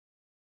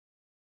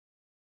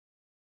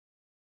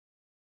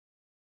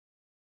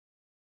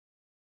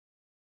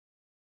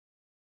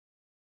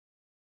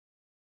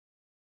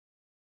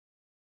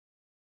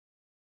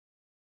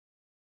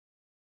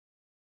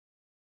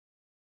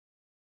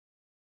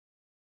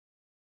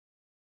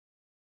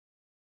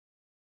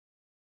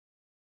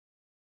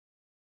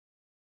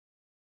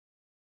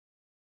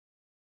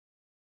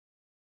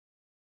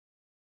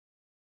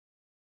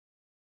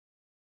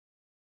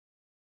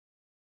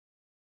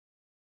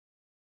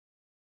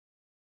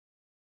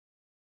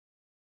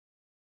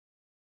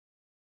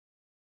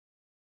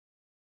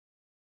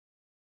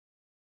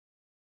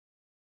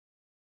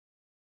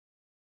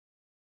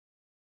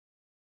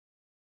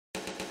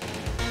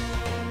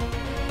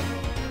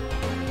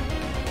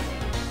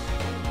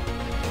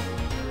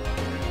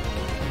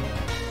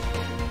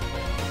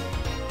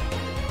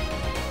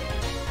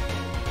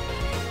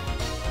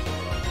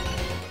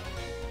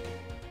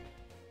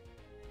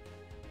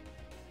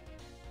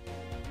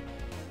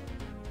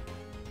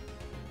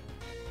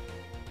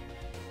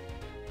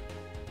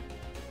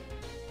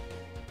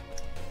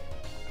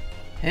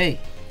Hey,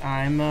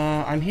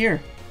 I'm here.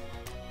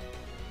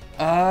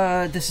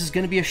 This is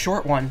gonna be a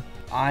short one.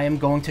 I am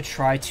going to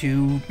try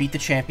to beat the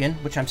champion,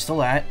 which I'm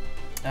still at,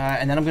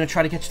 and then I'm gonna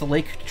try to catch the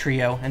Lake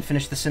Trio and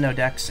finish the Sinnoh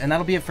Dex, and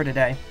that'll be it for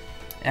today.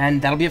 And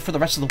that'll be it for the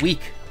rest of the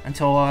week,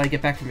 until I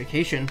get back from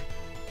vacation.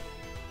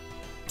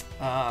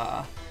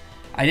 I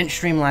didn't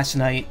stream last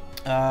night.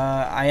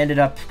 I ended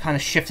up kind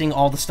of shifting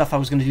all the stuff I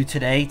was gonna do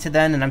today to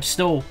then, and I'm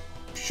still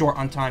short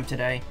on time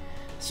today.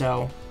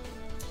 So,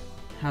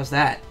 how's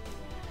that?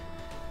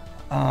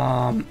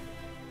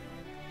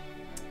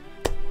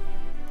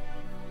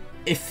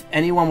 If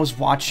anyone was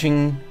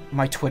watching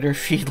my Twitter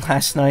feed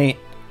last night,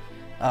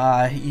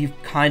 you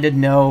kind of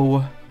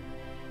know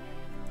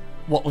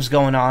what was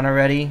going on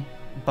already,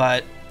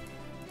 but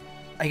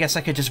I guess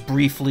I could just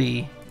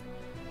briefly,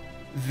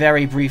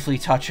 very briefly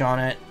touch on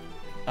it.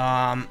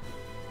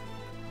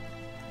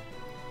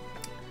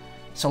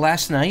 So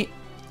last night,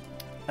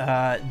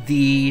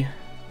 the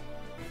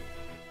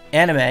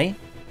anime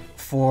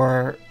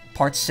for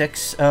Part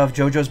 6 of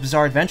JoJo's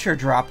Bizarre Adventure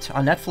dropped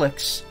on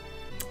Netflix.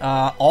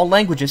 All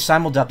languages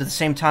simuldubbed at the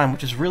same time,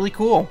 which is really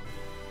cool.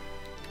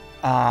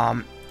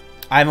 I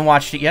haven't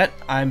watched it yet.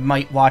 I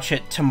might watch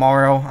it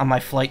tomorrow on my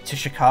flight to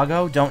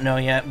Chicago. Don't know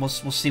yet. We'll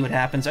see what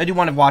happens. I do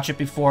want to watch it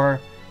before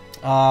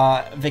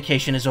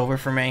vacation is over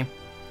for me.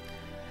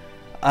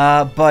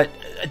 But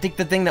I think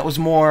the thing that was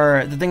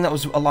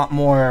a lot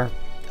more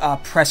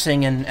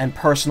pressing and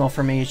personal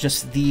for me is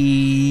just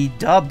the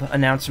dub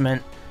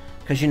announcement,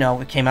 because, you know,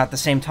 it came out at the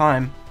same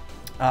time.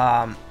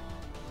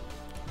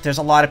 There's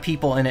a lot of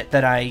people in it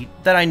that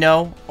I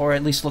know, or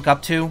at least look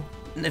up to,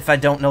 if I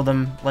don't know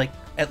them, like,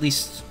 at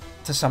least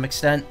to some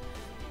extent.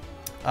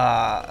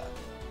 But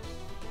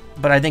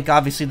I think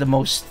obviously the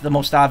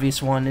most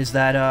obvious one is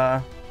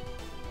that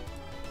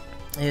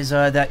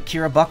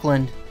Kira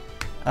Buckland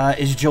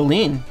is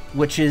Jolene,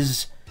 which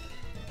is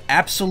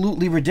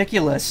absolutely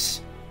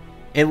ridiculous.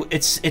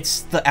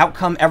 It's the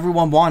outcome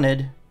everyone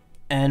wanted,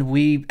 and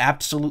we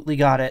absolutely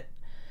got it.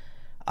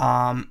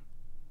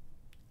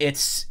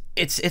 It's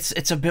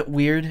a bit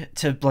weird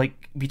to,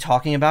 like, be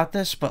talking about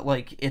this, but,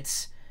 like,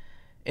 it's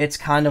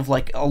kind of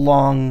like a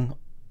long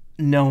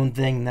known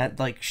thing that,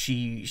 like,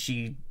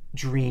 she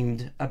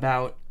dreamed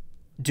about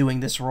doing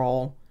this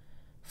role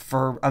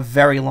for a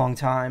very long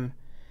time.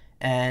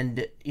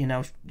 And, you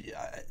know,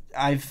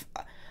 I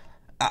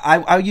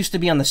used to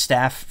be on the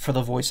staff for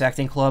the voice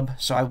acting club,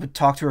 so I would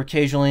talk to her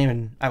occasionally,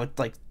 and I would,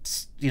 like,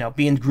 you know,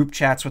 be in group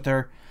chats with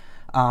her.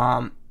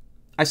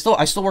 I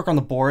still work on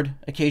the board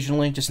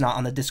occasionally, just not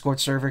on the Discord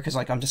server, because,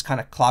 like, I'm just kind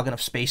of clogging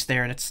up space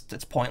there, and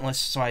it's pointless.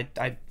 So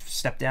I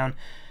stepped down.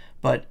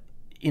 But,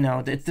 you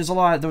know, there was a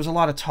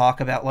lot of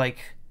talk about, like,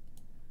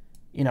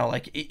 you know,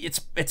 like,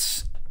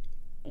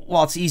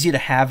 while it's easy to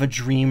have a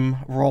dream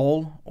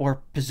role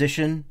or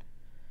position,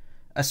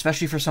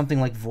 especially for something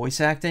like voice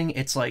acting,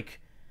 it's like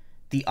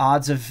the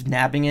odds of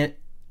nabbing it,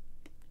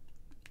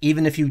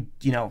 even if you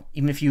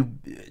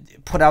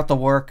put out the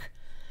work,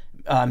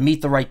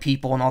 meet the right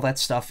people and all that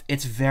stuff,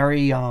 it's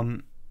very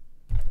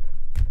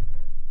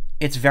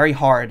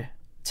hard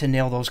to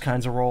nail those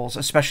kinds of roles,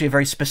 especially a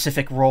very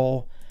specific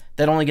role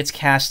that only gets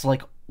cast,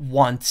 like,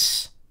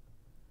 once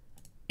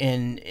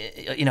in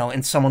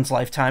someone's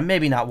lifetime.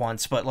 Maybe not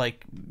once, but,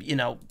 like, you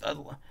know,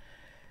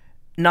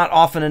 not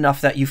often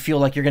enough that you feel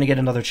like you're going to get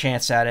another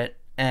chance at it.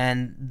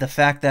 And the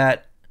fact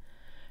that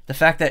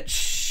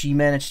she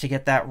managed to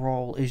get that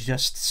role is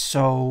just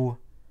so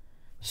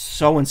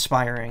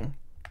inspiring.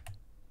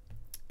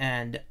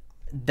 And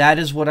that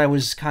is what I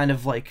was kind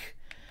of like.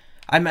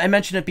 I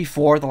mentioned it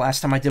before, the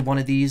last time I did one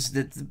of these.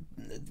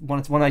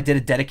 When I did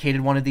a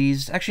dedicated one of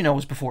these. Actually, no, it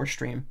was before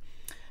stream.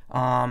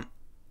 But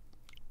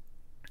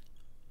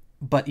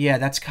yeah,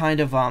 that's kind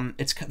of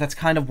that's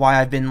kind of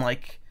why I've been,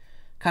 like,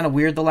 kind of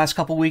weird the last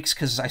couple weeks,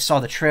 because I saw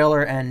the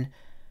trailer, and,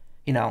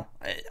 you know,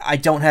 I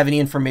don't have any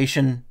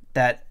information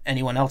that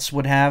anyone else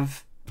would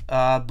have.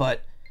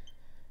 But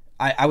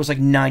I was like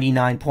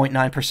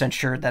 99.9%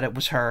 sure that it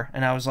was her,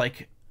 and I was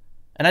like.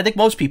 And I think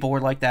most people were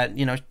like that.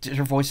 You know,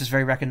 her voice is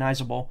very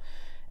recognizable,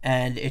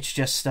 and it's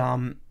just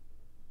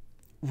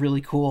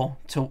really cool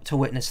to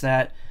witness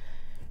that.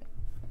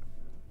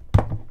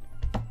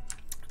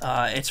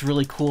 It's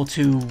really cool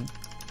to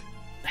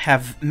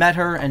have met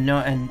her and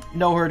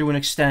know her to an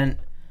extent.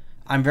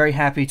 I'm very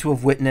happy to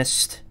have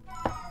witnessed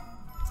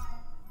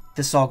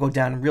this all go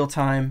down in real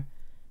time.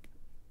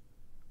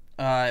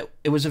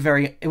 It was a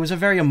very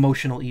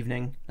emotional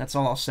evening. That's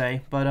all I'll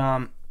say. But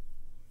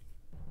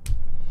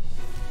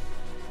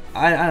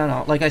I don't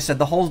know. Like I said,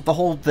 the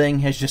whole thing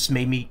has just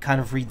made me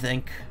kind of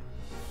rethink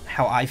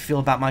how I feel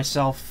about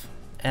myself.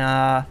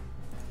 I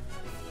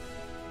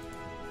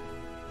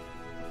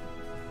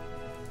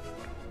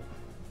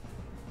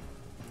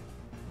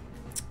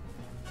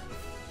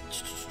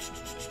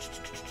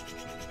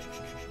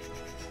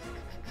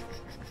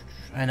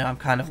know I'm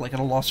kind of, like, at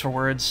a loss for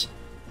words.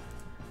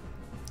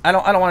 I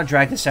don't want to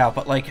drag this out,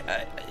 but, like,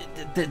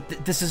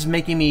 this is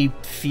making me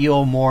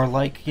feel more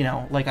like, you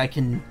know, like I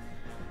can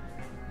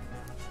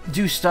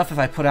do stuff if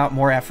I put out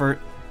more effort.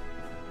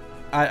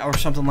 or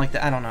something like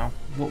that. I don't know.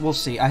 We'll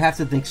see. I have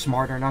to think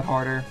smarter, not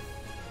harder.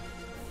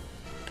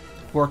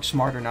 Work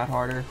smarter, not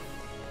harder.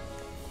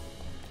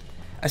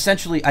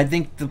 Essentially, I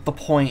think the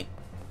point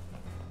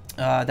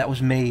that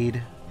was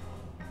made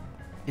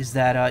is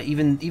that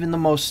even the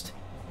most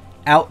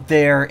out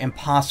there,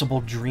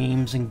 impossible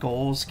dreams and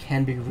goals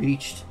can be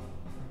reached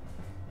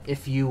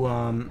if you,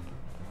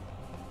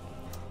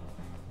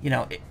 you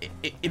know,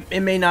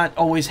 it may not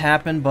always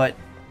happen, but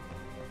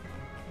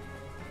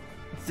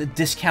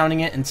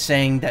discounting it and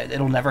saying that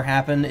it'll never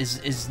happen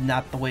is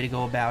not the way to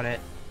go about it.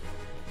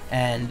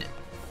 And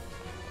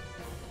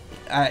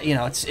you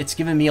know, it's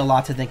given me a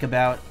lot to think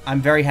about.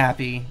 I'm very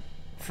happy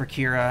for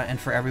Kira and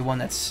for everyone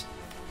that's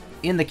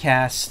in the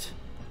cast.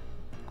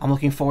 I'm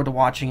looking forward to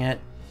watching it.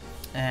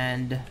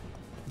 And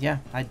yeah,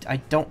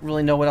 I don't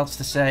really know what else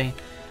to say.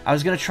 I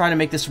was going to try to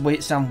make this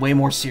sound way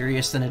more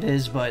serious than it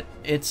is, but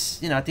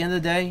it's, you know, at the end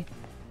of the day,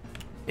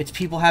 it's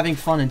people having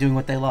fun and doing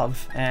what they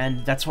love.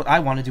 And that's what I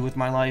want to do with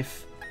my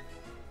life.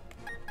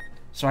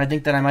 So I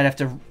think that I might have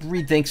to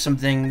rethink some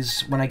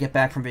things when I get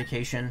back from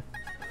vacation.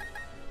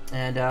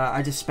 And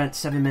I just spent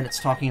 7 minutes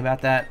talking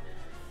about that.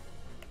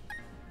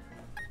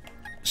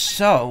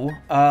 So,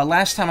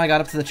 last time I got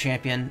up to the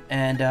champion,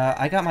 and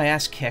I got my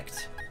ass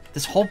kicked.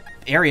 This whole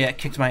area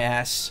kicked my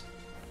ass.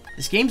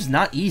 This game's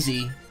not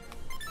easy.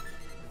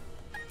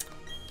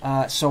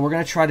 So we're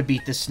going to try to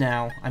beat this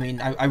now. I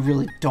mean, I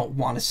really don't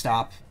want to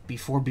stop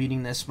before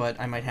beating this, but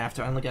I might have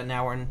to. I only got an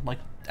hour and like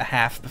a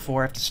half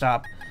before I have to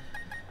stop.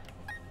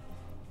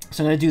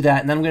 So I'm going to do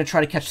that, and then I'm going to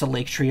try to catch the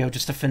Lake Trio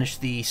just to finish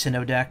the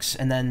Sinnoh Dex,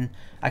 and then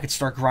I could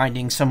start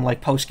grinding some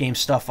like post-game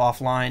stuff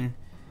offline,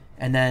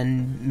 and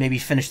then maybe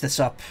finish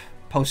this up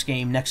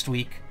post-game next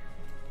week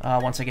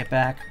once I get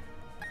back.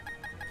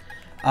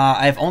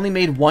 I've only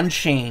made one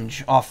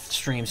change off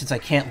stream since I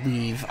can't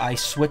leave. I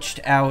switched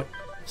out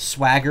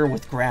Swagger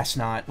with Grass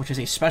Knot, which is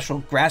a special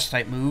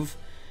grass-type move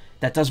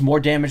that does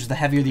more damage the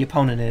heavier the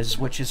opponent is,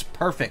 which is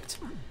perfect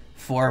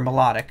for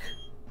Milotic,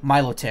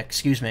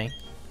 excuse me.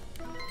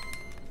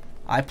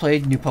 I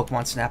played New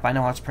Pokemon Snap. I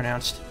know how it's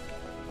pronounced.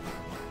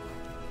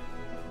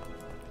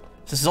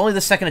 So this is only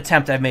the second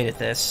attempt I've made at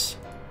this.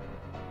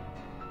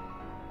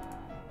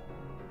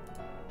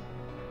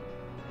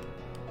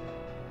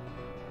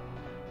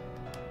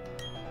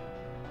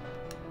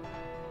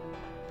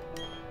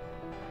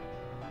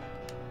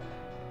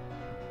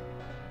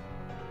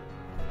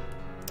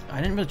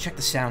 I didn't really check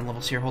the sound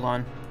levels here. Hold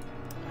on.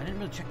 I didn't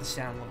really check the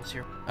sound levels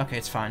here. Okay,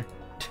 it's fine.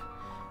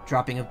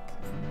 Dropping a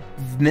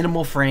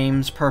minimal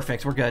frames.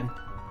 Perfect. We're good.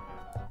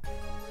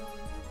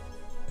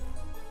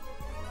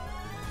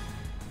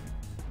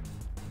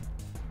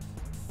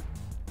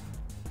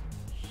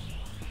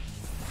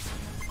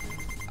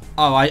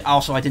 Oh,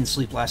 I didn't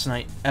sleep last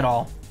night at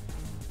all.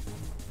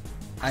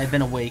 I have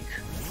been awake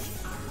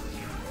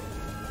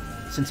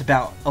since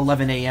about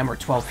 11 a.m. or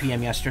 12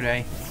 p.m.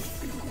 yesterday.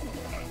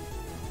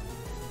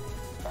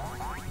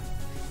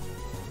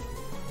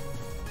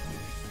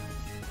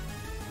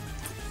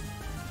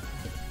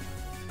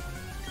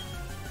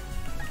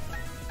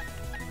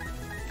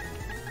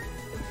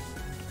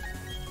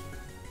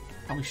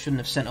 Probably shouldn't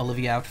have sent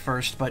Olivia out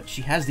first, but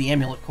she has the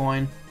amulet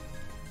coin.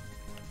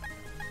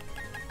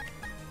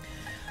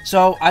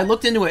 So, I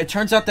looked into it. It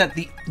turns out that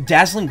the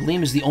Dazzling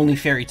Gleam is the only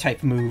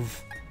fairy-type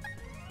move.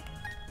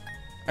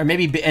 Or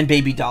maybe, and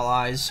Baby Doll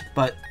Eyes,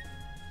 but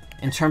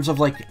in terms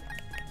of, like,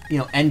 you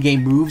know,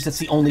 endgame moves, that's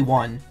the only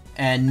one.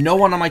 And no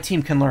one on my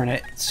team can learn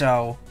it,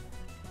 so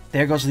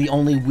there goes the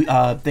only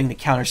thing to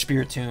counter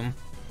Spiritomb.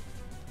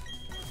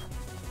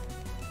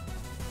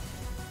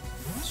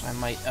 So I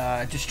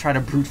might just try to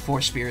brute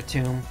force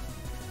Spiritomb.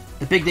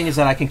 The big thing is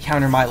that I can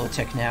counter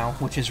Milotic now,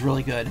 which is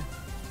really good.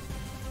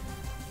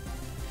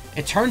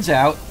 It turns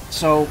out,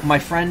 so my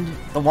friend,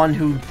 the one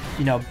who,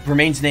 you know,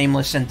 remains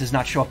nameless and does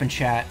not show up in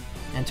chat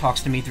and talks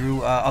to me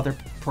through other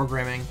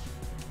programming,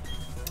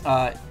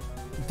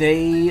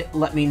 they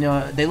let me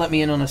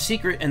in on a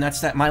secret, and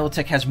that's that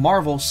Milotic has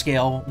Marvel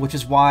Scale, which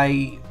is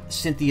why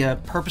Cynthia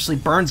purposely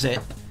burns it,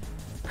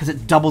 because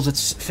it doubles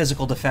its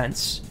physical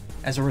defense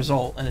as a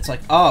result. And it's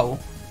like, oh,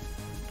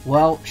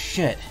 well,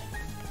 shit.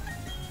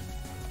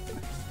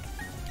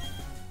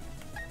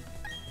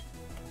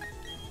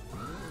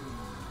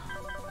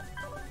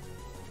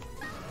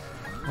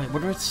 Wait,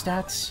 what are its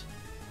stats?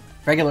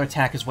 Regular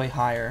attack is way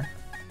higher.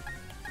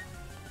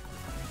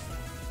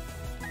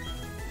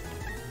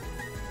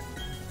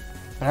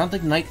 But I don't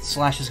think Night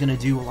Slash is going to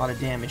do a lot of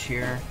damage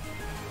here.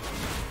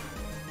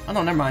 Oh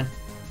no, never mind.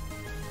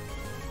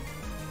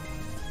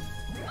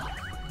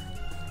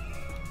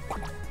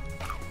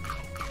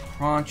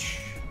 Crunch.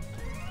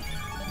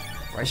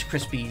 Rice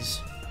Krispies.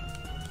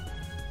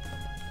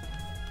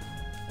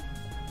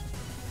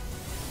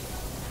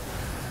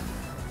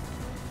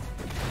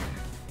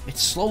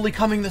 It's slowly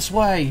coming this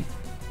way!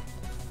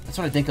 That's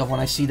what I think of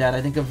when I see that.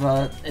 I think of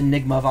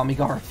Enigma of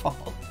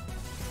Amigarafall.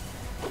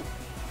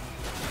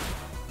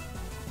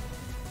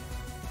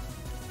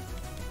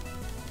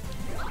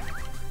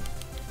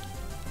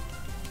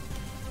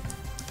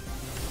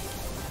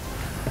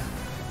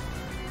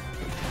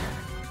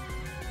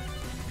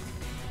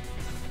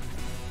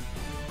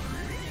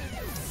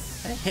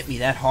 It hit me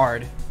that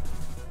hard.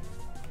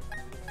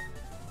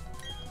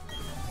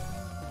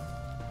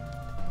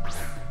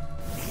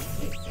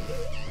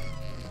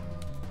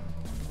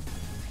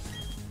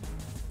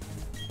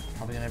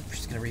 Probably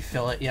just gonna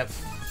refill it. Yep.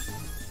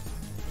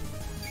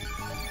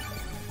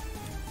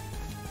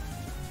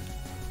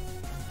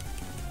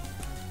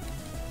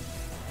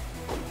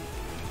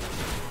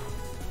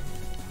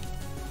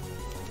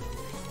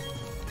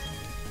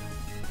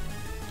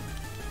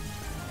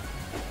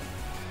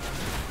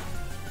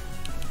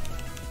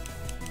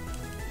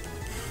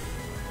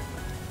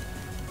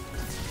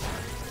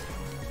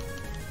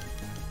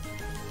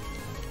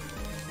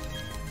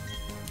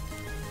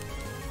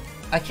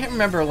 I can't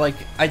remember, like,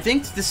 I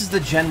think this is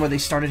the gen where they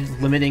started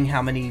limiting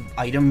how many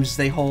items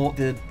they hold,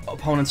 the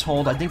opponents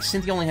hold. I think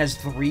Cynthia only has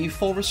 3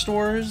 full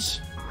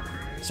restores.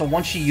 So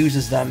once she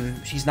uses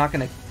them, she's not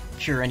going to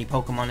cure any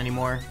Pokemon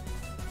anymore.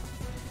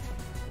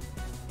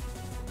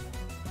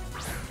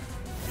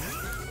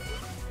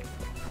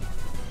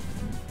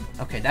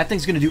 Okay, that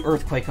thing's going to do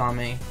Earthquake on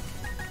me.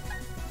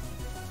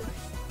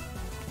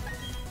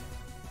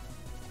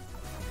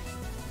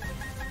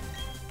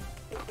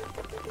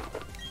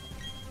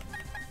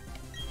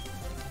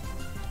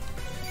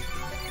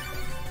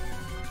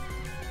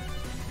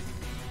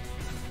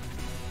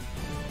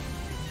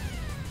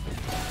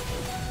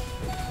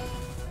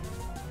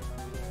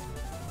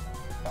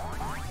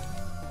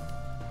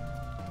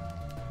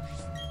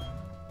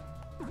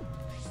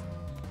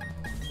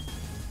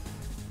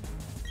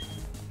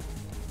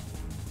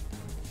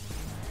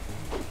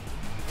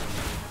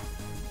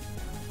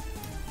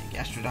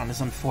 Gastrodon is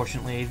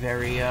unfortunately a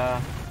very,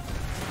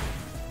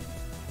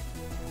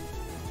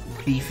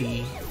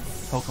 beefy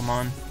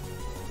Pokemon.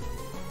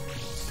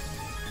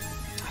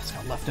 It's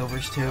got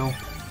leftovers, too.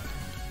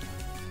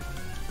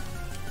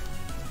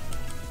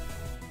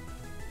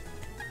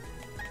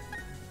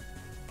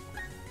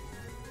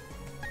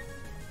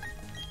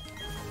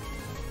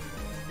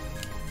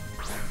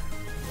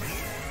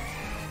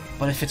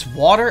 But if it's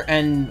water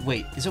and...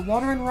 Wait, is it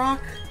water and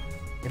rock?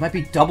 It might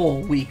be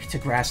double weak to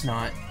Grass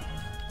Knot.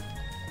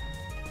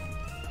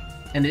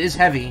 And it is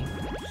heavy.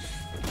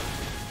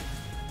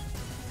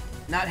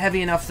 Not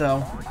heavy enough,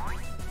 though.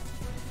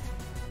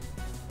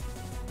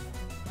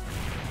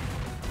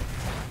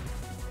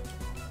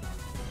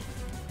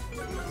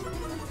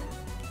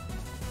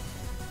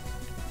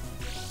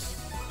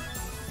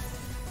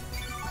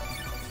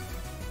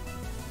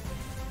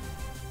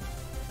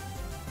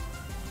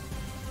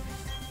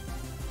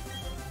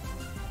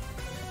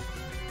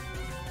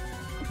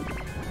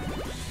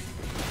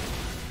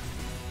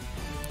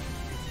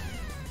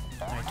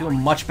 Doing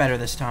much better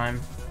this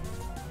time.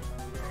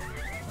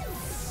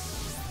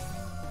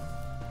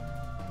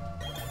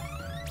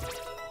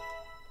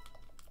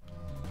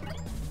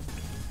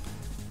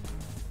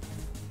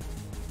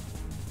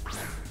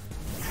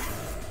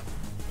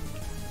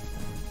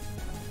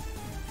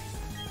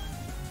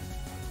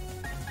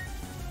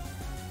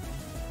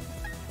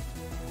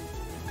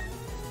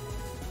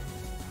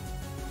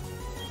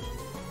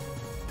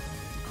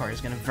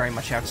 Lucario's gonna very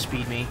much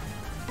outspeed me.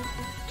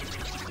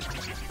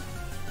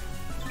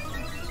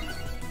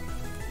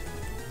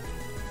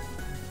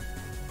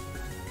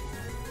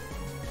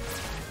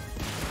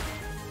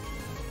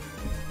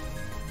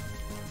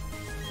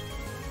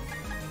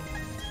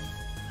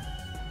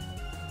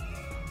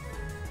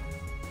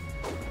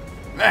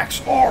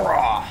 Max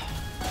Aura!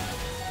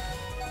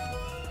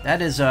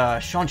 That is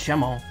Sean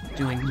Schemmel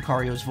doing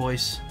Lucario's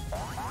voice.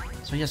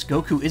 So yes,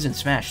 Goku is in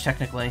Smash,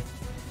 technically.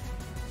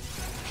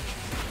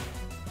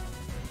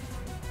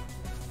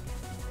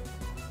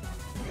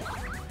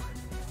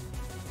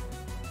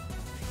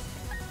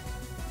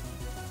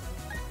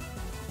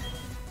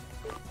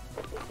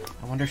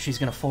 I wonder if she's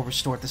gonna full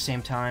restore at the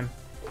same time.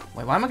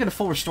 Wait, why am I gonna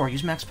full restore?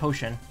 Use Max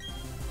Potion.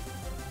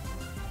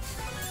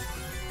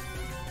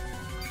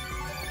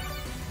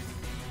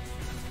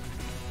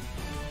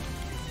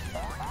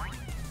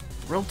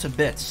 Thrilled to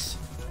bits.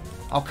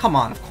 Oh, come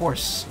on, of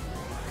course.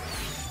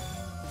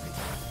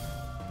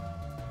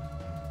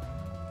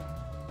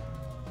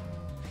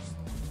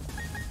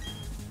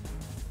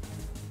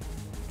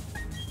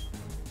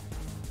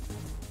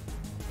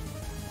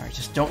 Alright,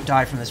 just don't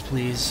die from this,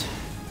 please.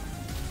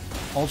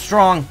 Hold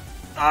strong.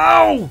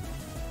 Ow!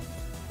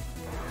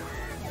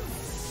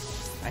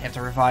 I have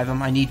to revive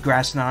him. I need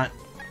Grass Knot.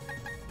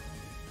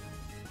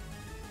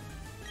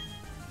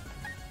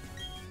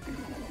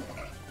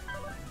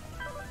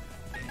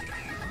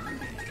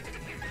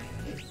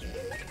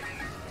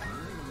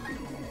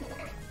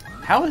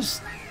 How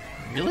is...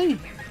 Really?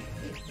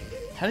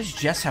 How does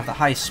Jess have the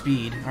highest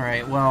speed?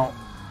 Alright, well...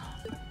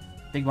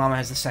 Big Mama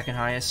has the second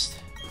highest.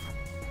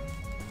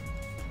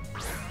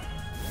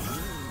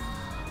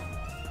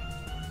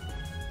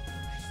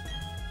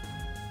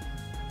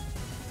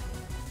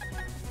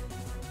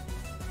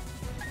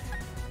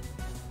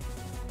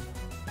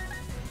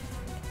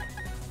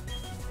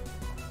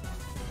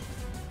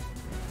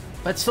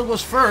 But it still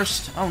goes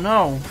first. Oh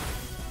no.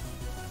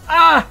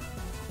 Ah!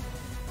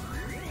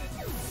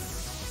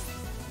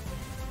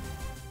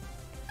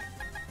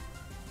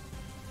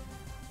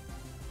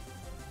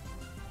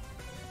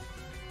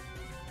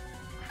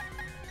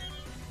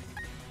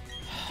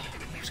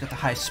 got the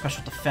highest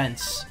special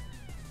defense.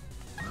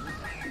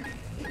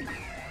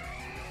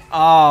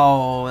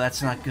 Oh,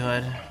 that's not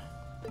good.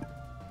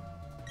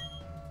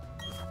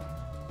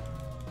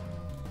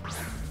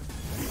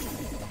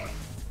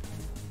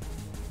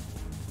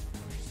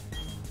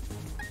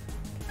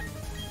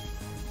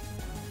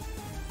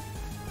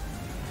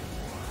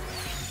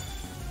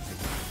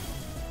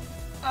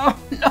 Oh,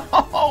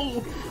 no!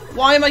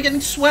 Why am I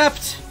getting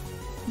swept?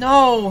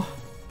 No!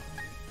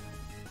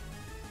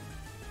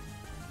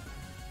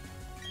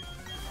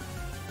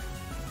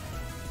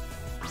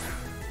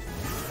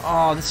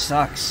 Oh, this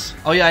sucks.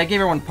 Oh yeah, I gave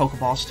everyone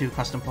Pokeballs too,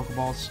 custom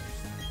Pokeballs.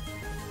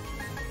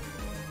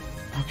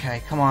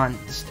 Okay, come on.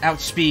 Just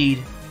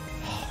outspeed.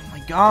 Oh my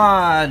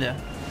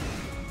god!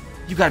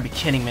 You gotta be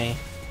kidding me.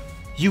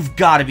 You've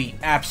gotta be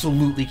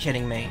absolutely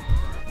kidding me.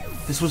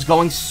 This was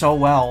going so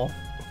well.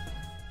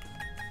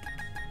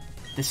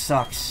 This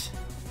sucks.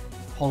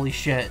 Holy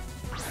shit.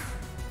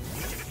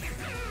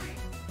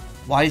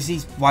 Why is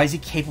he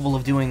capable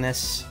of doing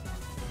this?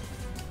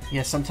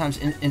 Yeah, sometimes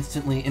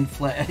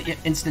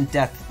instant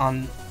death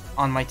on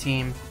my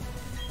team.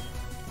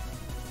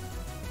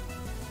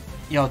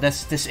 Yo,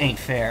 this ain't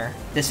fair.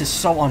 This is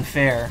so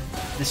unfair.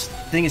 This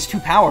thing is too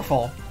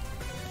powerful.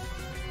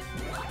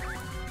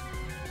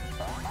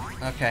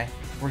 Okay,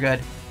 we're good.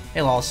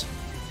 Hey, lols.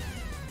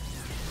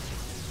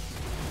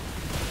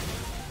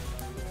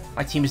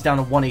 My team is down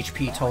to 1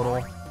 HP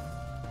total.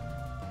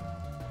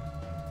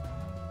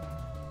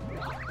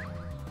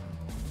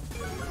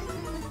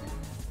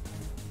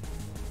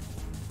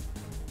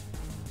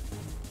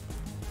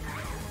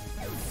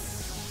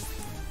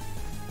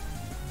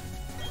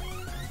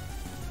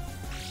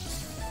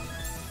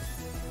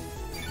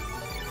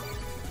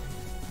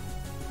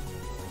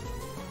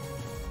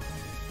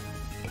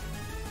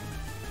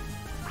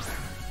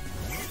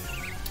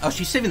 Oh,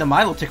 she's saving the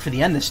Milotic for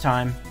the end this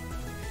time.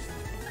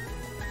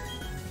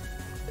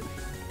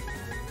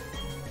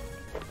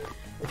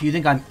 If you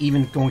think I'm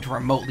even going to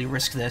remotely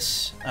risk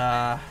this,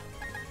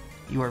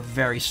 you are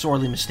very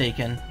sorely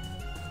mistaken.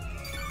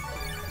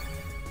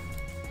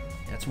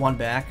 That's one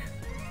back.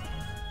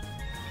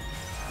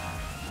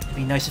 It'd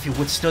be nice if you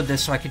withstood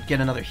this so I could get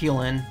another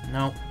heal in.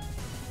 Nope.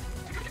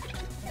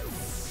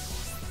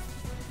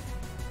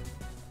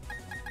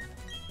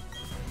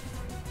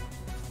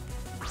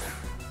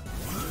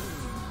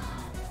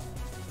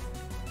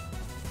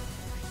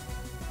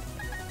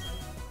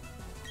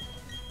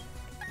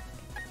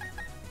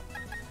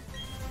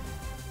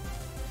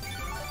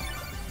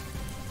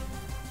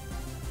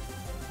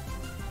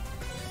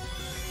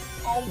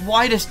 Oh,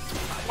 why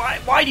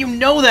do you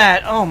know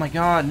that? Oh my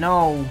god,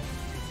 no.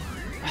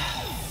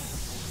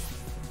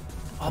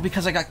 Oh,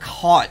 because I got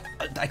caught.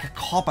 I got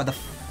caught by the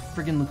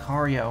friggin'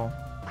 Lucario.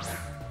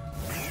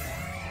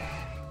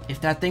 If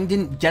that thing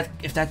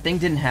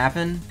didn't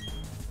happen,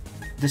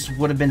 this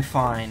would have been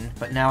fine.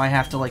 But now I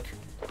have to like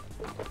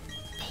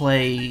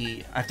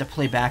play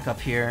back up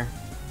here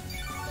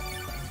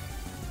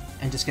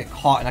and just get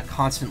caught in a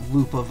constant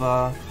loop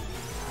of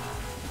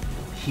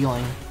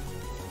healing.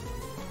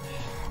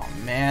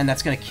 Man,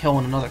 that's gonna kill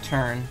in another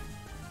turn.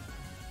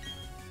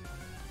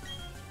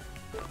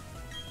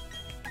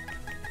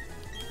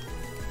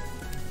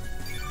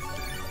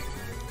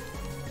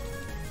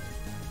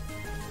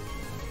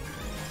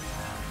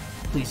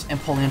 Please,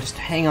 Empoleon, just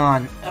hang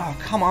on. Oh,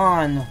 come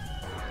on.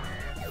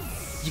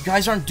 You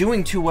guys aren't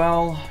doing too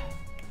well.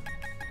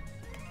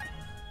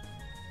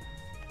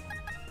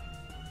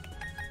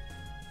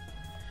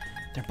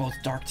 They're both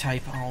dark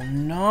type. Oh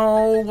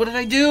no, what did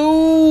I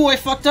do? I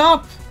fucked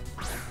up.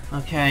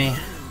 Okay.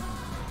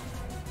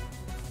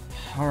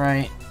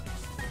 Alright.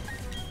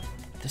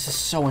 This is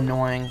so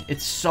annoying.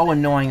 It's so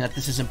annoying that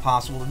this is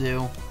impossible to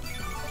do.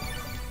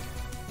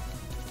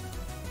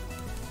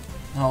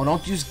 No,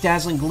 don't use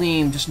Dazzling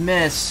Gleam. Just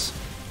miss.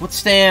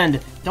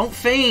 Withstand. Don't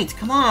faint.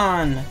 Come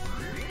on.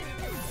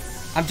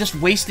 I'm just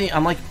wasting...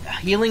 I'm like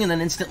healing and then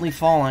instantly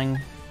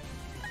falling.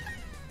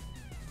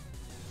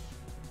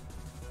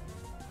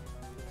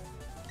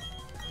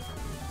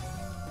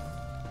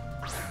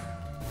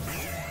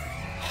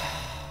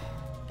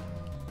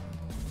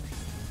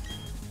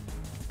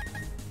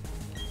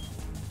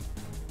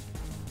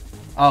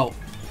 Oh,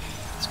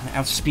 it's gonna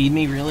outspeed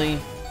me, really?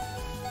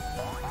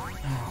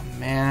 Oh,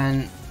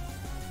 man.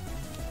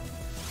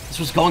 This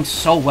was going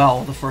so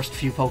well, the first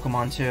few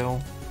Pokemon, too.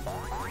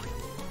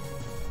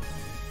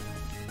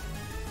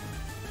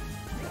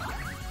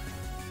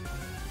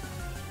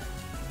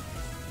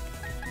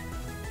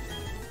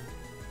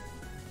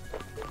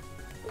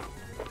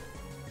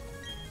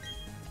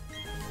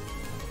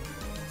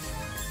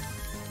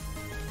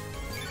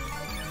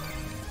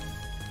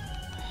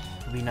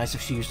 It'd be nice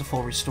if she used a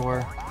full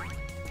restore.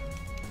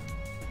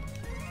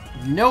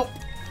 Nope.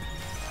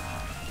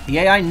 The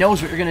AI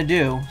knows what you're gonna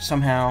do,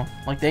 somehow.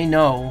 Like, they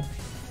know.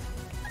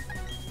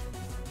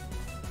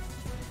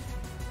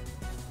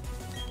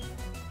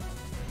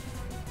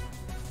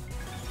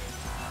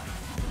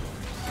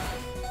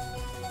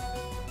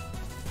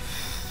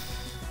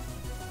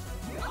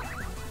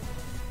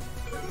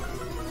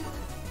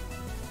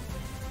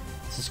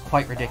 This is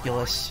quite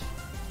ridiculous.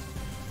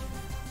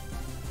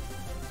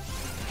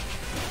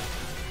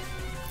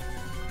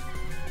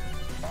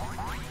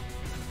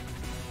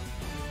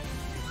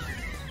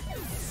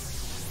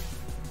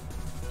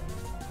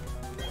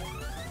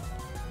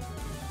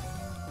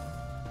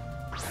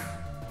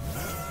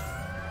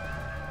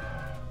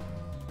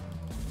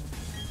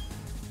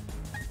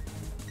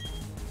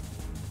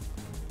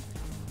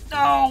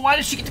 No, why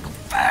does she get to go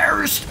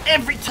first?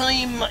 Every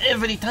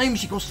time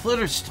she goes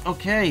first.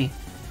 Okay.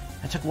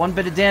 I took 1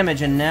 bit of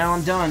damage and now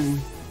I'm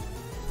done.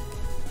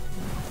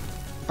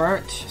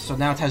 Burnt, so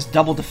now it has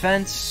double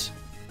defense.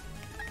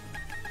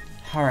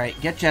 Alright,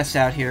 get Jess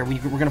out here.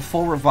 We're gonna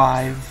full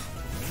revive.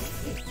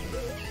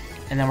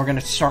 And then we're gonna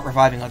start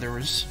reviving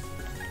others.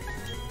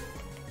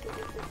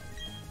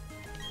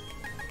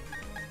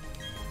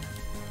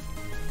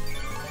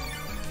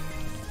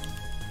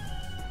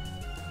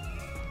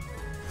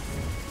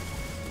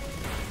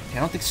 Okay, I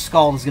don't think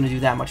Scald is gonna do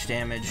that much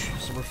damage,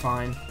 so we're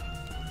fine.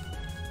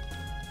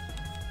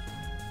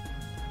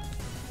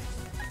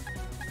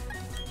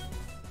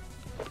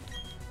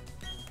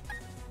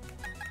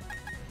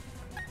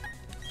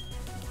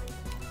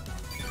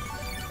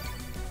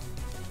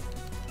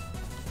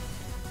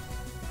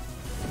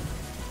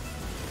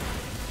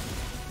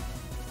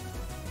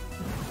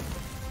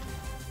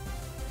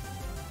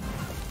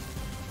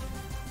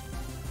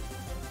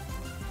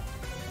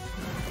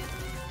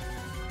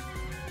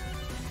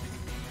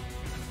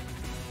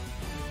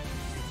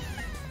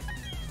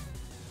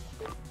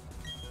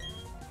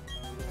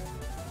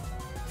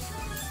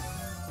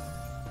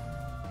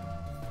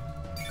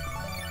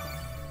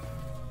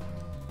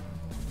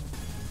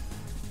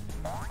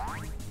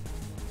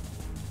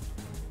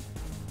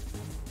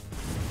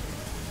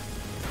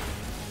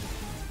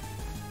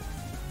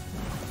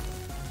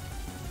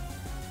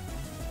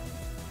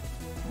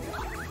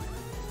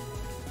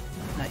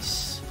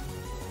 Nice.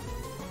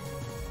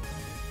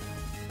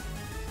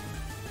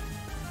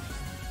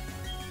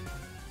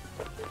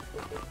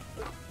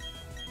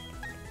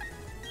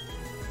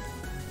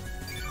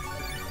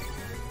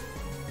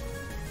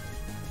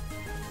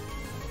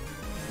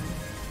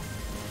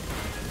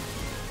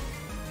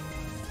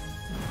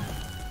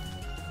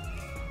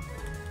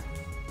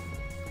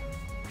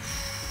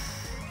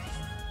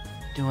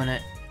 Doing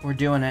it. We're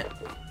doing it.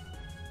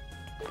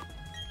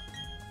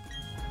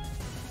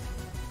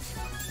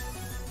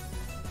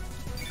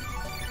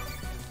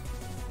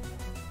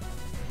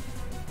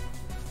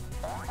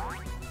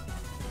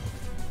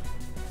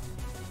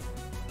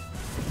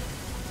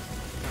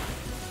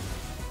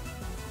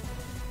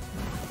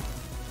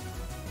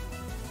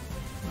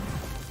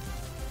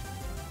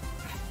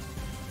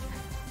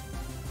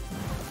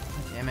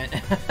 Damn it.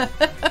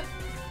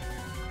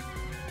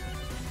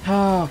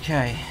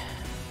 Okay.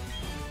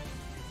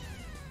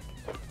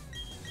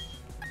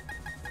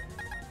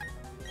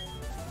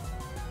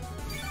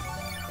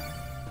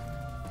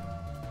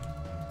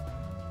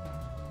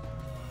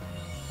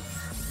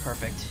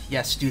 Perfect.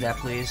 Yes, do that,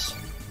 please.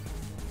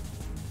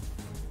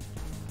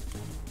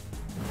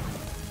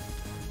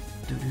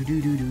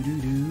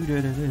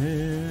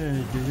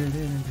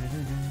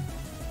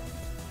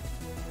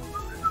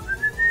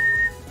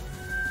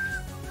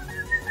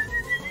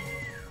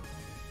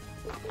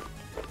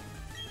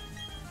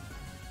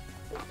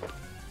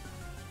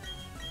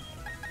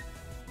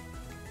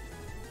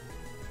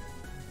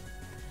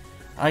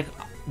 I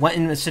went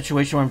in a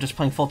situation where I'm just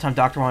playing full-time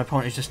doctor while my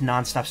opponent is just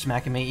non-stop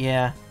smacking me.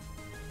 Yeah.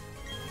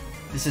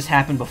 This has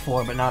happened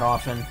before, but not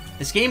often.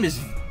 This game is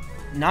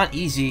not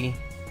easy.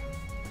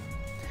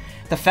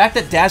 The fact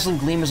that Dazzling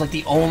Gleam is like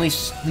the only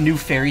new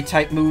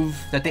fairy-type move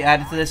that they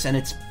added to this, and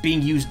it's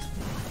being used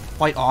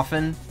quite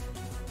often.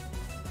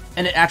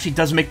 And it actually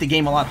does make the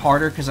game a lot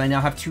harder, because I now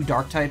have 2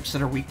 dark types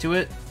that are weak to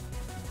it.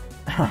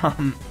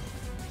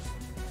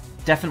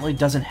 Definitely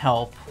doesn't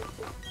help.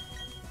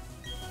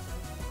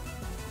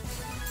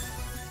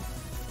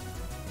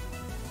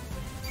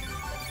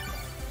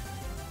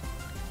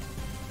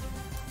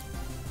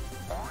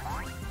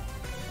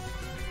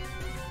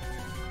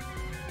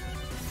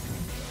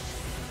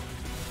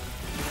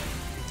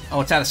 Oh,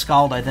 it's out of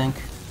Scald, I think.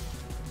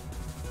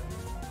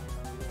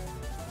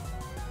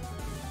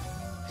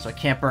 So I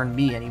can't burn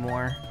me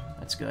anymore.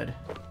 That's good.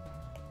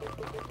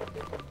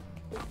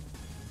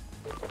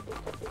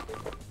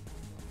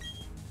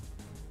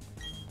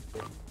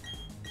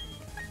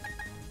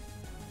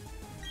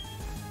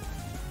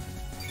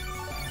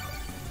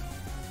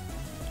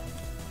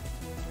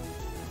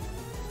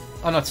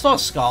 Oh no, it's still a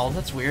Scald.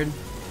 That's weird.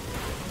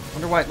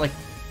 Wonder why it, like,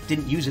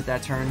 didn't use it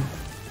that turn.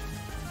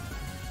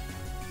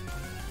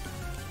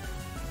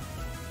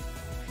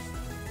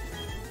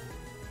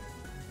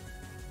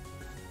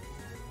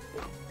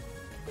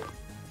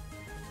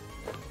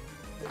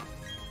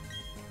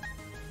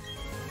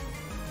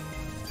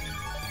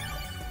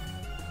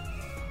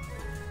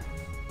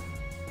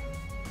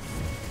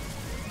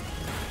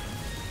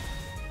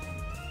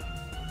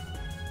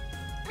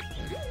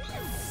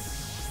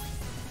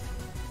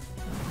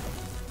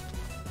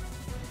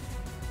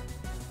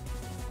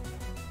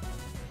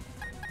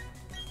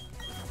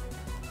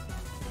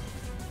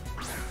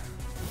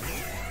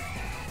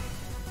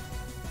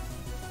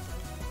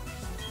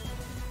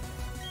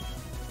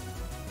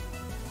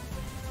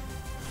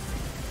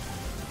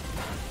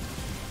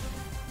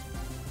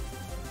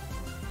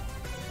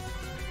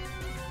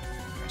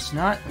 It's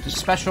not. It's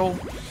special.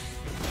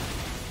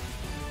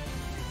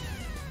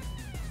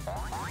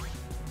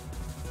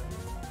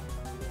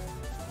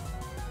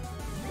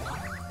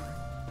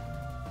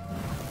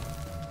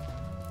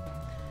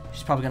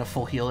 She's probably gonna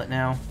full heal it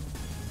now.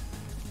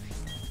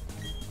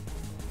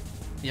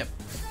 Yep.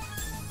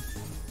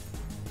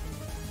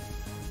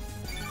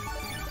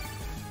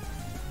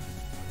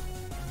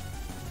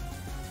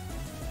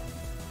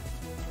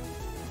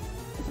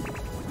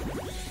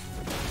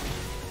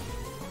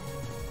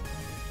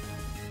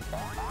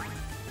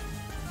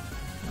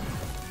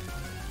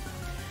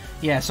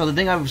 Yeah, so the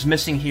thing I was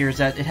missing here is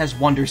that it has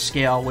Wonder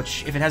Scale,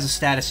 which, if it has a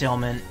status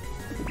ailment,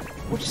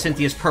 which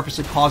Cynthia's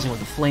purposely causing with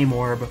the Flame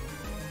Orb,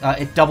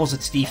 it doubles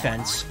its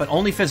defense, but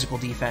only physical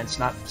defense,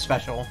 not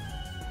special.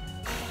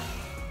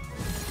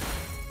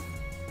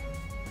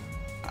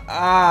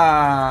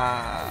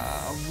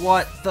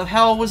 What the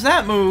hell was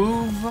that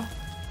move?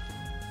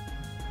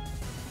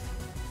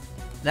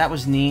 That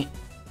was neat.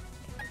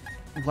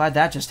 I'm glad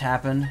that just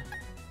happened.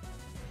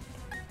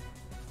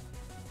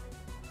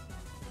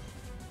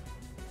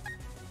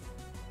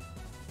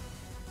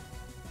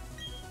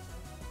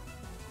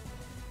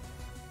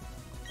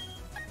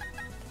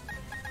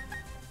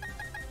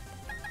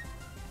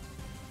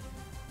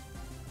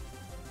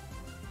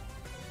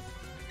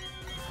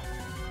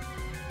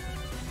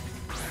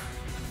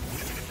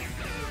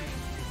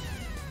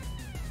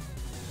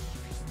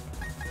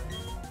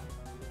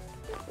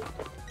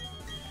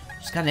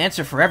 She's got an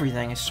answer for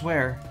everything, I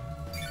swear.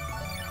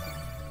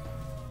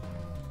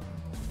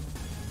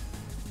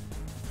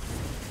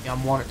 Yeah,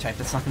 I'm water type.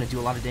 That's not going to do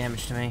a lot of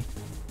damage to me.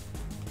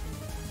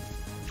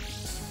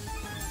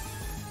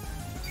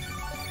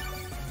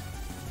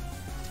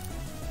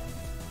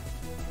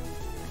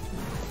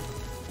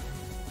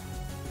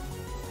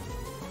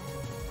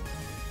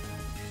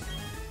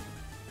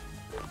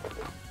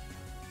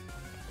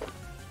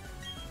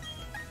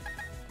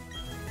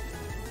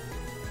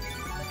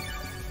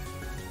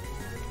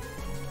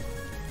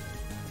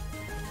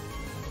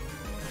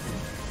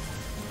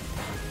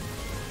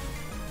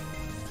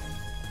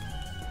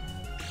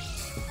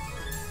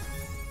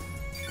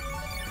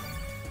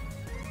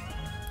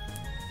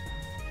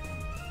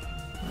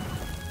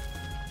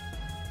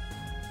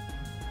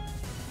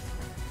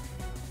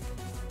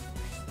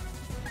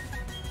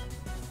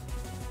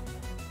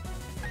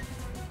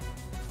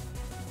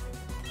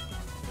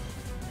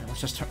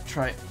 Let's just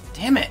try.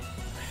 Damn it!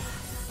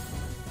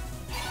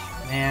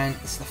 Man,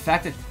 it's the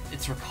fact that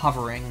it's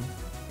recovering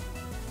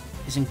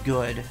isn't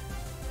good.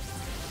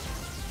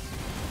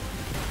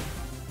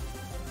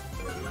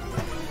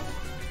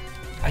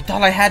 I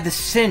thought I had this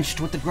cinched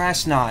with the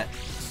grass knot.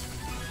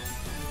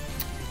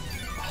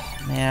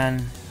 Oh,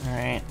 man,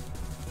 alright.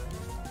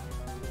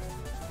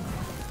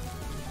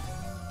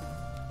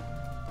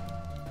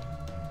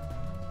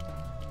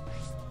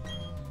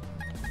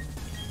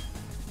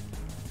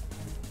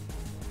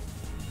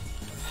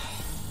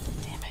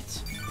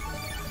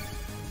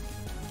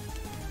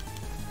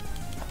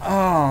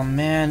 Oh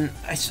man,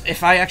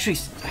 if I actually,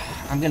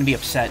 I'm gonna be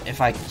upset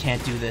if I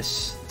can't do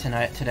this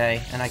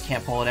today, and I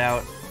can't pull it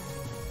out.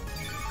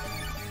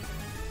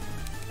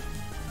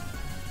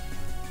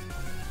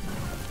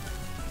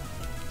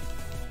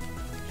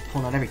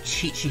 Pulling out every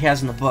cheat she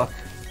has in the book.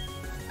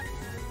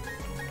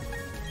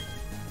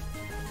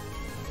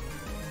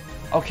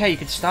 Okay, you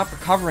can stop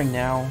recovering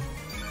now.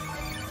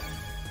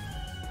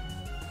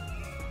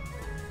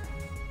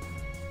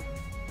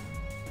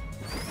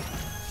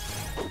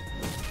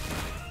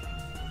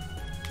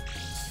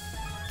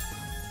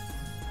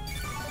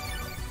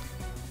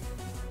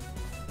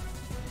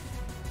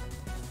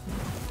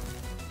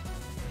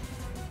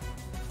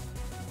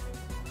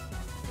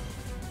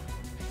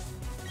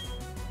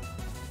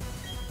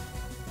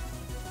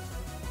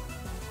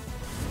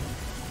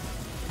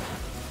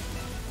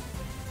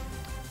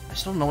 I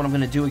still don't know what I'm going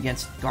to do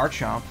against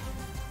Garchomp.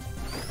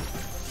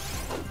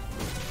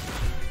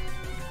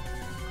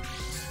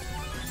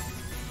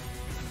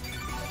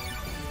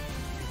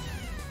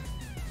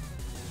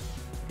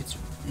 It's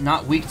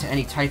not weak to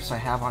any types I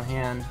have on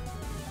hand.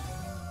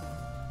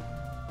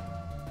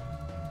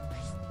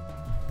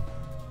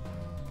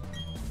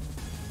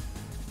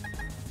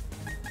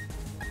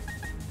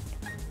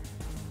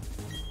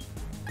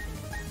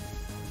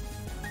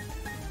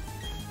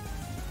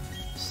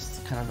 It's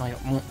kind of like...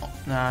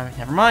 Nah,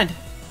 never mind.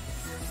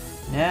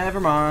 Never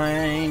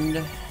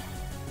mind.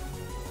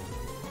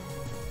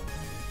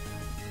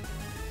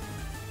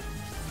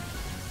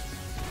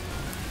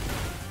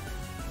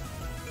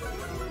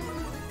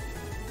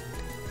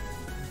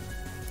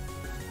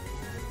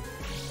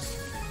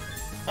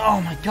 Oh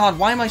my god,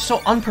 why am I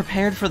so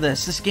unprepared for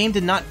this? This game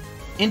did not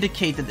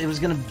indicate that it was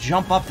going to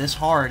jump up this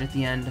hard at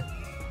the end.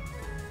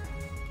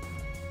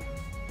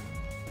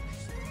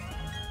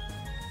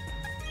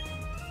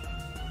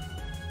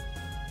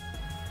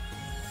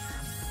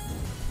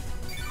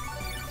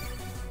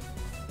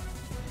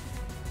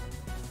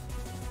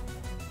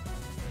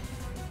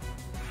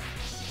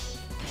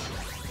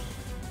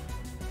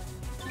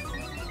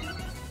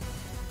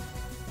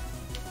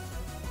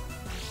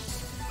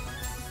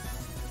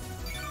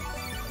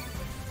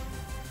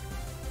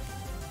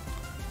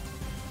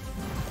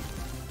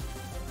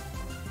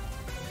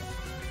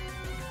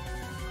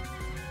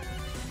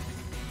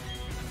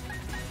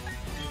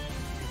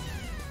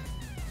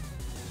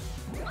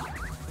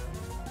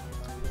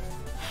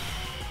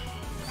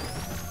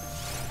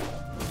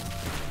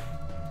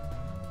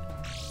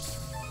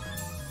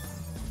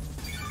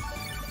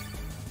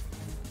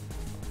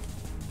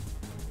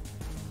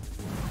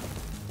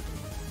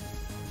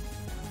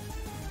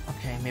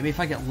 maybe if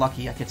I get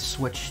lucky, I could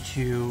switch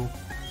to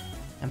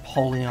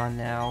Empoleon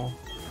now.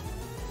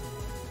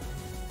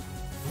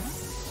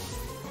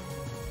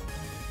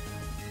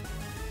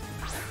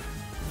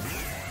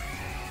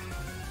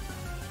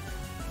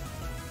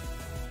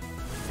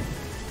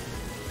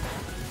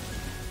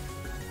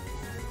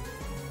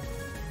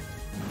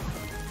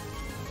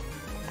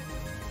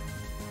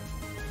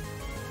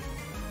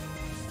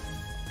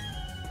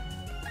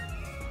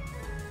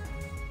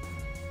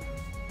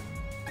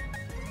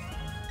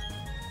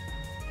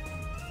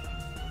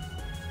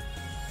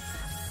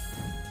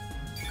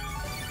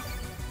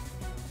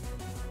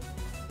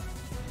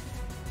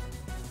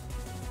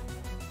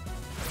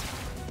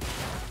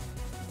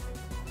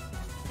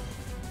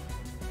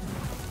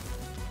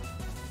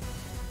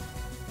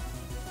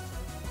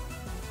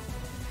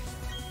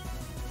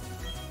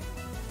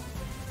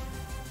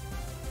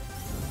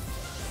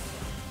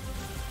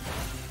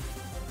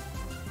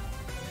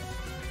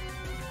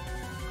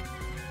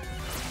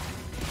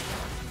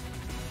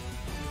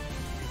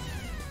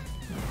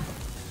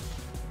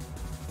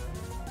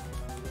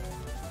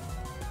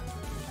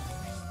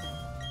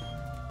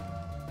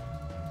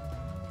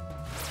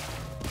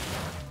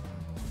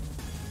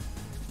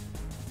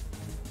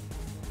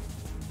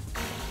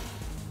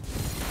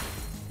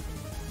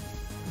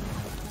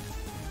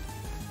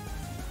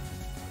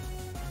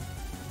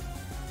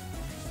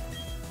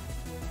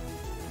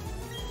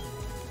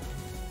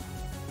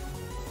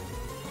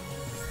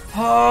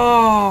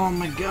 Oh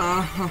my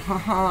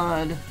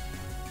god.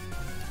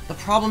 The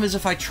problem is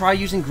if I try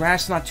using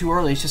Grass Knot too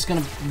early, it's just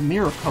gonna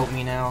Mirror Coat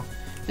me now.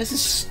 This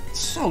is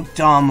so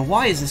dumb.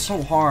 Why is this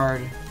so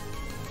hard?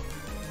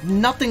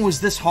 Nothing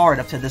was this hard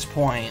up to this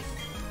point.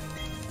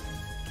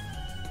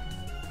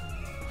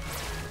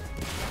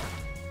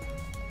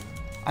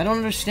 I don't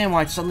understand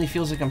why it suddenly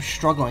feels like I'm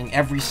struggling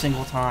every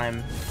single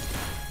time.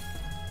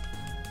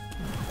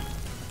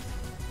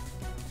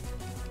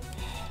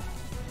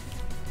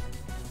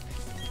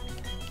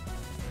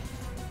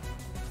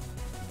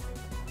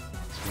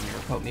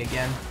 Coat me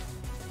again.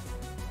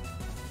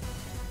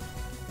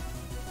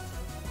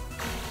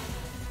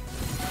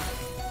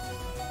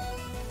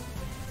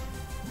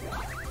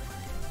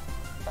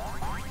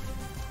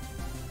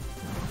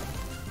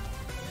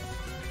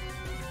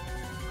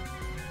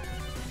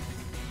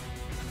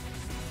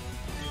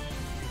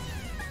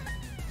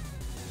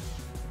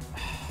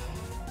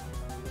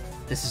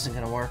 This isn't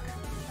gonna work.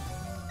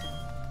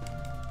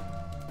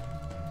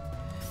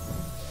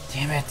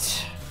 Damn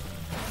it.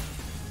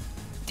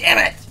 Damn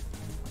it!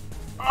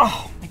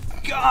 Oh my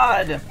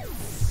god!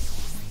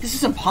 This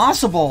is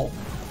impossible!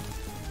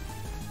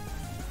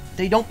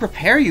 They don't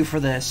prepare you for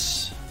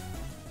this.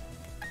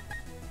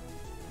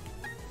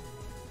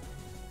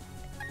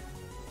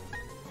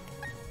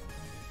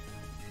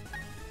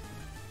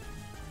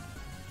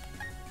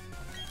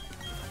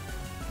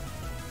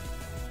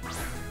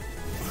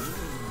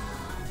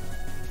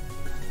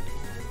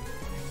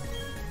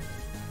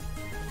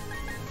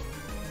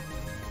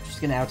 She's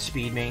gonna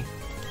outspeed me.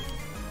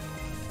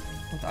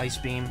 With Ice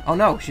Beam. Oh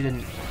no, she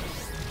didn't.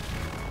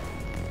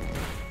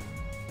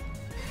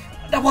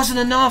 That wasn't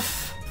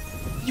enough!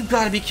 You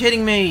gotta be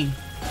kidding me!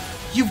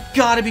 You've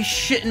gotta be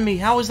shitting me!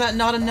 How is that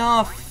not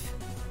enough?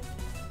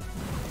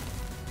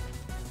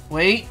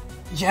 Wait.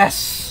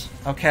 Yes!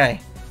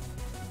 Okay.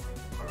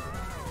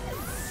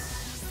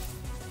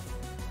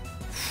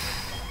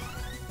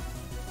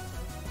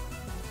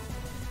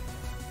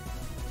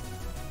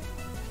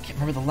 I can't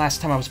remember the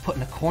last time I was put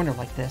in a corner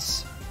like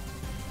this.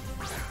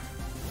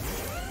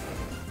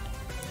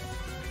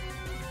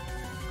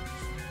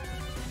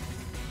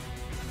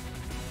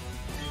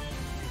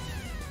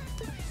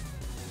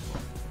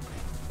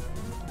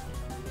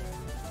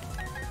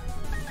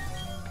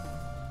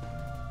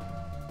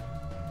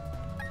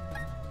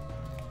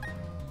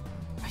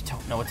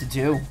 Know what to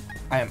do.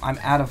 I'm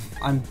out of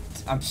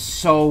I'm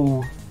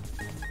so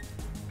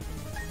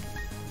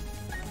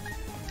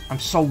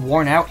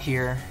worn out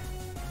here.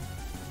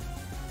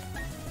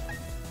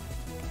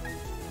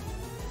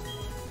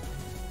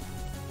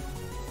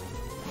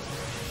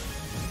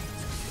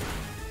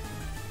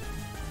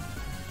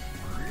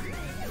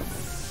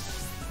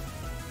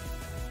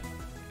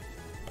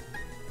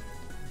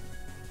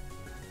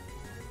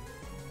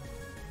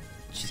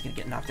 She's gonna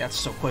get knocked out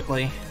so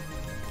quickly.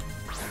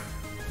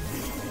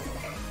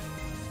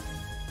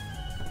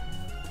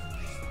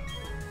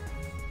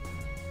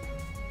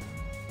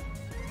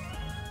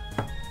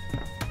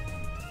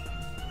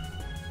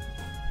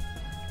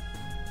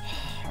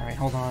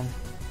 Hold on.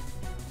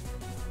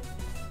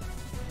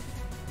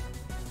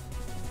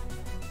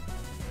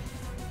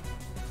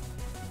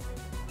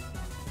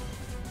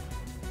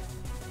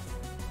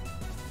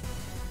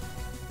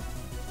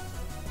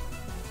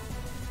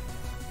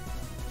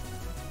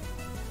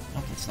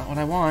 Nope, that's not what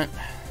I want.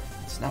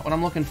 That's not what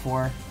I'm looking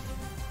for.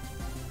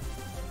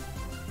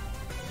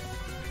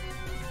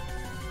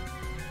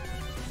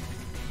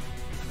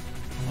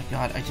 Oh my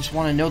god, I just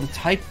want to know the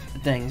type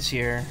things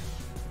here.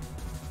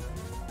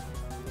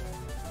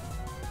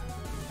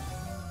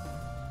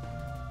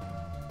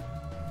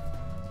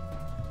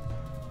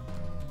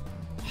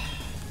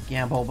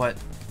 gamble, but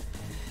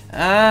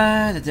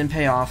that didn't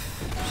pay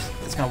off.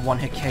 It's gonna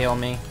one-hit KO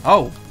me.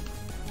 Oh!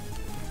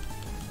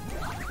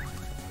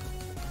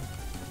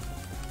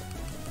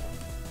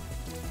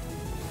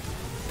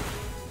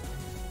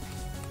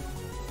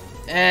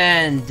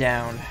 And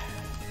down.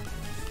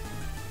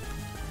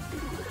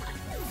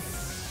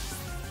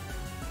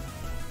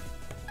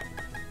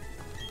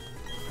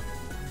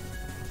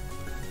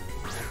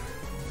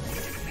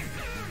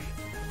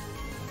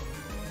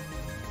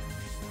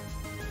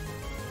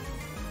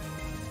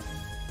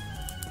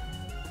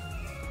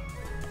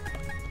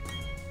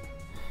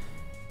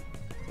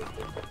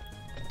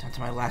 Down to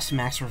my last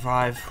max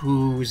revive.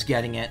 Who's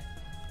getting it?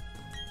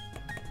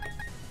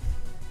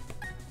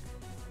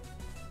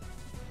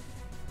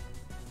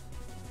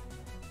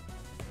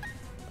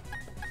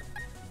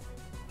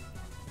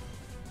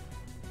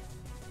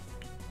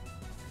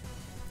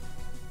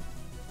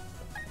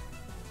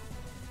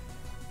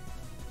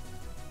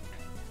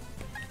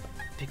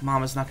 Big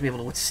Mama's not going to be able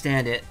to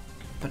withstand it,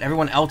 but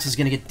everyone else is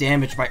going to get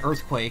damaged by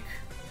Earthquake.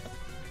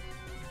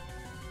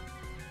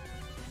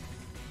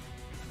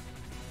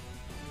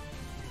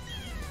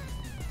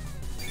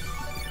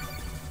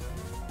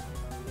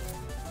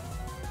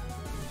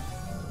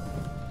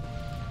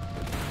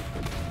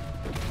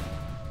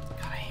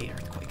 God, I hate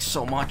Earthquake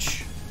so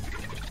much.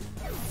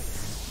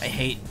 I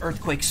hate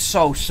Earthquake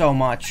so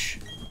much.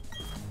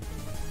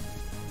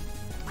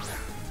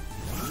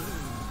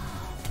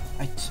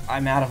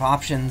 I'm out of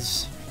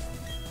options.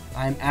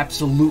 I'm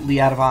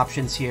absolutely out of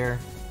options here.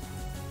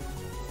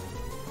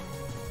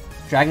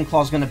 Dragon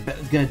Claw's gonna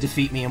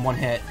defeat me in one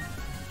hit.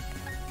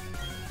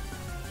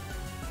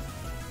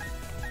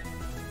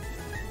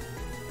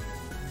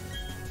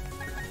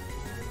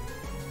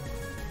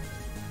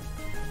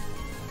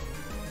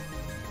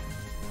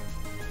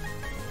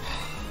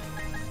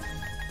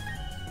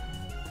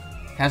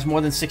 Has more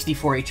than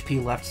 64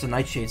 HP left, so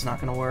Nightshade's not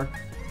gonna work.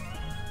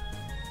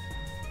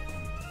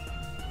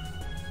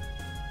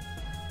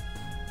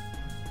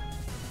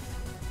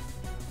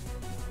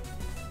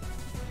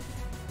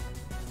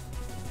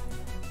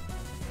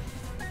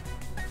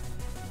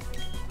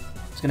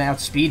 It's gonna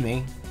outspeed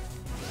me.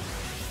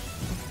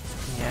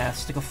 Yeah,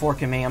 stick a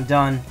fork in me, I'm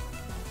done.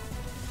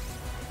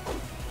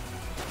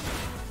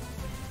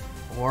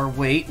 Or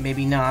wait,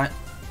 maybe not.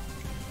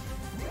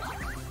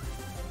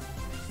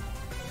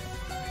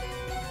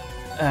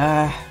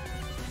 I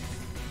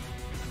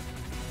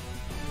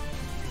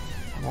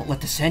won't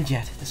let this end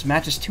yet. This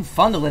match is too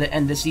fun to let it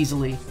end this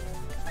easily.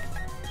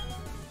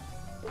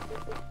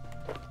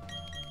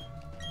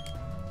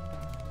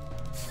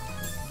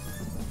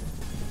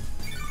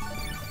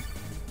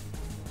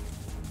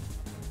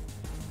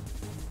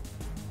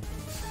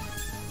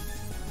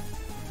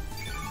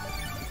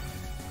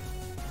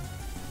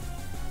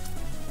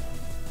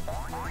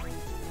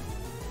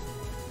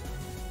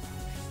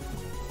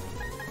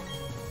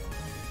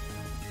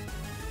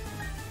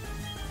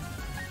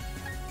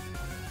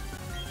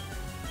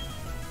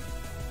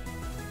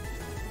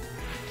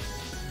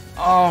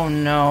 Oh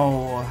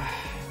no.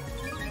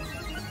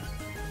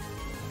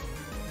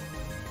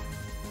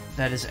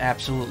 That is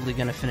absolutely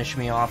gonna finish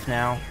me off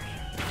now.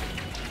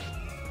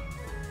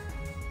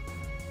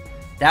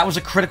 That was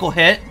a critical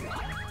hit?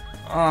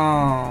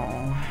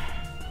 Oh.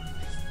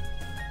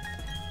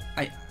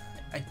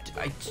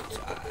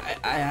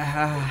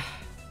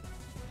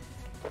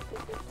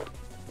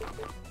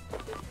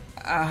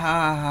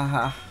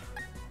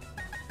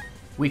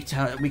 Weak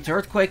to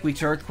Earthquake, weak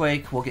to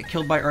Earthquake. We'll get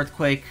killed by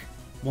Earthquake.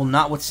 Will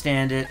not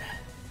withstand it.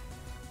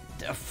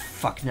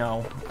 Fuck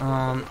no.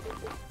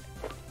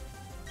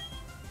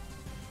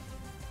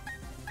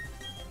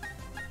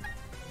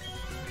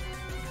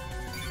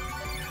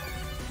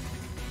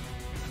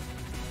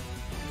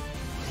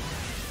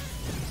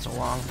 So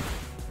long.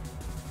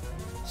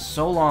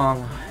 So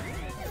long.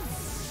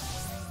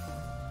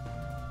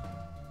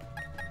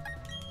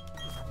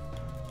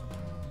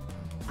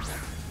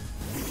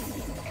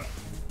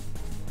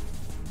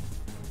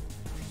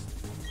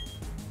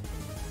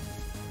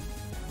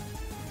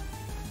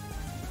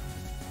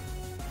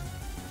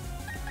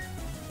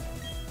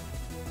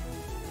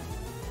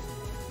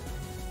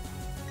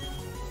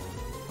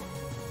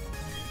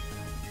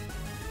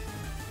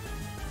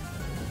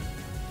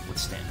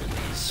 Withstand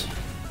these.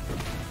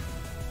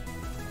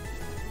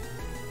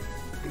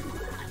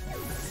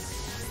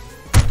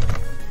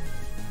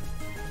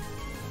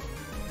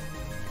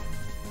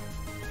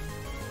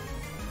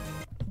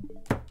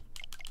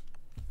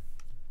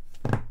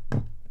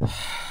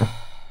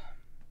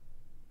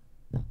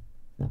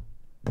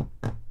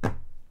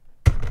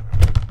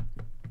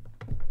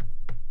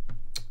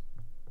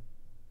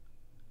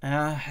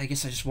 I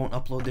guess I just won't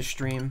upload this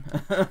stream.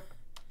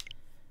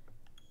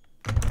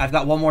 I've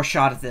got one more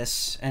shot at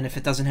this, and if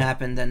it doesn't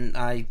happen, then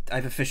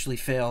I've officially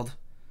failed.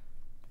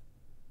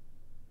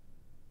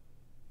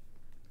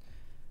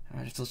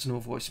 Alright, just listen to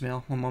a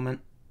voicemail. One moment.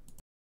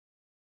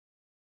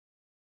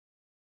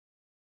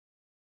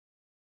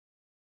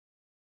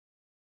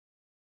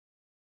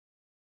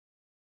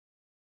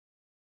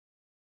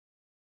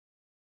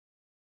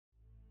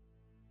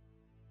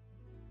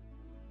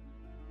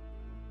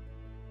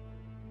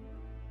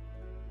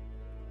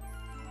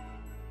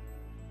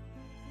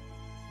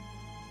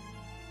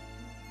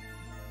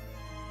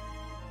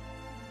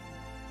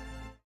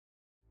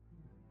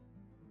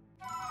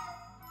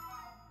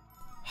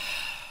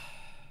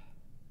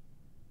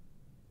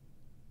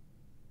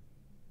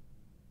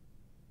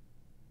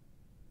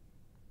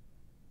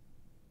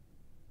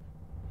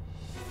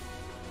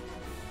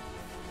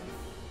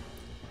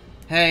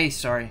 Hey,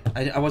 sorry.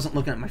 I wasn't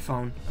looking at my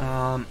phone.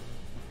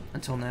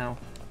 Until now.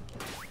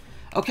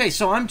 Okay,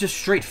 so I'm just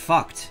straight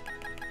fucked.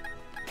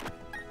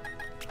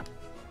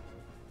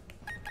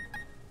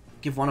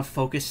 Give one a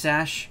focus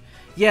sash.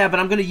 Yeah, but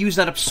I'm gonna use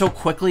that up so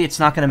quickly, it's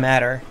not gonna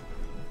matter.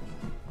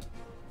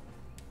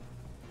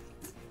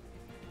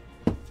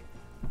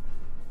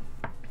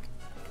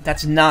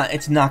 It's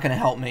not gonna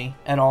help me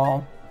at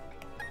all.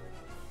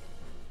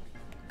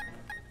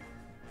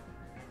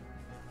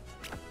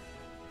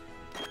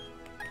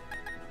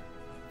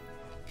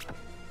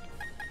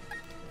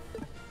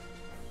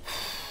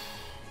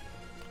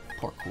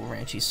 Poor Cool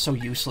Ranch, he's so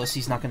useless,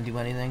 he's not gonna do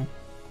anything.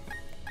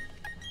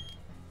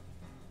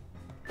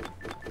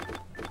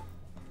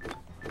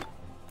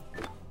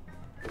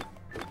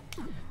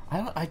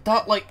 I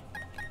thought, like,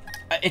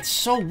 it's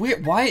so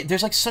weird. Why?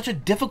 There's, like, such a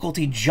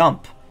difficulty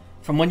jump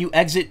from when you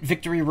exit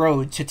Victory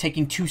Road to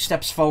taking 2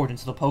 steps forward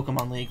into the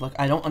Pokemon League. Like,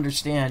 I don't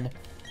understand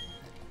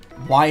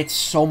why it's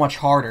so much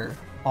harder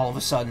all of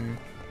a sudden.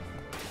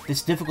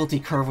 This difficulty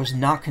curve was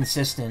not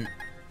consistent.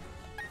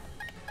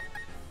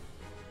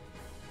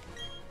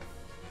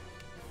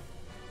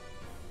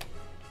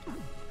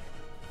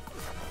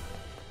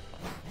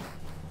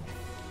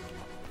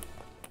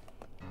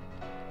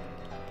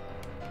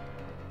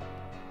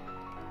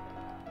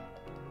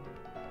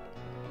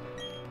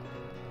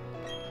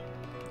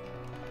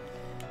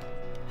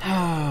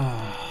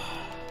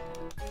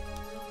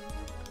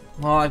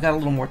 Well, I've got a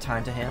little more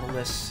time to handle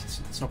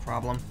this. It's no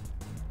problem.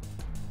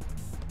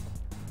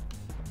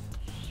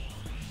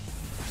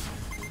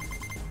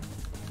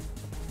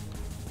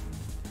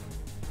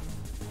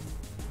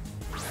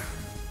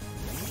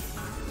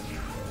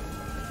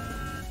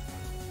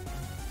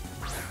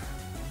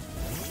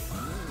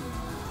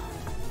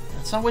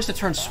 It's not a waste of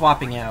turn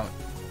swapping out.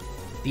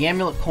 The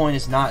amulet coin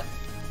is not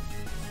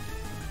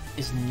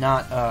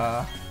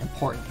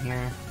important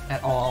here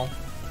at all.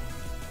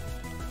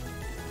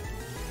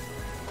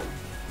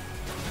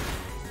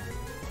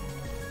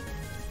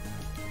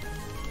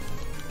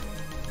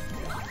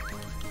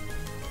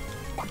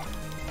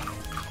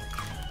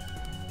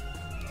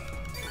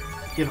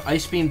 Give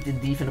Ice Beam to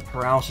Thief and a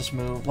Paralysis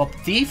move. Well,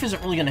 Thief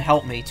isn't really going to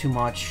help me too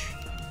much.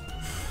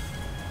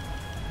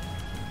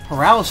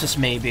 Paralysis,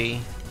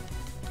 maybe.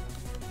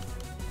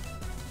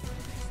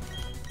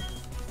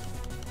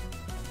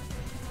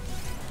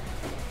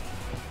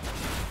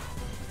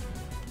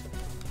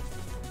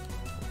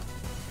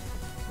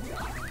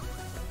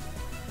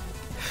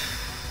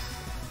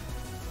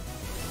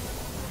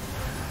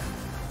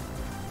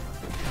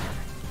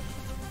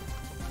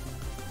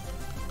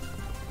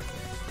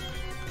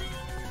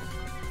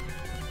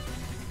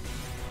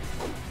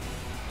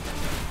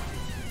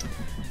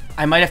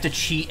 I might have to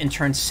cheat and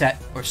turn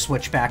set or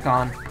switch back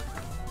on.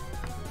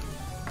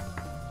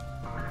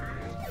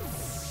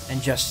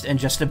 And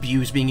just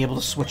abuse being able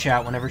to switch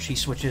out whenever she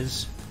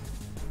switches.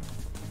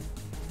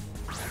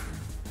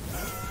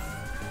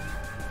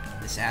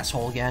 This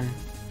asshole again.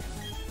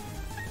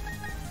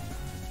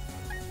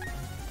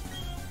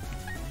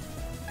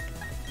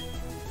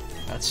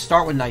 Let's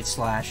start with Night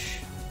Slash.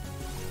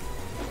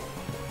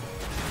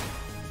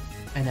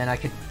 And then I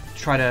could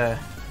try to...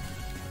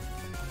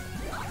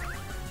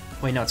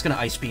 Wait, no, it's gonna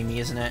Ice Beam me,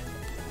 isn't it?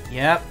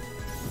 Yep.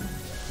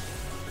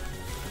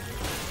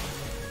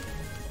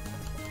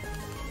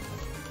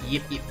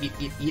 Yep,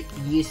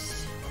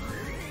 yes.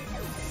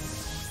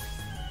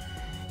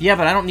 Yeah,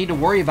 but I don't need to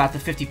worry about the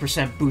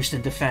 50% boost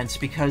in defense,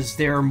 because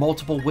there are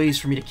multiple ways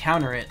for me to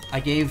counter it. I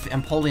gave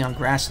Empoleon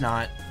Grass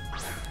Knot.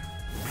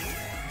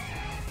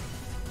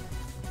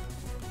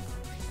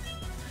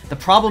 The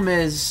problem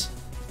is,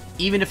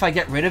 even if I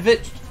get rid of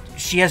it,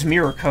 she has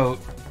Mirror Coat.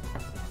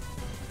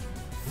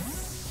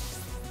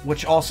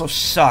 Which also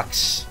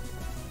sucks.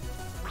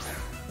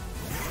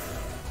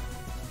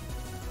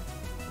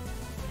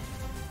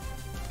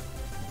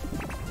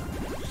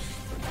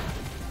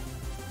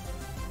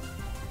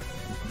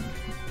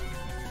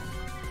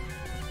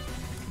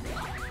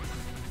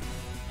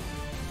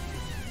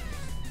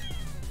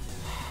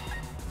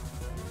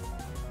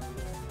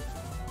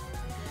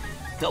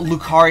 The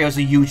Lucario's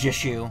a huge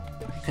issue,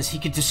 because he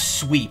could just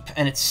sweep,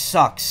 and it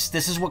sucks.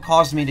 This is what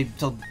caused me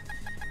to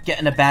get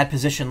in a bad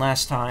position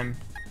last time.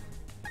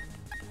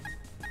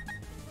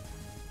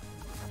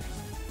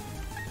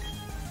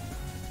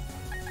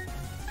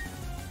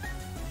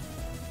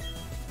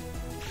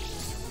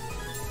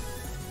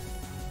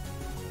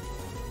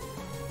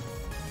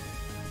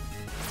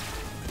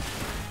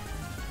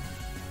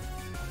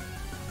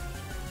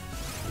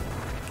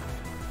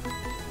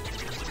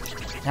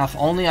 Now, if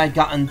only I'd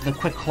gotten the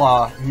Quick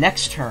Claw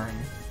next turn,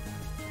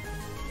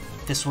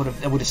 it would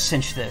have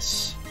cinched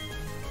this.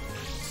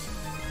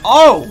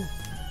 Oh!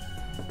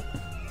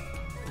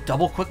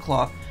 Double Quick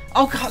Claw.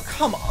 Oh god,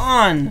 come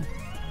on!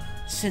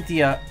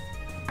 Cynthia.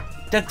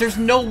 There's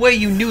no way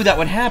you knew that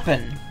would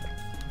happen.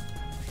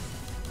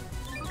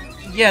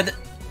 Yeah,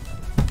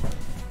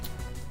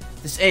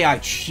 this AI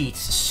cheats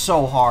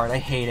so hard, I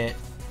hate it.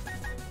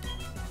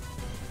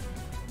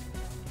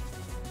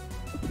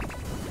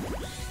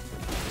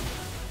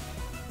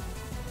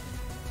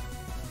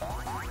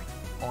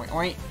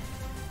 Oink.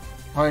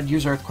 I'd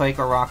use Earthquake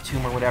or Rock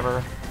Tomb or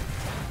whatever.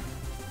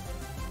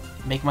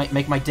 Make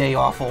my day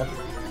awful.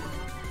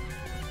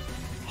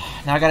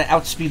 Now I gotta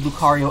outspeed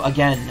Lucario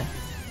again.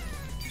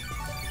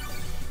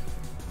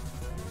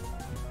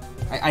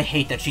 I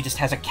hate that she just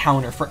has a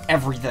counter for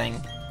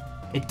everything.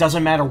 It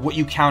doesn't matter what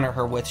you counter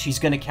her with. She's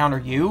gonna counter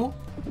you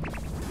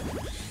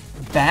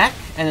back,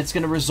 and it's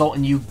gonna result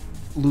in you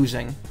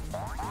losing.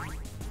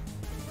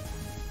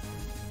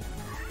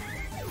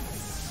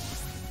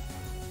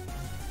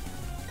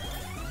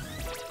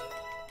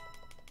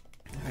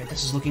 Alright,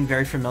 this is looking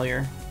very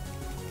familiar.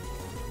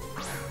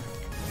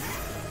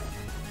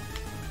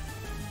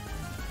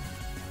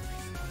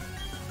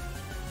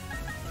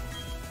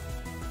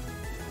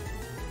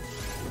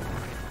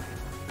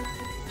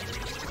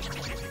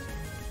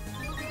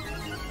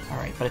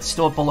 Alright, but it's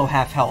still at below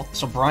half health,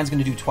 so Brian's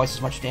gonna do twice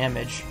as much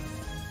damage.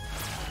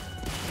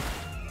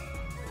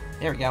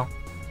 There we go.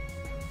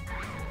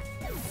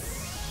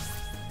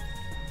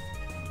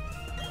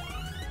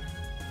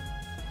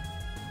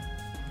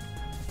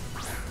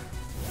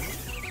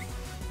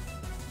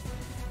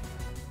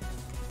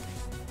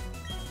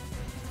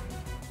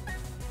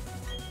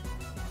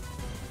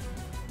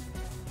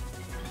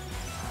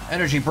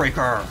 Energy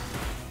Breaker!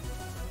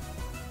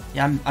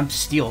 Yeah, I'm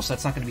Steel, so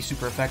that's not gonna be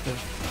super effective.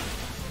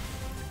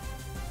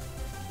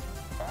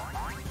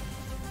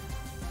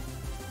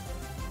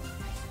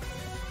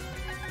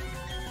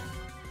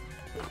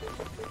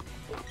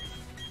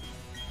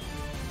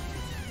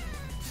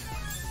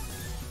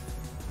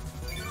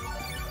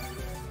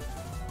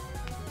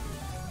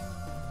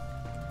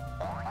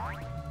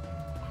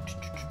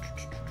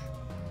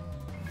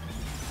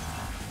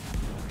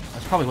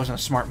 That probably wasn't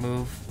a smart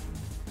move.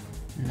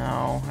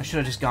 No, I should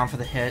have just gone for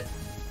the hit.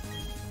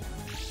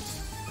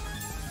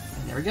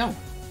 And there we go.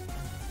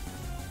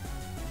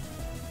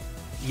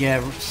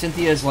 Yeah,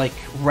 Cynthia's like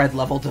red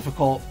level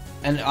difficult.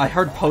 And I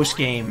heard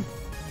post-game,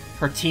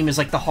 her team is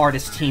like the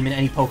hardest team in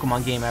any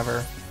Pokemon game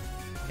ever.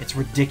 It's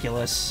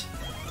ridiculous.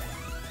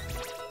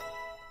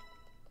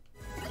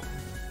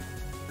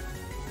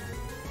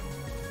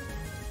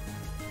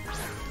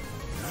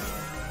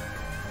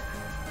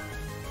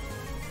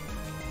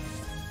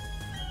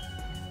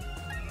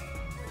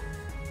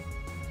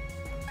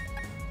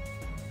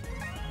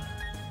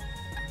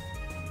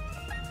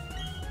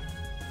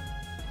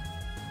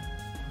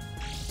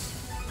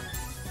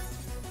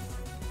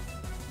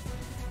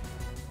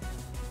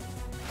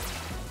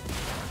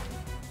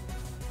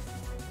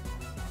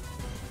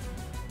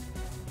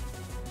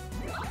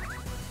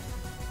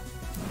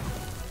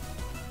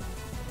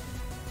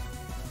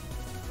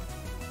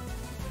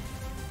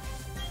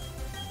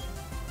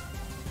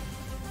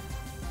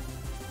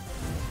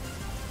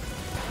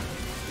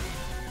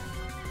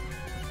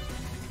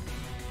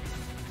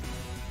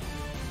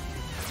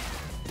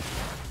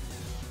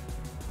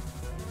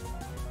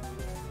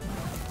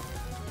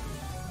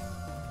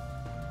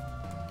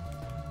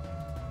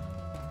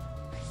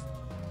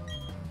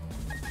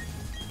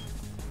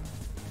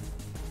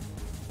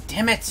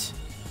 Damn it!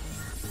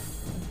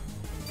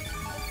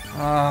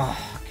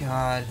 Oh,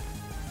 God.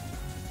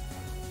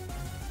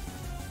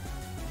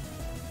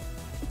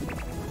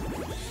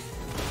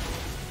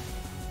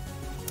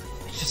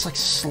 It's just like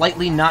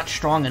slightly not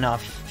strong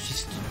enough.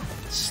 She's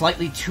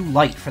slightly too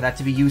light for that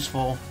to be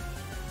useful.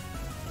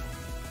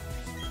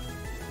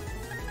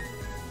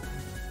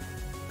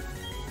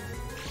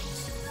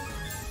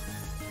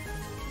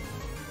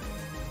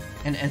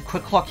 And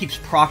Quick Claw keeps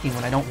proccing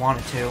when I don't want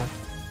it to.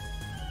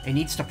 It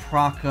needs to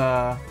proc,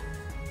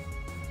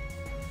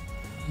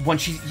 when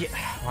she... Yeah,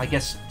 well, I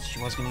guess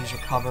she was gonna use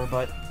Recover,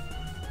 but...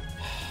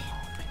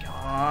 Oh my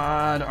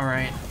god,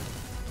 alright.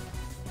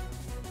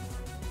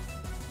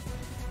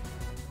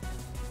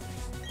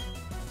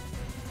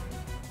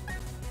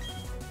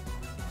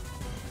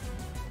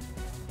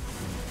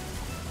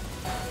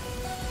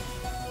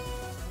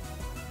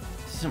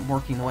 This isn't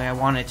working the way I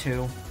want it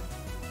to.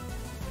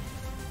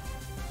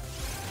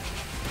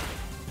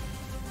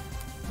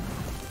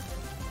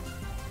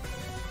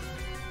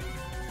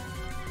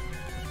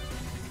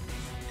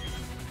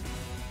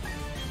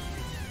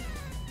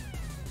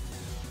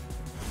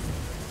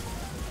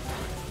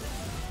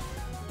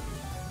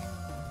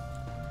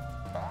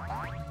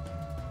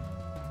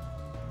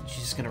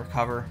 Gonna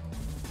recover.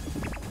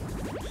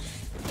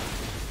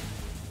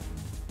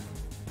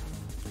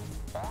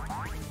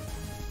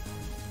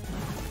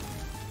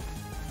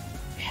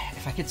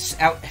 If I could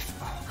out,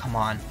 oh come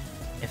on,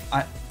 if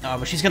I,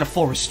 but she's gonna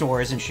full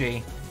restore, isn't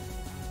she?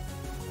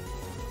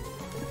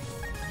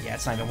 Yeah,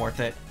 it's not even worth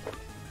it.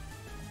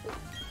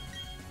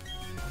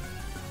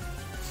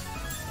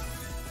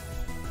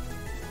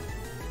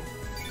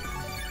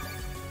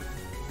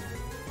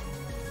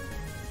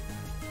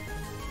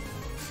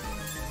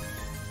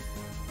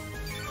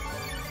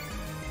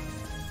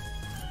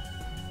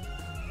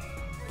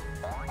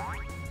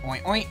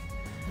 Oink, oink.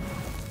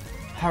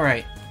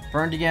 Alright,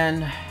 burned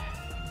again.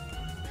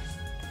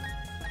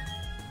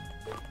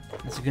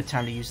 That's a good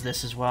time to use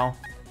this as well.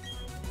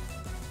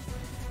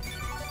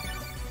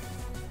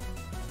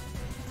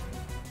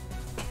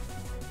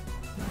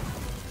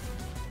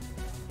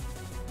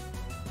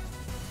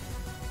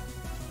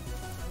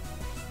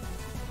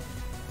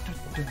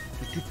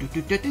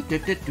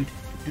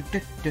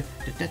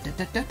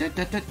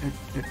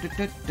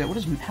 What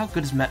is... How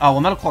good is Metal... Oh,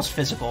 well, Metal Claw's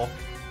physical.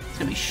 It's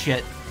gonna be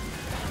shit.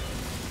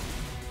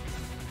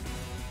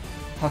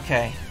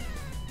 Okay.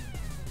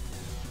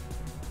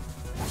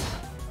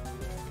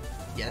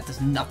 Yeah, that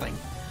does nothing.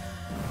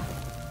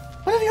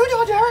 What have you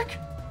done, Derek?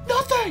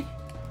 Nothing!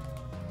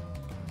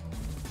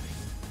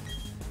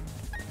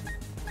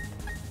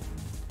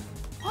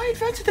 I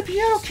invented the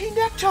piano key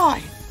necktie!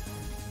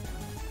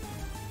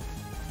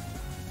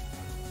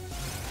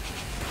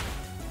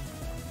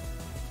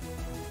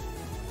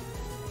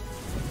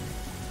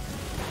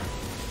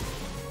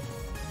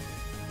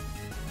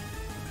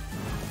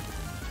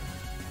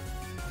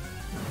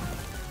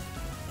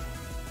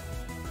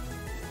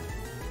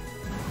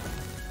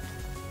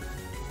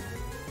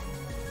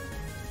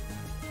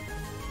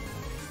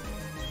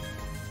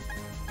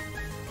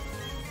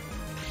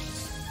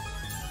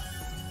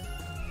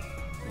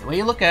 The way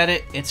you look at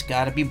it, it's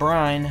gotta be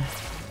brine.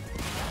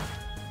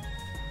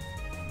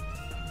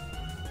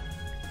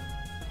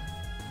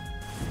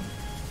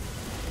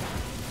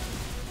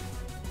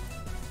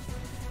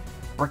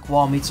 Brick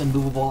wall meets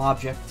unmovable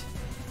object.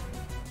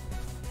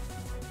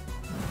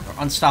 Or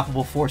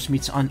unstoppable force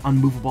meets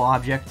unmovable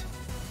object.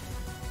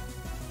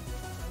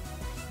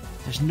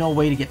 There's no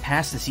way to get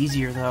past this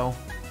easier, though.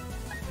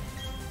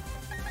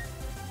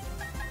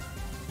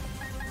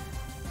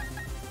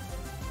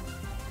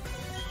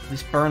 At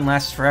least burn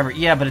lasts forever.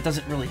 Yeah, but it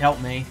doesn't really help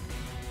me.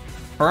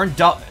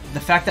 The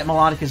fact that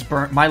Milotic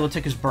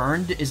is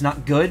burned is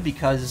not good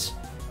because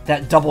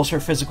that doubles her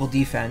physical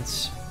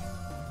defense.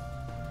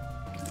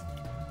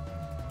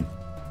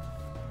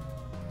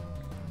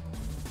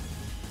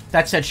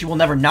 That said, she will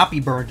never not be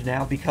burned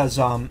now because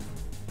the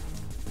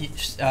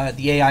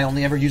AI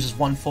only ever uses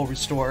one full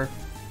restore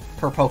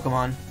per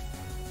Pokemon.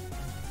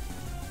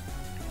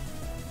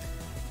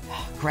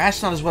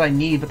 Grass Knot is what I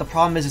need, but the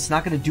problem is it's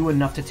not going to do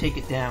enough to take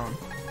it down.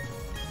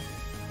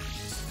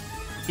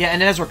 Yeah,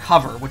 and it has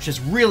Recover, which is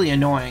really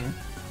annoying.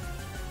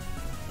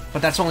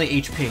 But that's only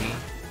HP.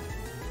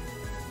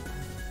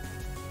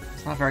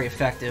 It's not very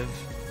effective.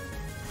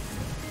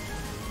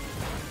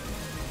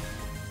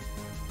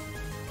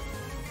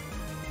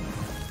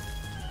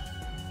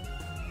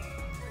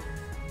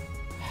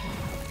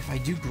 If I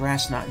do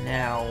Grass Knot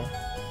now...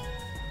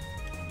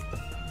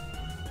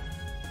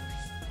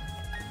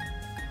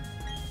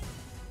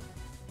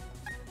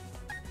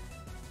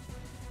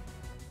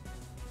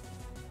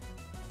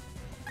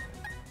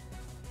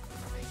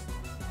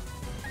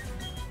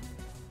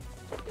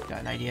 Got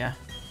an idea.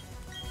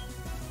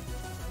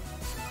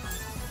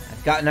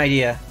 I've got an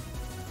idea.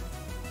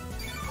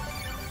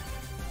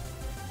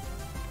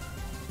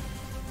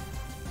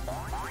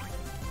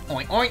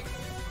 Oink, oink.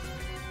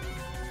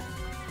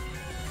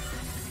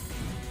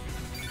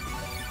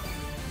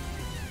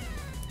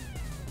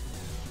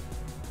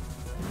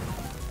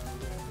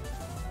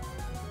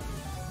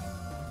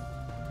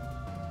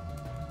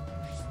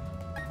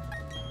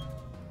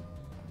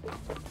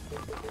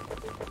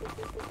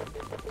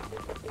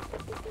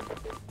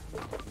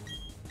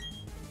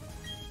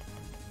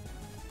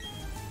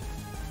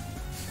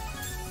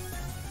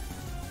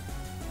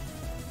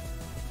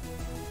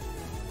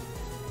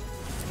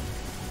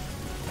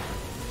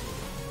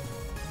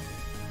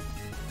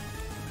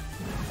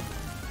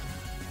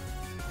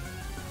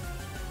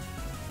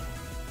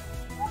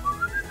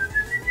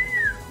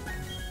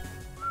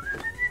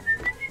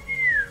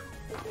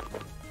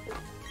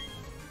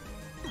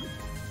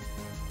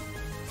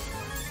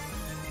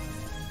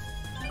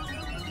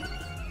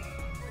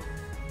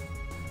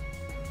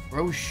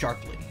 Rose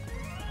sharply.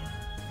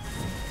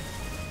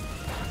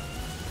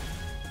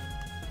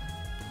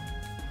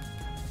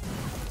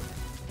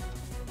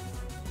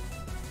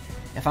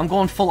 If I'm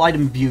going full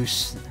item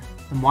abuse,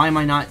 then why am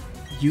I not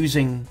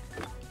using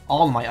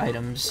all my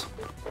items?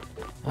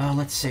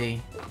 Let's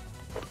see.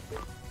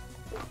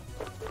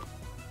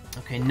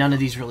 Okay, none of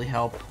these really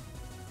help.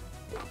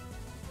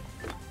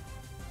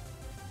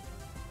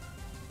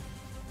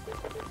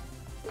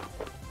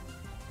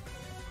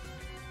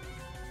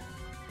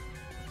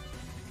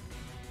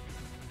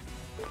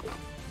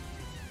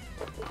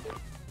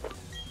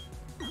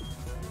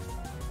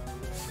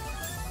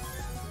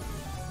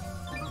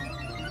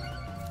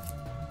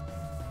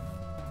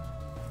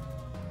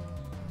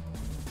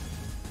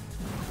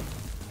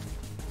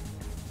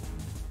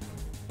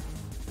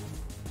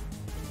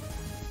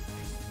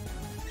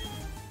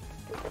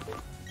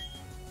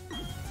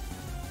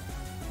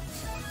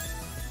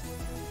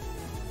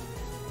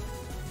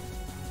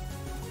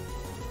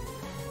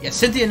 Yeah,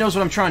 Cynthia knows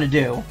what I'm trying to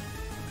do.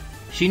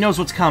 She knows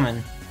what's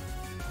coming.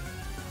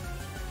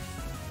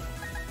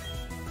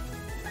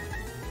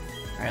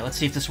 Alright, let's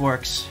see if this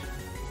works.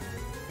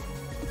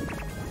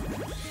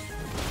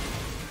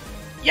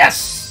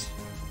 Yes!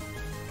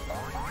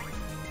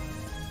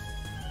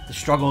 The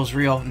struggle is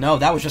real. No,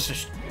 that was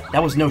just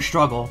that was no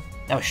struggle.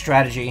 That was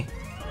strategy.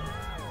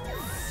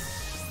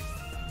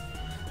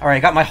 Alright, I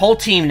got my whole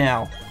team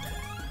now.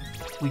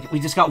 We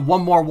just got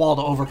one more wall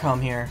to overcome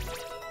here.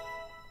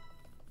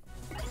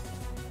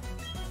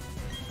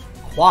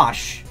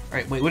 Quash.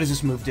 Alright, wait, what does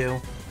this move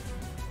do?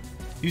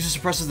 User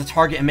suppresses the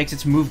target and makes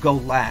its move go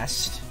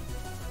last.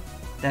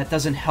 That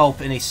doesn't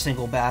help in a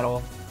single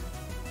battle.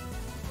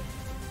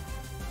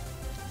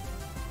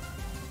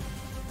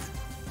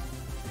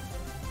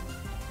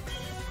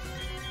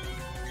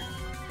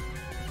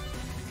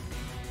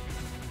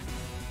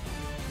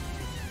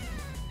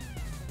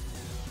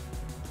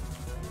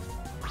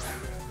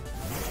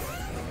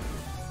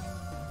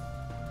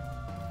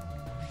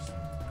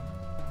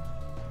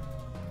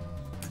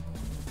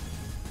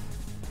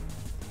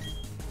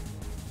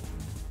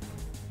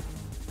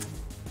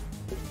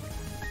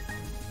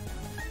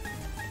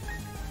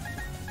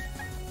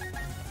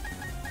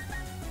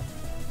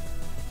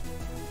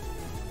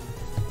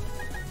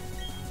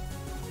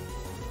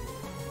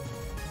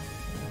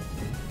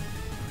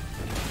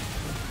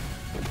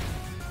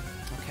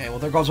 Okay, well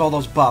there goes all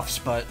those buffs,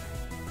 but...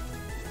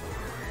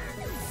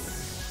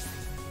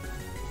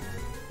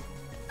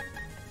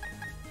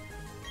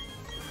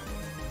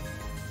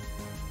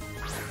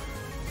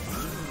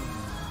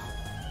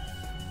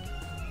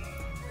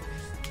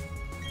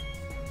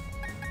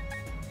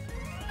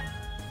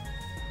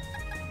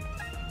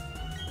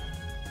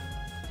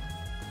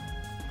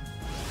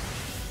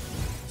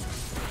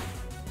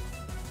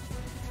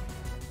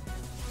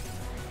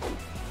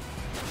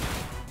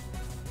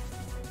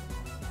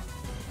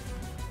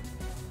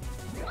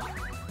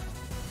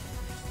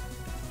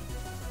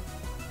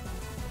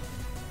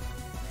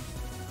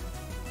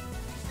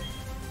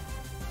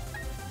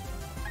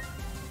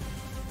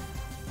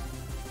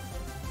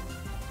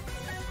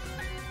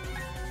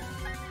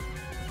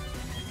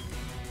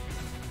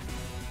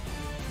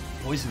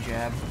 Poison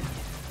jab.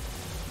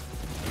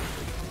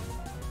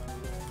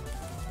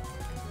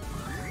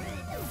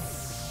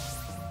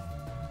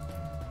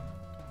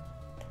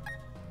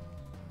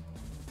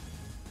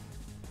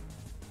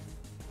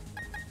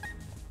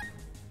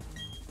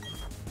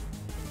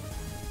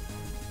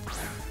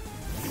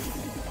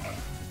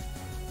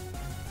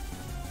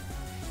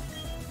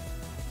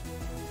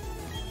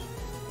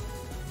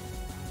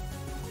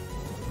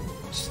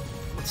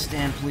 Let's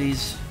stand,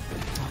 please.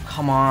 Oh,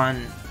 come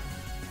on.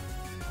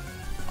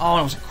 Oh,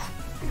 it was a...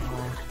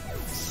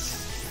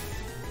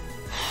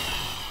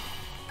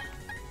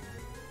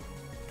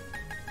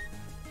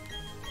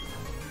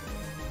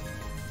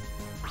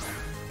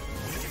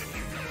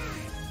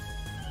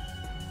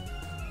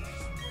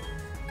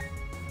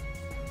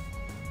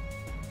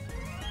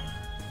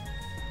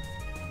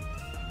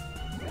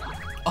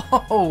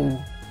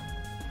 Oh!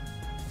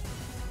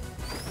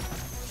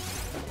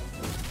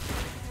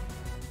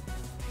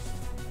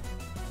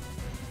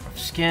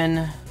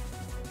 Skin.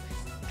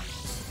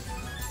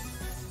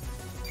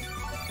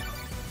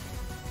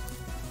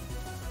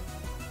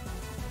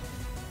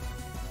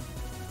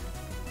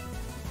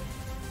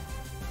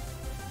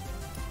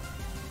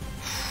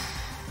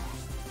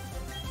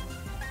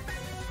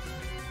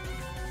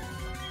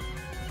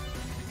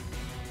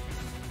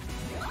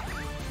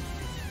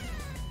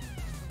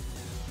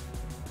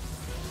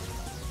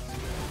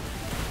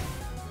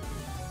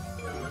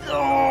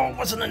 Oh,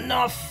 wasn't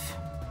enough.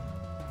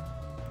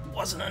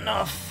 Wasn't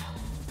enough.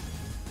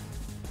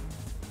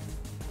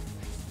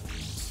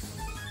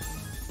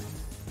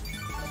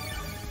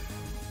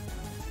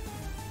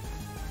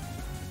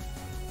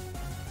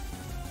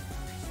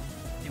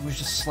 It was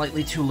just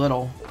slightly too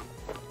little.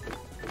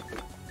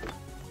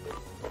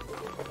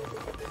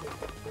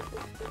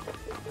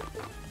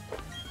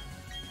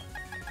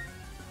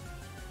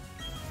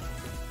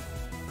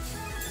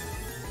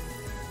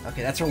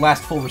 Okay, that's our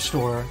last full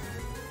restore.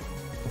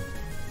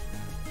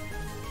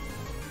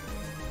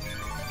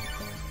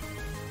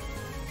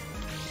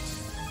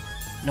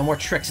 No more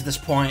tricks at this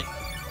point.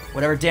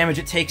 Whatever damage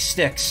it takes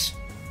sticks.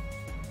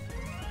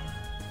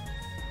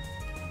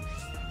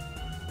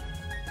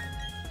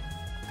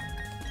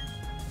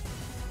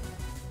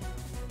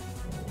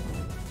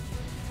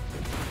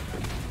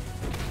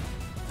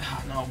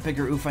 Oh, no,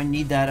 bigger oof. I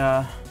need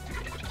that,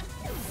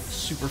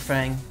 Super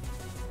Fang.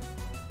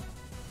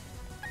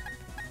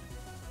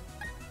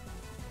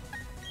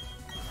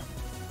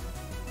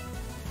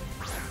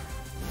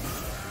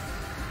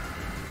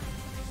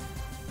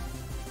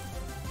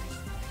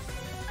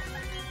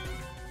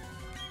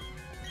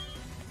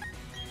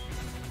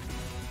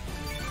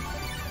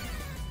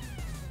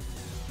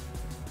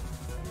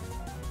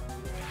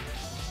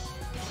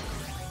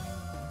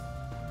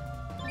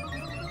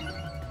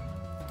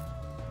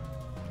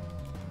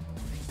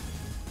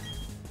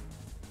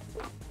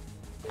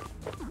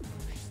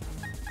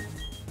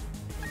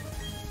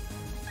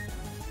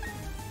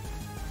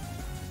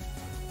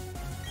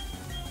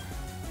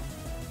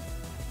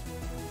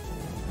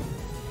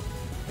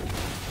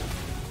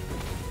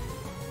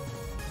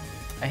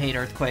 I hate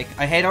Earthquake.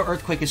 I hate how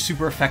Earthquake is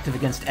super effective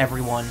against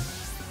everyone.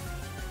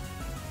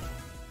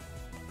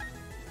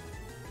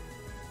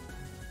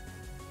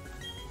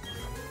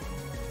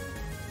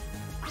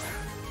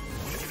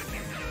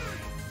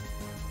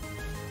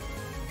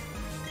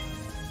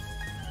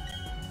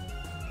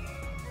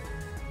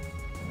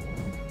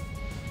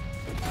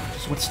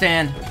 Just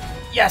withstand.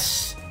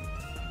 Yes!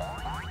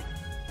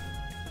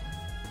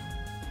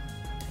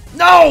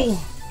 No!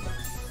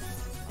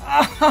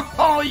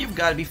 Oh, you've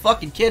got to be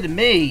fucking kidding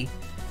me.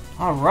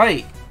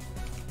 Alright.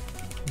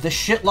 The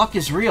shit luck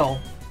is real.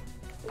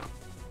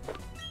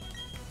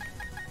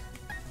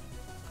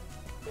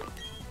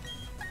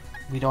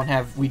 We don't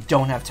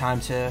have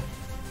time to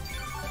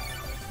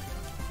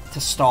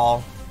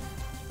stall.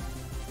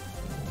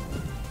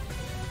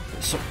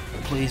 So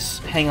please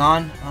hang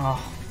on.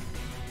 Oh,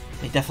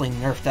 they definitely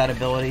nerfed that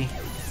ability.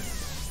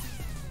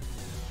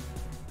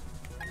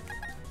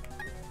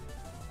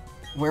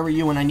 Where were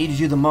you when I needed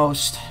you the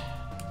most?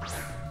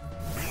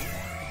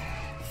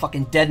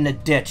 Fucking dead in a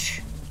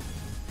ditch.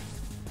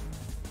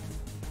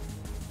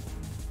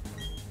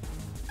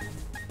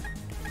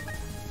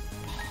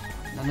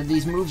 None of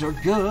these moves are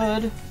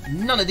good.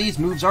 None of these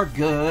moves are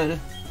good.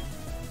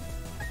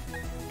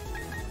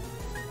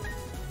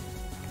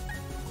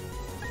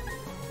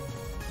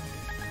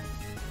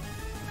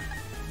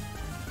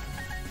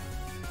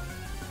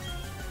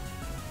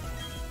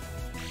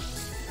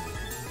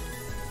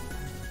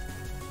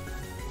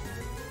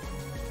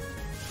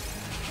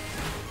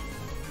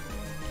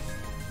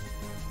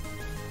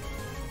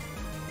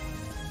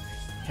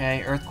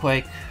 Okay,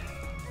 earthquake.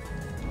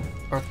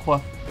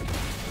 Earthquake.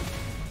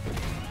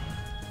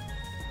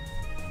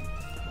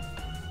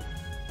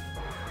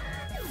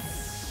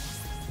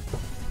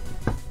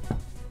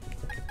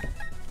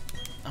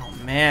 Oh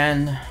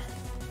man.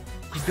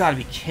 You've got to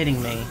be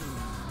kidding me.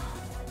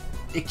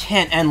 It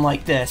can't end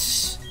like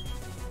this.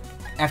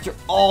 After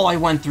all I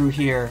went through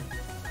here.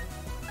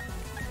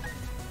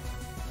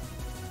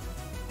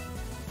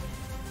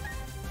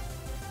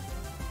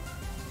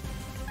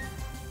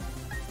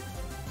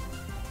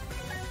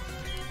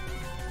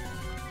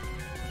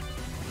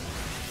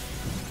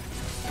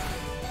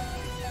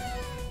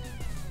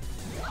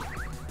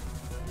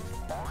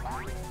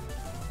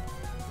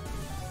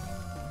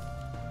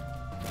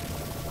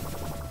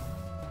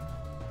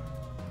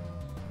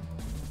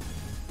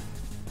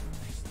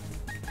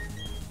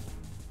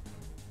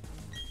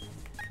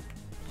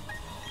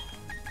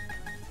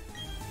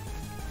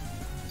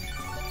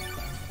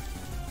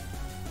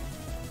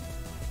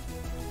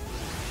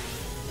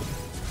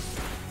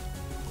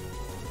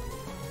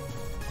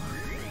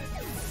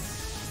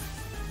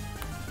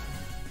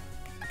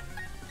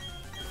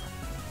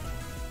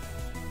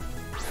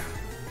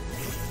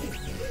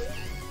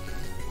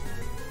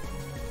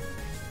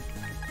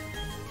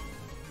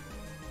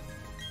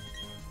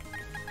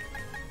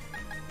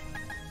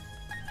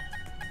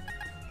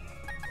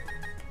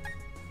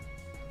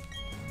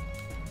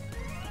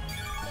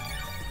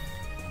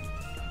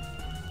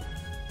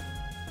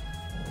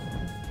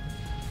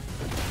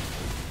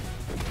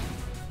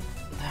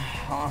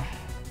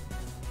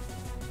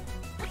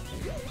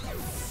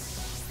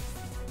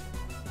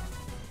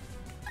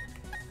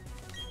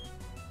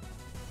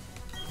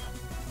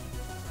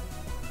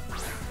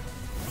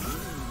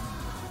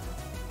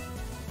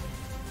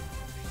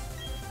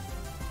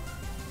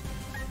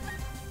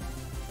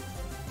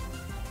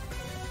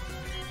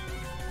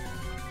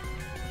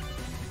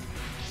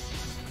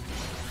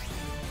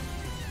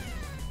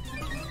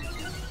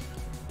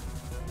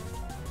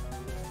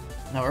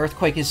 No,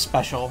 Earthquake is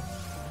special.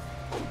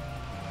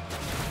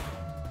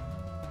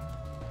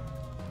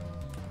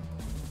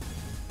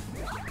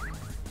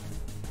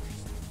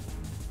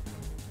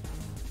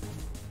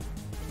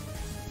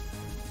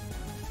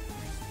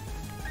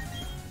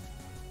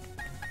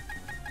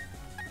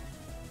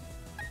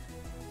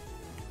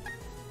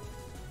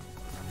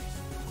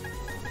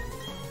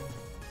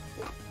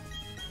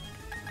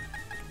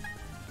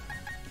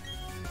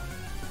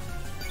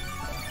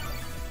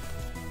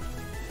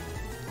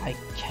 I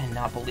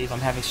cannot believe I'm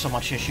having so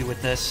much issue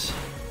with this.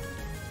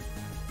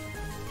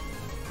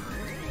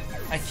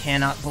 I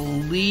cannot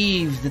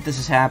believe that this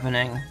is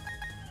happening.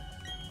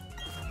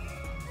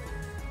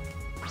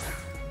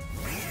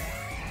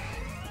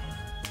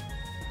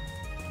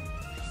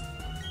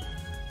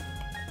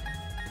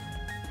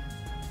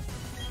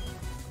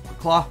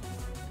 Claw.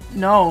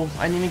 No,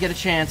 I didn't even get a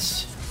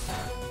chance.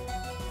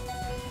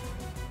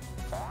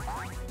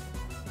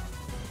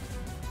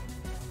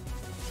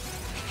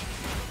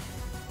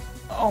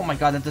 Oh my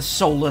god, that does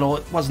so little.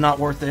 It was not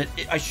worth it.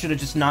 I should have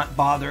just not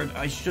bothered.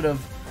 I should have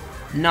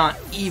not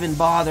even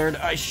bothered.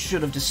 I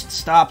should have just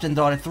stopped and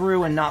thought it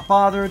through and not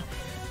bothered.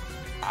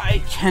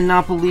 I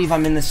cannot believe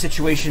I'm in this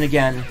situation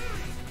again.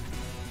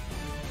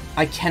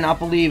 I cannot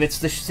believe it's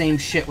the same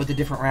shit with a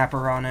different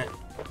wrapper on it.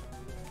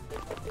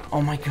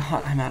 Oh my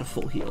god, I'm out of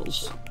full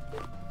heals.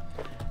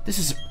 This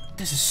is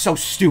so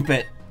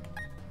stupid.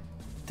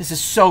 This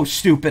is so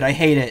stupid. I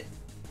hate it.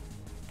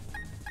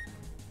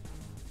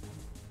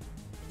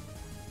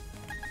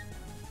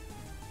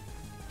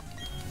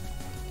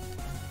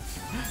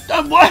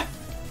 What?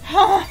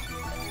 Huh?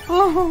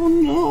 Oh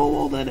no,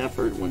 all that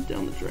effort went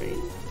down the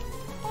drain.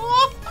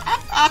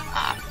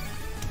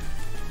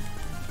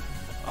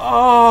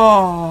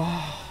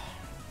 Oh.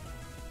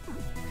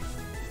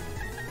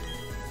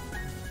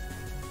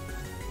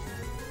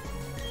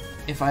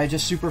 If I had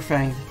just Super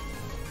Fanged.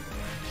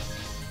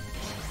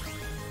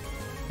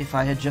 If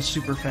I had just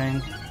Super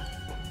Fanged.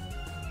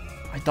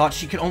 I thought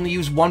she could only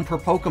use one per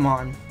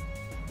Pokemon.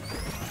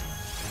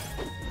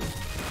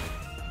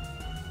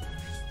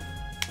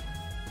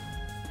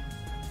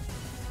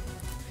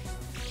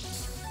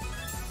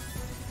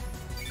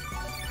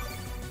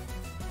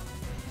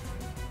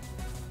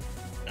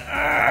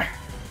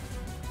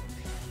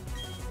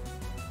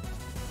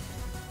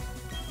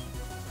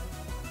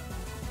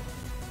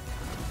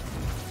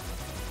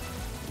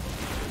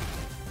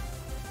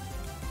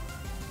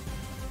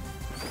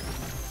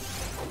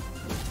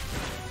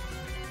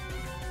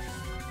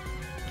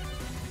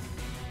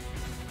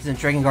 In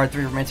Dragon Guard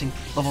 3, Romancing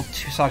level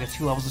 2 Saga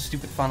 2 levels of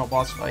stupid final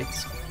boss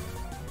fights.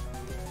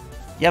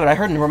 Yeah, but I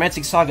heard in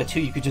Romancing Saga 2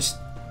 you could just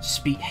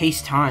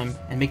haste time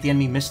and make the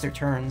enemy miss their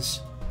turns.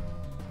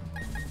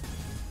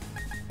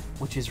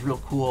 Which is real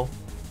cool.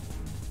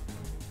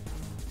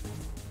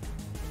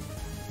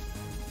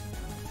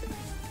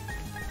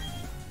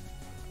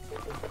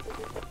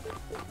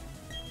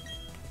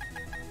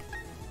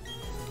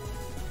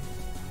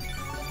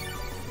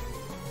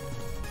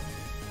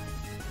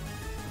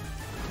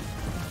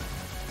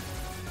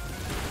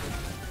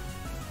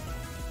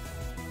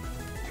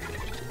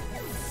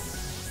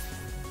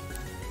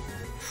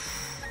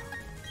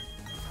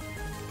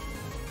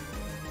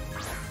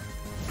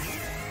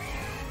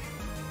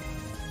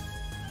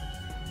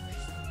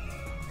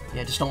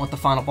 Yeah, just don't let the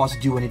final boss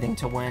do anything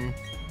to win.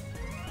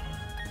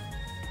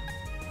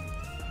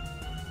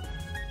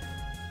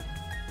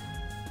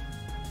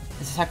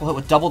 This attack will hit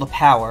with double the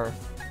power,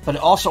 but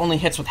it also only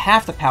hits with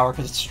half the power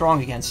because it's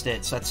strong against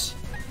it, so that's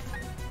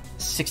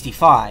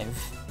 65.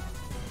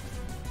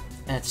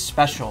 And it's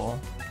special.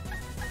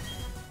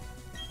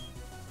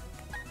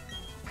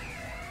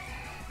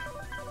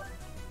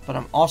 But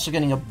I'm also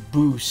getting a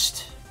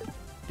boost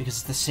because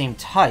it's the same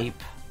type.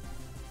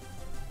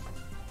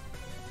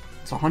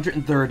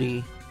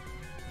 130.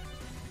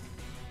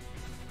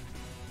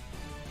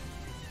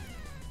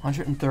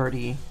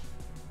 130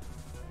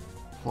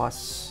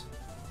 plus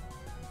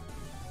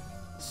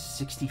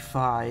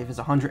 65 is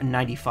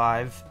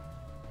 195.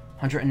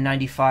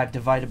 195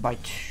 divided by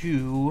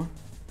 2.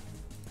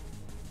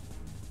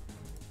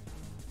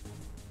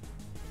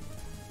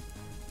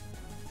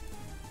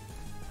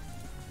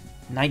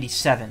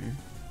 $97.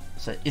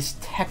 So it's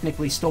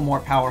technically still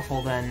more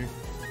powerful than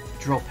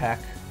Drill Peck.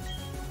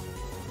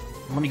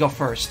 Let me go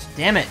first.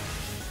 Damn it!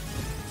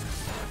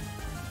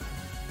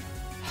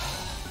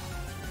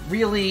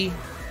 Really?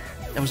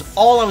 That was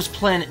all I was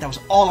planning. That was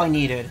all I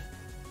needed.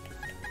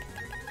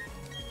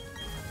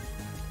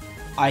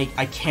 I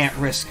can't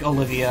risk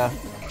Olivia.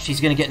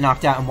 She's gonna get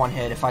knocked out in one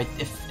hit if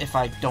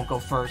I don't go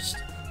first,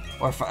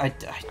 or if I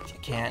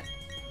can't.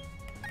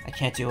 I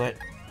can't do it.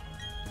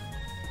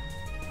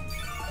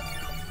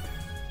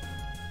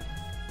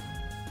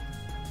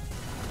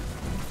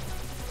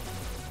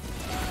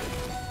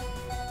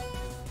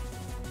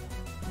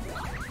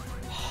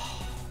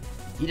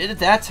 You did it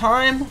that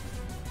time?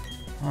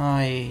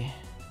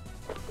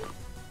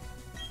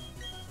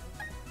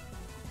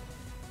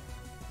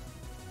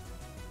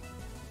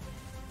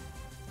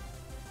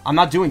 I'm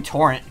not doing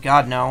Torrent.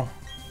 God, no.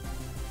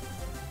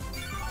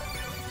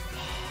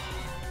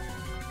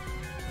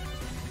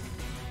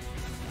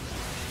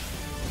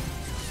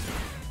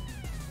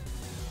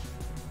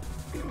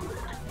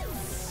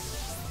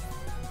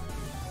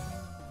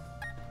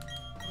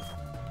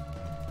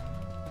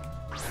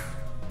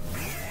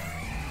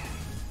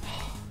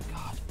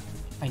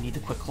 I need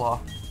the Quick Claw.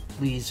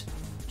 Please,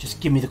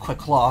 just give me the Quick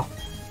Claw.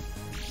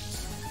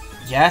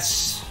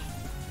 Yes!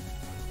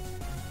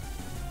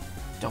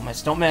 Don't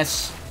miss, don't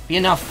miss. Be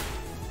enough.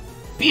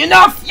 Be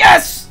enough!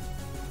 Yes!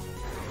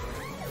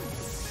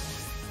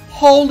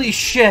 Holy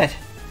shit!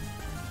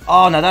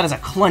 Oh, now that is a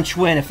clinch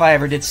win if I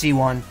ever did see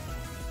one.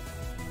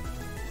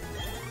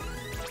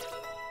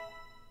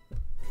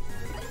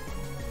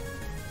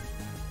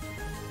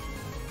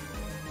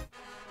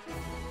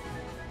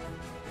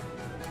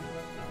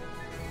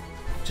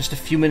 Just a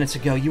few minutes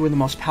ago, you were the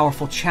most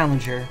powerful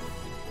challenger,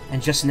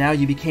 and just now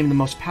you became the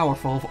most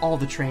powerful of all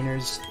the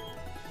trainers.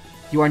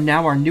 You are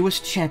now our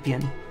newest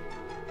champion.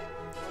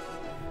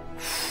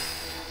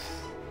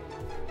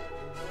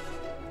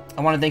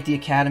 I want to thank the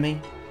Academy.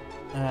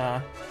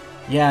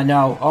 Yeah,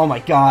 no. Oh my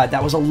god,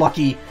 that was a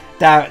lucky...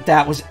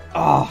 That was...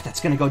 Oh, that's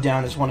gonna go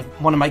down as one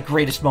of my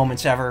greatest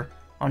moments ever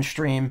on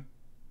stream.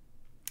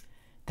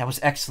 That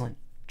was excellent.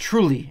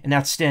 Truly an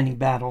outstanding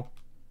battle.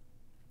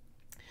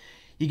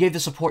 You gave the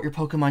support your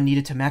Pokemon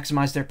needed to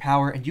maximize their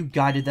power, and you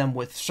guided them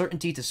with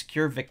certainty to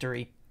secure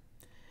victory.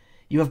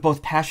 You have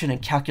both passion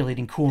and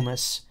calculating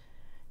coolness.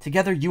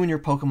 Together, you and your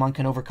Pokemon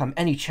can overcome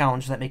any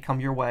challenge that may come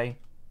your way.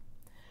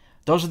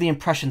 Those are the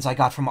impressions I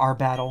got from our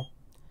battle.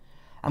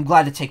 I'm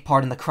glad to take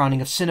part in the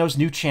crowning of Sinnoh's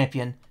new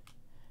champion.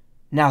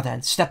 Now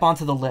then, step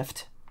onto the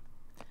lift.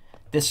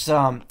 That's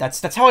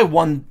how I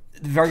won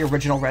the very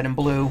original Red and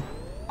Blue.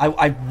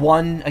 I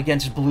won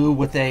against Blue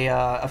with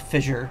a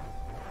fissure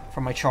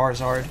from my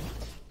Charizard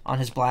on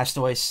his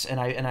Blastoise, and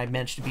I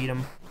managed to beat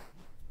him.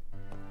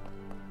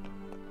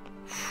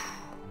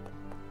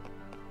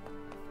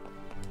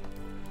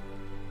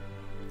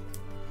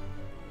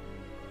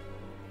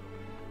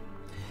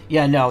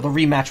 Yeah, no, the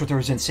rematch with her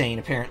is insane,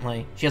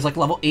 apparently. She has like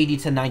level 80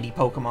 to 90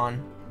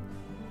 Pokemon.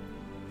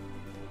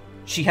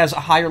 She has a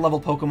higher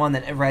level Pokemon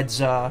than Red's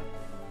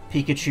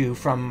Pikachu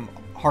from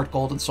Heart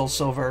Gold and Soul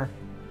Silver,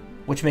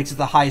 which makes it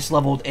the highest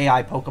leveled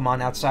AI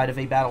Pokemon outside of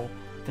a battle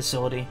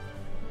facility.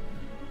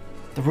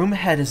 The room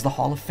ahead is the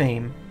Hall of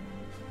Fame.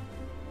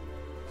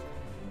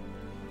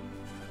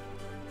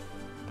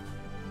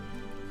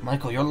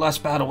 Michael, your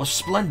last battle was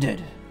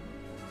splendid.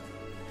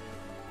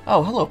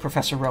 Oh, hello,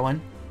 Professor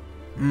Rowan.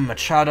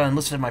 Machado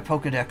enlisted in my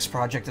Pokédex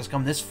project has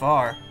come this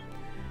far.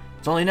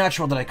 It's only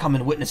natural that I come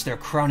and witness their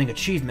crowning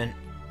achievement.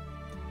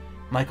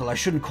 Michael, I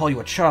shouldn't call you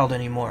a child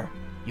anymore.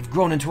 You've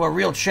grown into a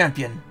real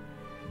champion.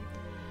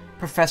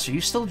 Professor, you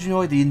still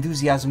enjoy the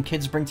enthusiasm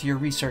kids bring to your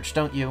research,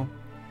 don't you?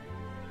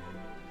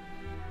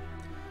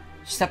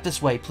 Step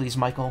this way, please,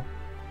 Michael.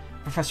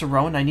 Professor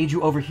Rowan, I need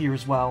you over here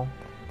as well.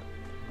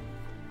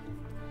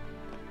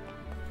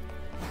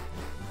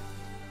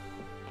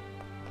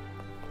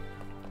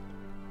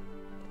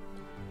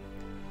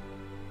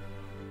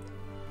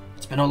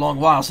 It's been a long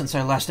while since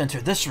I last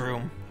entered this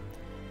room.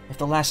 If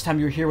the last time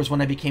you were here was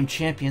when I became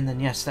champion, then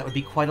yes, that would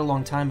be quite a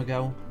long time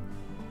ago.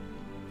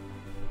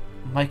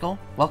 Michael,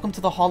 welcome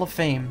to the Hall of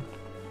Fame.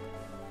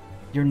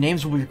 Your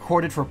names will be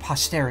recorded for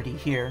posterity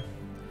here.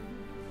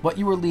 What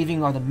you are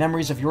leaving are the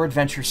memories of your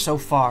adventures so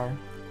far.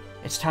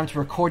 It's time to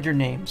record your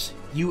names,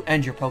 you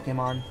and your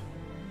Pokémon.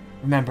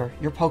 Remember,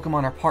 your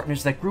Pokémon are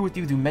partners that grew with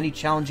you through many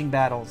challenging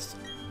battles.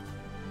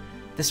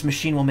 This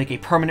machine will make a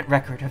permanent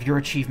record of your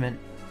achievement.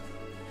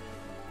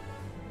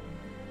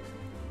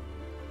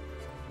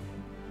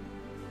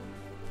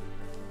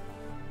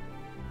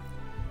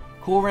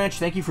 Cool Ranch,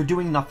 thank you for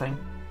doing nothing.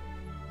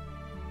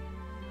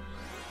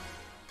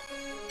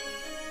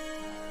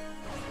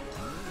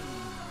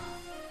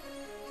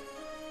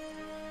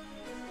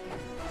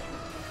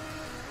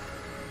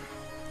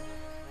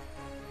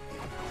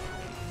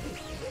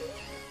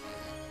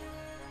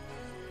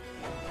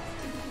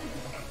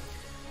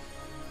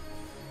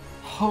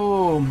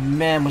 Oh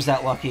man, was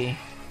that lucky.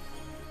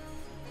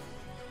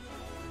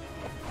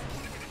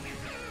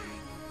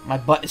 My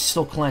butt is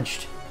still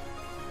clenched.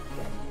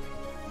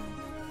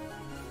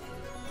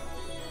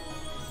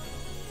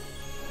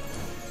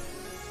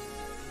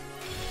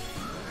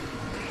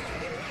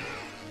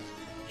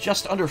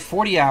 Just under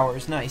 40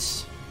 hours,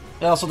 nice.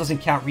 It also doesn't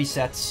count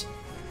resets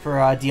for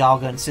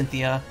Dialga and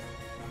Cynthia.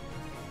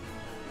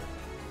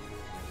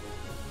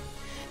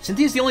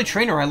 Cynthia's the only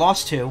trainer I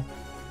lost to.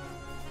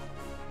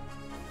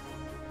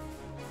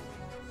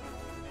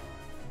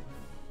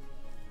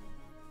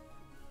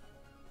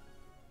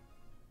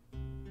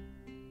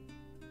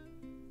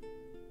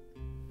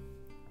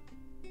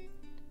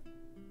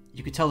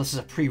 You could tell this is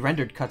a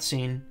pre-rendered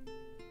cutscene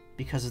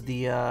because of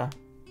the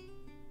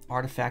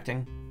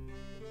artifacting.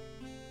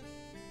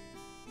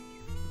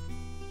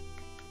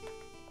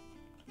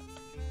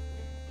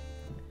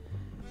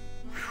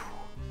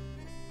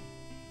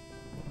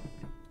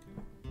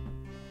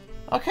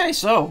 Okay,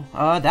 so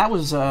that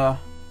was an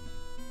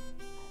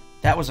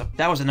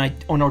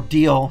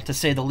ordeal, to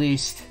say the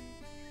least.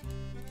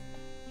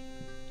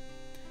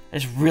 I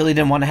just really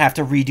didn't want to have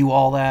to redo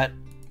all that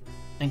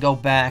and go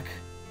back.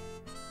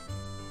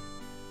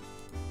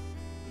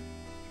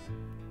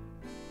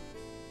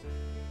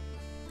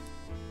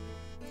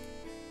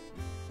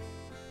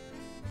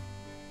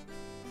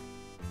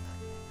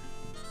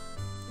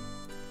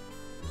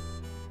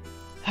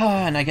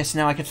 And I guess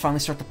now I could finally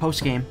start the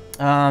post game.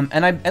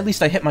 And at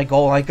least I hit my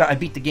goal. I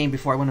beat the game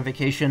before I went on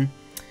vacation.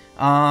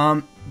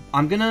 I'm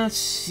gonna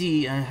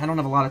see. I don't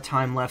have a lot of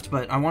time left,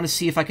 but I want to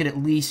see if I could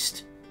at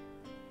least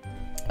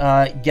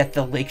get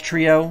the Lake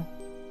Trio,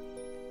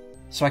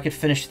 so I could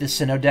finish the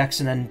Sinnoh Dex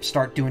and then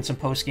start doing some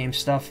post game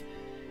stuff.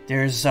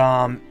 There's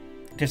that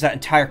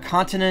entire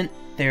continent.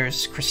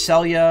 There's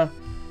Cresselia,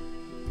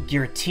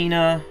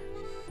 Giratina,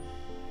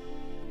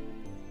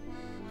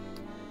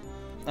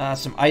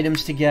 some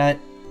items to get.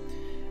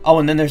 Oh,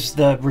 and then there's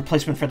the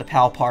replacement for the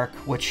Pal Park,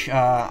 which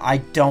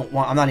I don't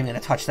want. I'm not even going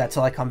to touch that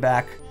till I come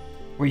back,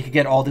 where you could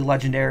get all the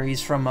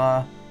legendaries from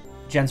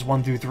Gens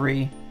 1 through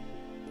 3.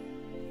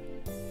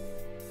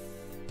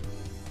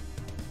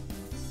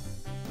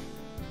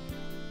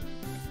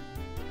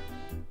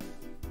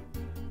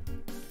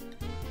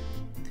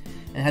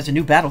 And it has a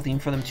new battle theme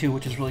for them too,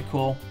 which is really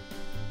cool.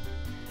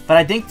 But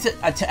I think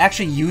to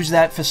actually use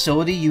that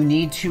facility, you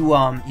need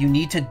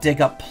to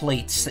dig up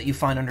plates that you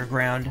find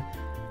underground.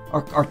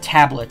 Or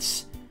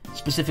tablets,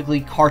 specifically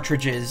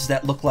cartridges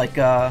that look like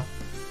the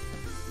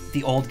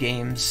old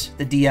games,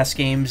 the DS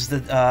games,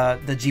 the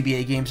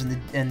GBA games,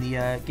 and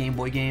the Game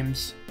Boy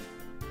games.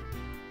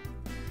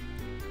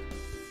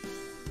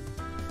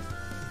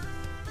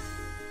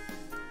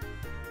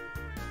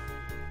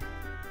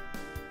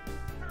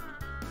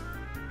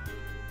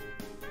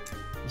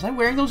 Was I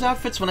wearing those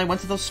outfits when I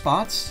went to those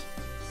spots?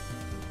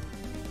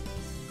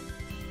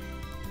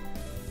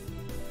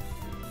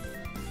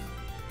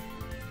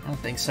 I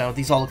don't think so.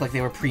 These all look like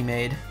they were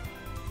pre-made.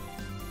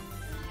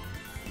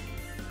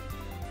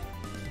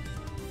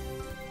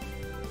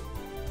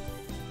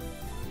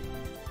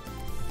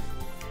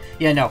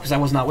 Yeah, no, because I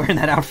was not wearing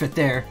that outfit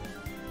there.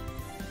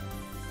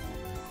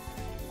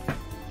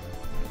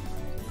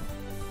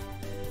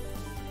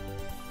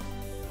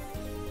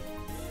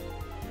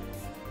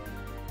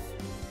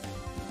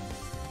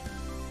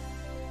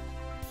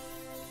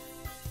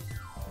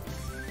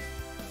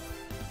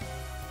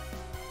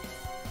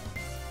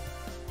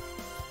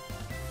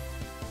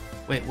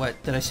 Wait,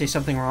 what? Did I say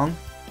something wrong?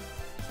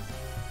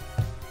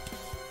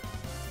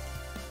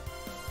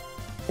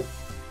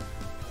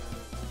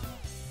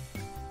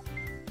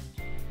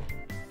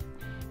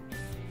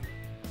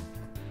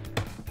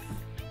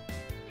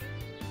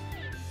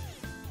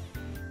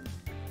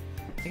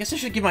 I guess I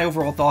should give my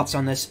overall thoughts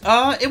on this.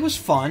 It was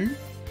fun.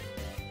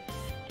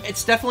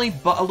 It's definitely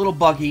a little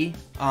buggy.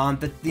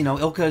 You know,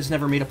 Ilka has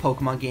never made a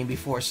Pokemon game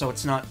before, so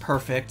it's not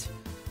perfect.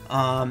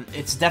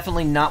 It's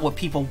definitely not what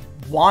people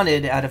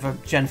wanted out of a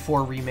Gen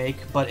 4 remake,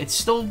 but it's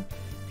still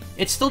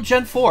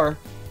Gen 4.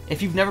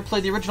 If you've never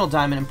played the original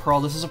Diamond and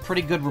Pearl, this is a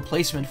pretty good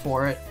replacement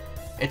for it.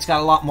 It's got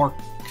a lot more,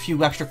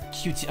 few extra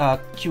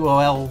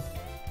QOL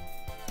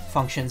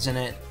functions in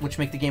it, which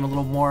make the game a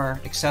little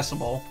more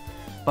accessible.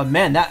 But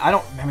man, I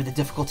don't remember the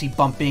difficulty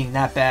bump being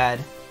that bad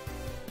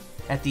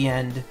at the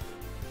end.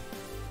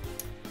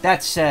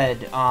 That said,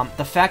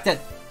 the fact that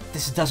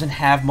this doesn't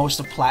have most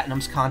of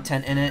Platinum's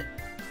content in it,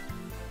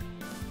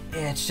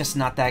 it's just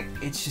not that...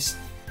 It's just...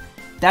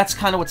 That's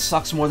kind of what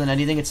sucks more than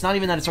anything. It's not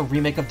even that it's a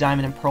remake of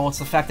Diamond and Pearl, it's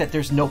the fact that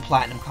there's no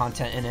Platinum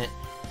content in it.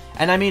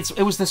 And I mean,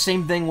 it was the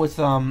same thing with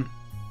the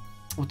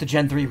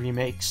Gen 3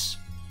 remakes.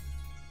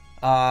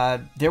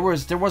 There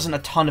wasn't a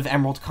ton of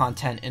Emerald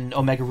content in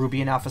Omega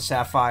Ruby and Alpha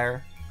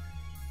Sapphire.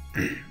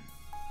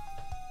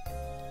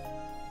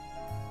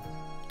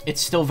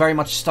 It's still very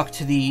much stuck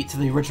to the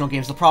original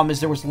games. The problem is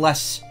there was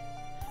less...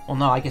 Well,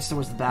 no, I guess there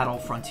was the Battle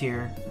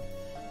Frontier.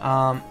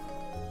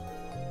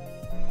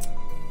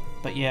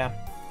 But yeah,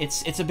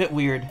 it's a bit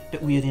weird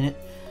in it.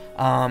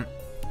 And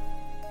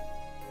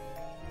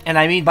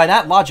I mean, by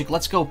that logic,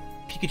 Let's Go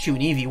Pikachu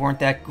and Eevee weren't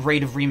that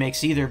great of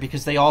remakes either,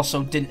 because they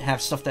also didn't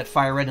have stuff that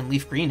Fire Red and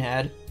Leaf Green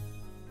had.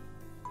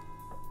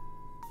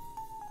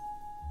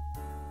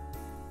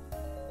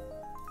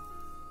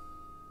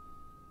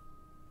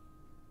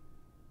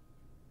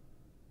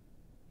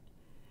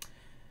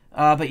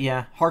 But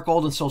yeah, Heart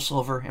Gold and Soul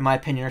Silver, in my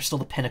opinion, are still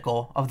the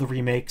pinnacle of the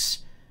remakes.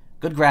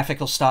 Good graphic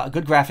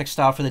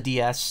style for the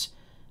DS.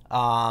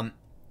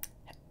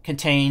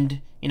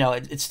 Contained, you know,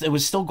 it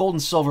was still Gold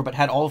and Silver, but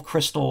had all of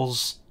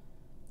Crystal's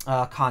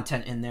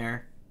content in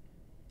there,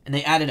 and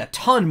they added a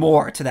ton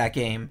more to that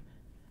game.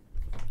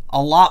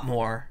 A lot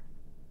more.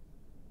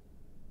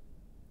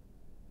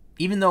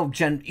 Even though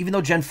Gen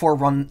 4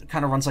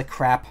 kind of runs like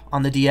crap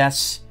on the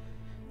DS,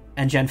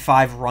 and Gen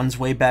 5 runs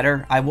way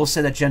better, I will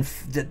say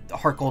that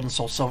Heart Gold and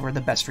Soul Silver are the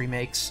best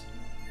remakes.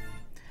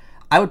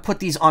 I would put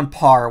these on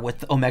par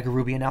with Omega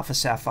Ruby and Alpha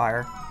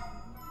Sapphire.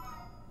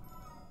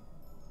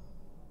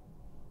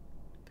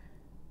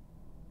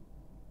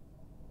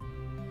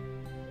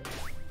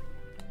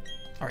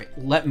 Alright,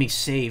 let me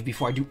save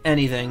before I do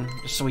anything,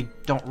 just so we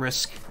don't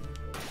risk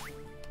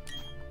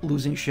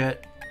losing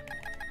shit.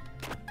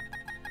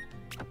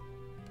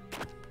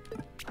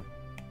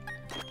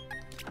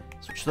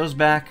 Switch those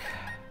back.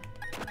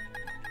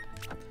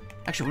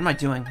 Actually, what am I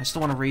doing? I still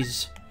want to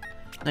raise...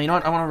 No, you know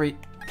what? I want to raise...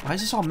 Why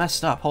is this all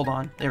messed up? Hold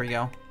on. There we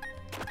go.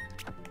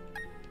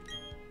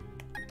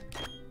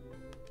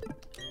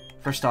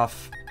 First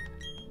off...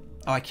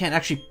 Oh, I can't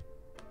actually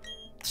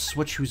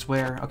switch who's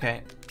where.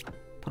 Okay.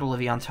 Put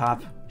Olivia on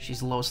top. She's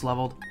the lowest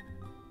leveled.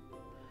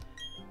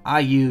 I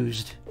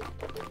used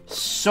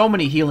so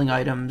many healing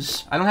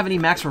items. I don't have any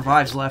max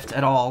revives left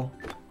at all.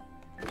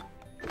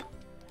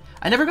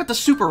 I never got the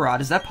Super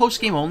Rod. Is that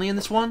post-game only in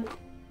this one?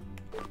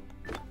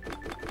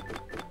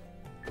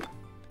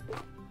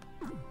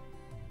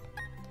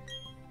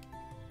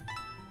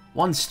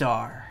 One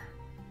star.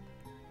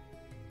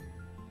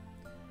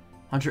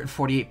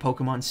 148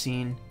 Pokemon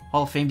seen.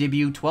 Hall of Fame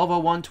debut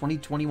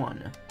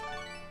 12/01/2021.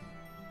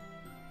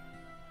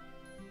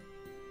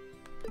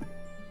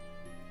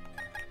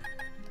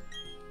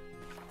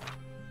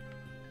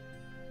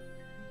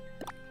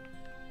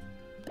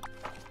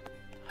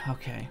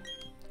 Okay.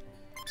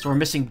 So we're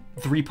missing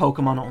 3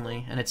 Pokemon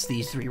only, and it's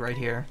these 3 right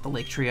here, the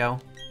Lake Trio.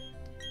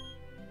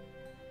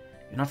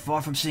 You're not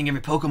far from seeing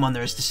every Pokemon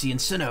there is to see in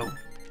Sinnoh.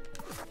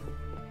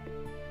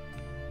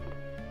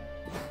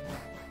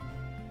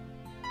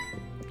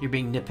 You're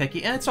being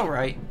nitpicky, and it's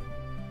alright.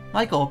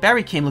 Michael,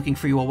 Barry came looking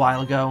for you a while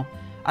ago.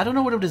 I don't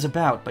know what it was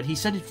about, but he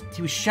said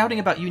he was shouting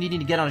about you needing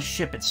to get on a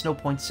ship at Snow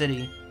Point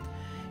City.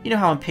 You know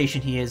how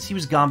impatient he is. He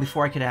was gone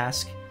before I could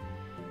ask.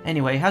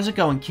 Anyway, how's it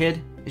going,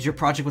 kid? Is your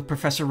project with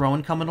Professor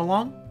Rowan coming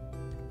along?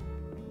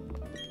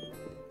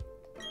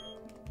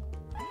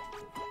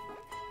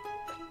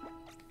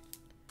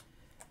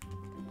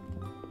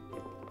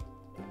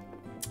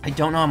 I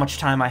don't know how much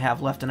time I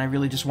have left, and I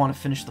really just want to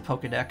finish the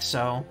Pokédex,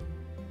 so...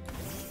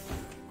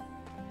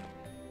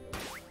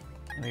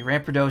 Anyway,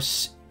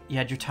 Rampardos, you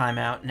had your time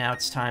out. Now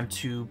it's time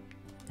to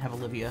have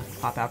Olivia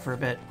pop out for a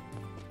bit.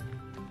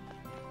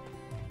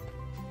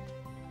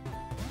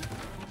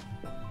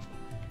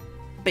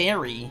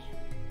 Barry.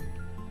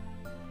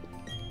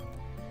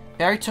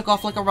 Barry took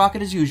off like a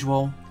rocket as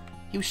usual.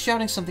 He was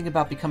shouting something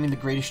about becoming the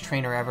greatest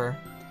trainer ever.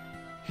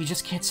 He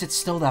just can't sit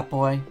still, that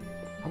boy.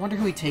 I wonder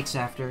who he takes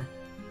after.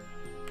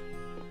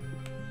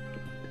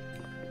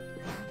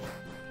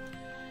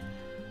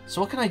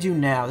 So what can I do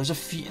now? There's a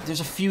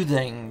few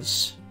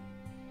things.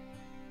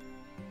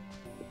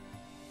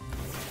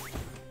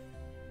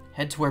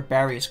 Head to where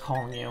Barry is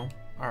calling you.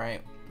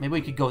 Alright, maybe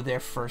we could go there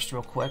first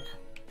real quick.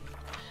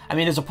 I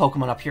mean, there's a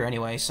Pokemon up here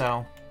anyway,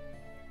 so...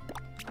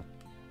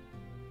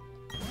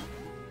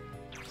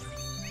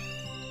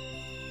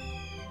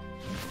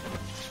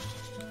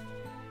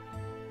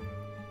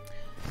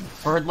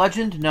 Bird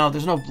legend? No,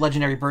 there's no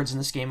legendary birds in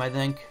this game, I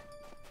think.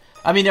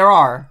 I mean, there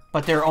are,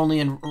 but they're only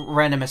in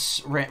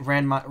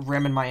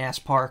Ram-in-My-Ass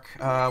Park,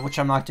 which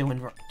I'm not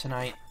doing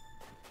tonight.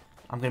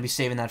 I'm gonna be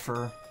saving that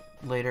for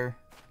later.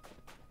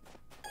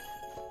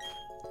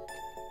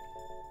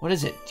 What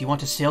is it? Do you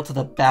want to sail to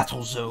the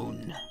battle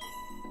zone?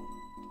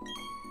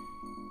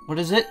 What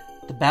is it?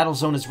 The battle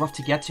zone is rough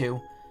to get to.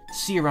 The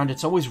sea around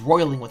it's always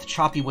roiling with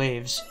choppy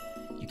waves.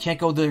 You can't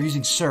go there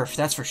using surf,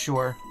 that's for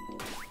sure.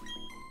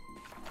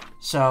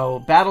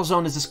 So, Battle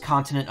Zone is this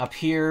continent up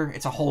here.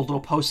 It's a whole little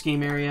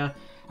post-game area.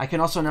 I can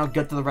also now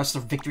get to the rest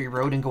of Victory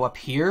Road and go up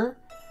here.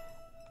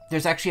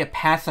 There's actually a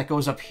path that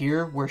goes up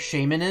here where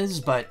Shaman is,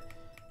 but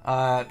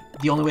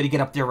the only way to get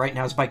up there right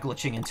now is by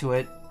glitching into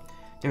it.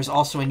 There's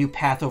also a new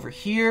path over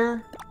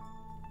here.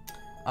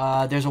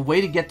 There's a way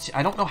to get to...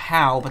 I don't know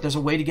how, but there's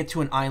a way to get to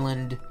an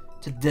island,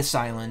 to this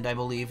island, I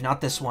believe.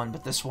 Not this one,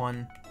 but this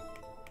one.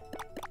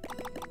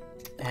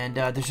 And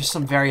there's just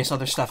some various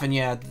other stuff, and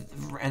yeah,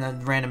 and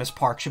then Randomest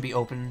Park should be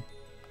open.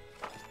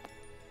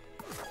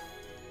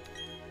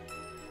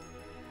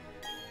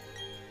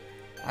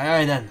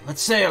 Alright then,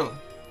 let's sail!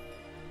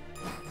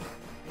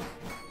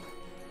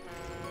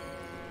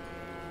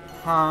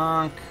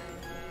 Honk.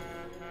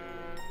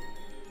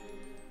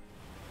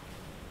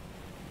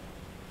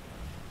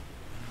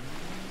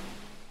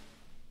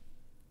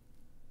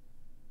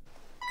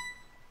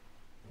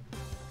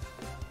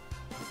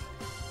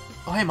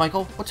 Oh, hey,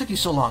 Michael. What took you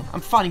so long?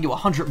 I'm finding you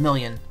 100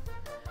 million.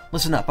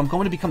 Listen up. I'm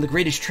going to become the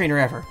greatest trainer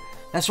ever.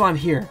 That's why I'm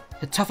here.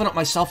 To toughen up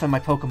myself and my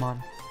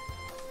Pokemon.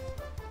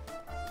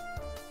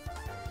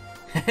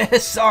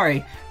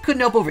 Sorry. Couldn't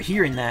help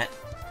overhearing that.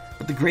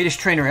 But the greatest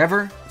trainer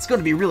ever? It's going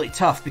to be really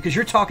tough because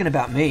you're talking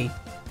about me.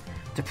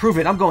 To prove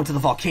it, I'm going to the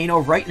volcano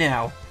right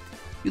now.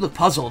 You look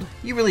puzzled.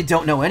 You really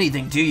don't know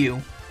anything, do you?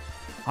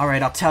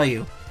 Alright, I'll tell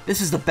you. This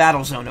is the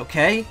battle zone,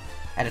 okay?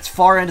 At its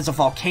far end is a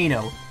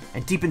volcano.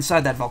 And deep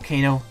inside that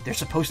volcano, there's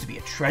supposed to be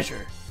a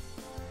treasure.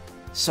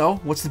 So,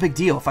 what's the big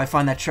deal? If I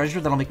find that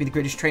treasure, that'll make me the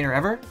greatest trainer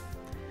ever?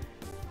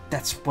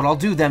 That's what I'll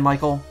do then,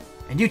 Michael.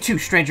 And you too,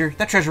 stranger.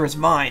 That treasure is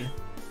mine.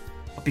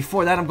 But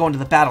before that, I'm going to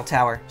the battle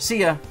tower. See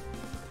ya.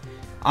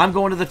 I'm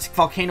going to the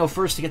volcano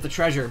first to get the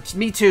treasure. It's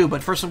me too,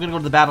 but first I'm going to go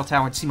to the battle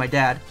tower and see my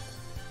dad.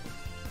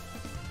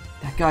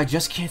 That guy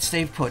just can't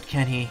stay put,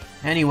 can he?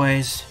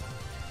 Anyways.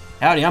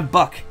 Howdy, I'm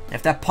Buck.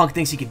 If that punk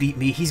thinks he can beat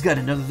me, he's got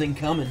another thing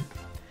coming.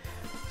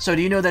 So,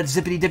 do you know that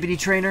zippity-dippity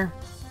trainer?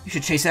 You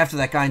should chase after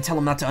that guy and tell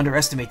him not to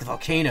underestimate the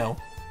volcano.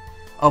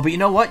 Oh, but you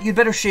know what? You'd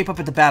better shape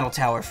up at the battle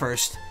tower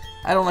first.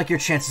 I don't like your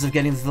chances of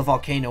getting to the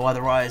volcano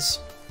otherwise.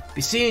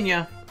 Be seeing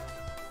ya!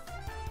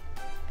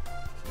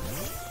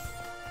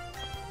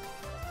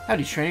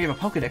 Howdy, trainer. You have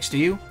a Pokédex, do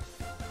you?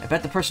 I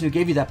bet the person who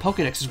gave you that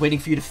Pokédex is waiting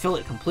for you to fill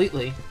it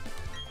completely.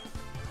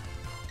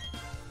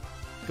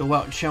 Go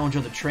out and challenge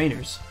other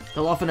trainers.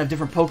 They'll often have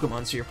different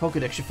Pokemon, so your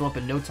Pokédex should fill up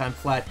in no time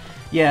flat.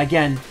 Yeah,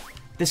 again...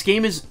 This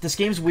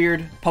game's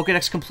weird.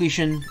 Pokédex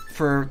completion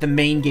for the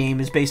main game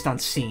is based on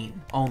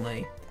scene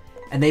only.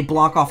 And they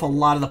block off a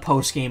lot of the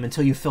post-game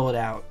until you fill it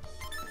out.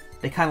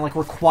 They kind of like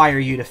require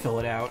you to fill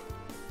it out.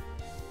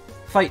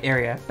 Fight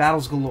area.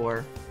 Battles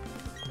galore.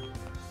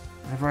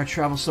 Whenever I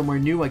travel somewhere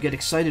new, I get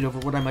excited over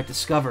what I might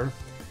discover.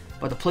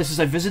 But the places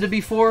I've visited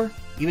before,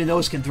 even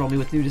those can thrill me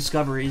with new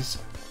discoveries.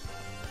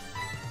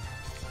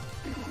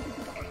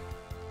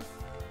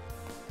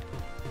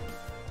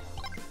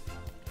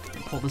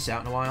 I'll pull this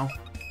out in a while.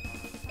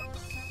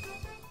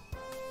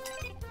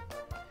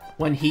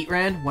 When Heat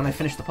ran, when I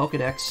finished the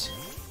Pokédex.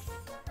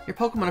 Your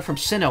Pokemon are from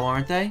Sinnoh,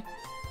 aren't they?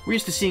 We're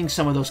used to seeing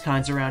some of those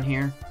kinds around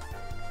here.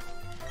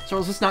 So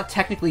is this not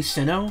technically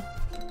Sinnoh?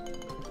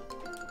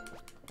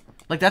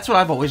 Like, that's what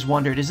I've always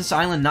wondered. Is this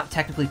island not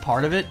technically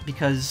part of it?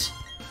 Because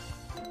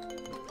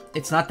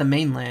it's not the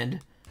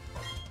mainland.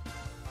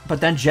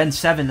 But then Gen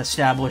 7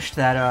 established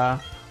that,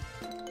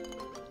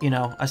 you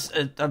know,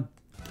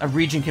 a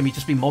region can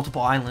just be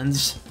multiple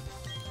islands.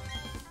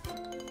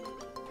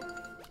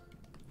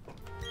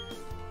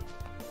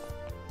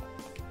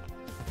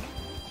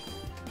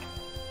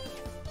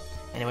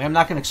 Anyway, I'm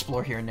not going to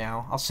explore here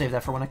now. I'll save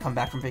that for when I come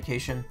back from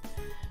vacation.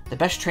 The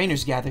best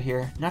trainers gather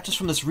here, not just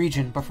from this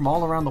region, but from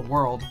all around the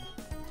world.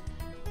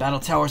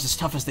 Battle Tower's as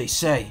tough as they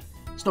say.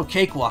 It's no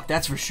cakewalk,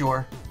 that's for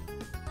sure.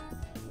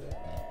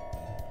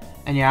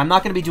 And yeah, I'm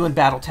not going to be doing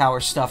Battle Tower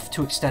stuff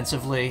too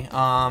extensively.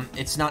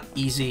 It's not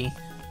easy.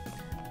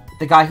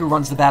 The guy who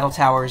runs the battle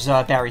tower is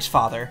Barry's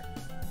father.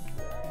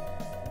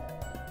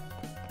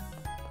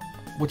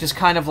 Which is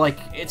kind of like...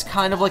 It's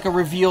kind of like a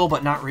reveal,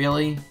 but not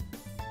really.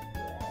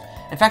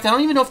 In fact, I don't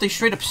even know if they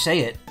straight up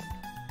say it.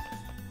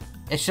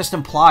 It's just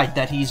implied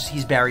that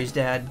he's Barry's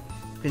dad.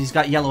 Because he's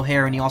got yellow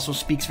hair and he also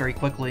speaks very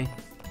quickly.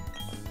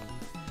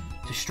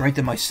 To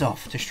strengthen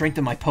myself, to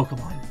strengthen my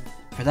Pokemon.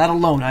 For that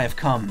alone I have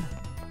come.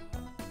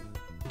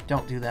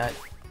 Don't do that.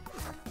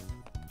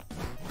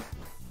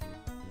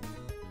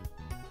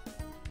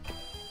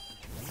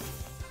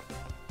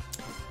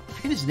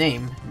 I forget his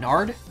name.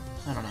 Nard?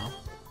 I don't know.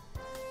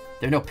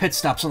 There are no pit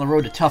stops on the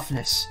road to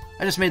toughness.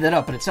 I just made that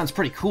up, but it sounds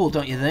pretty cool,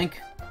 don't you think?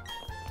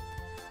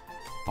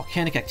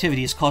 Volcanic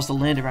activity has caused the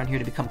land around here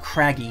to become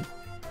craggy.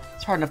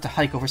 It's hard enough to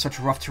hike over such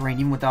rough terrain,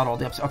 even without all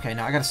the ups. Okay,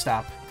 now I gotta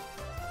stop.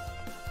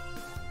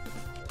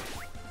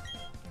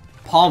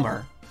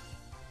 Palmer.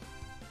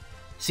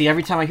 See,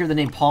 every time I hear the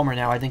name Palmer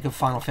now, I think of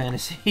Final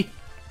Fantasy.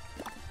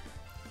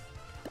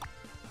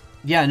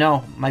 Yeah,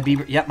 no, my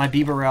Beaver... Yep, my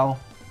Beaverell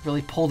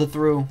really pulled it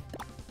through.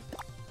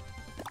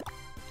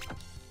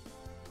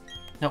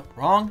 Nope,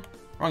 wrong.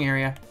 Wrong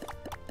area.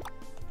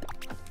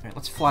 Alright,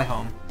 let's fly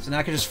home. So now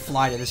I can just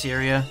fly to this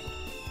area.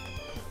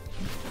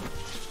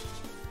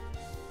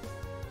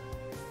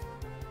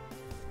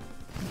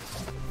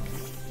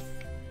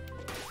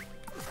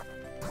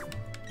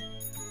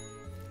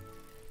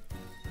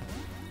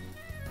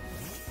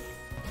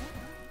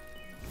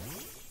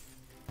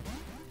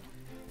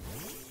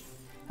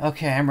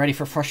 Okay, I'm ready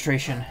for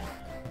frustration.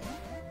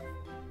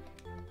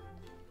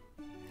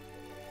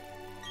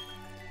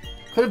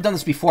 Could have done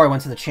this before I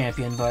went to the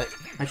champion, but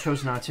I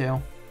chose not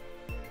to.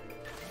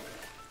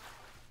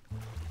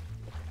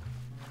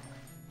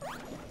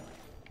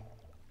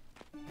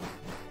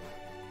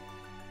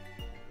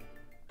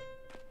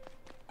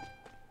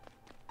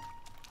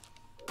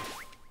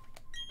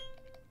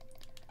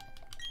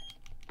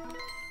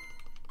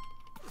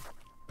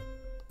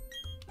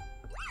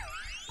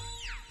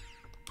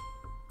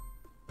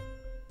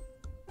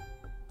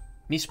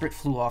 Meesprit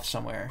flew off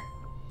somewhere.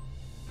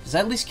 Does that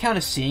at least count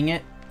as seeing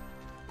it?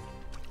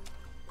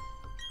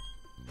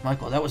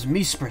 Michael, that was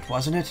Meesprit,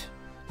 wasn't it?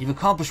 You've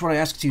accomplished what I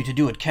asked you to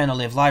do at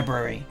Canalave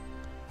Library.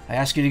 I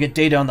asked you to get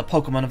data on the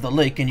Pokemon of the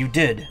lake, and you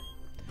did.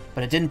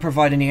 But it didn't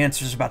provide any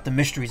answers about the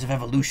mysteries of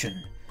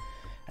evolution.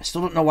 I still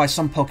don't know why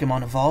some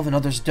Pokemon evolve and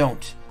others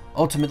don't.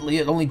 Ultimately,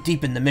 it only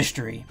deepened the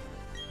mystery.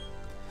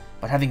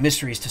 But having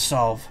mysteries to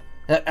solve,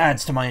 that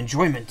adds to my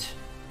enjoyment.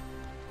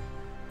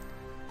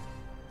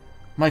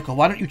 Michael,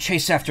 why don't you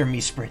chase after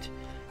Meesprit?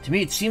 To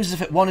me, it seems as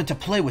if it wanted to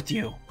play with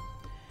you.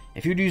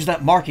 If you'd use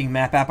that marking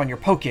map app on your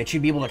Pokédex,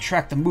 you'd be able to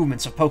track the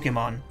movements of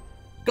Pokémon.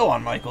 Go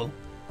on, Michael.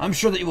 I'm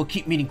sure that you will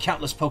keep meeting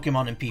countless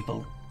Pokémon and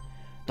people.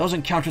 Those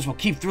encounters will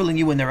keep thrilling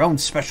you in their own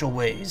special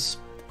ways.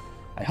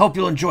 I hope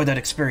you'll enjoy that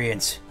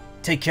experience.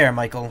 Take care,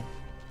 Michael.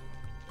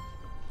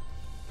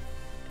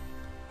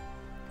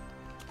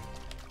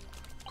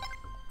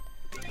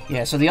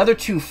 Yeah, so the other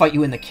two fight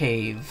you in the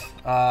cave.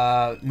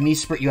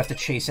 Meesprit you have to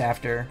chase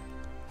after.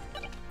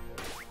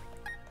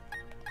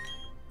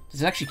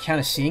 Does it actually count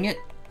as seeing it?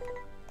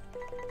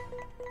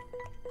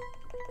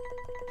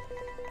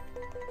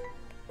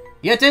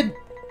 Yeah, it did!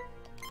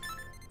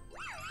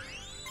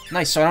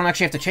 Nice, so I don't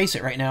actually have to chase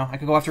it right now. I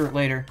could go after it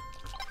later.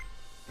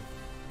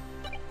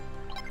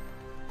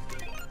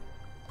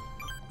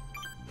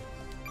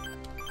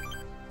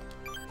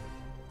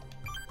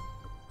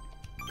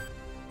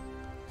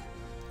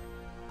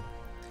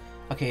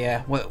 Okay,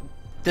 yeah.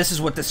 This is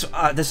what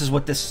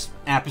this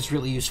app is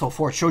really useful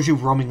for. It shows you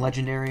roaming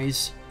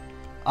legendaries,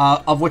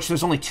 of which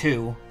there's only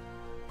 2.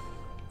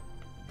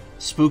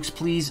 Spooks,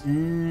 please.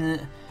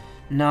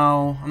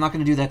 No, I'm not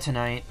gonna do that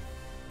tonight.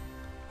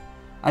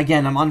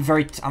 Again, I'm on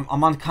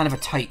kind of a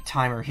tight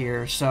timer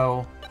here,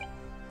 so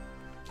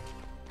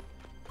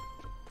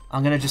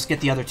I'm gonna just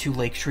get the other 2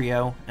 Lake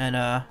Trio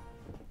and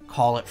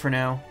call it for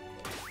now.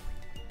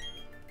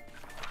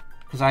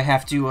 Because I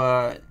have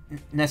to,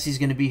 Nessie's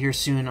gonna be here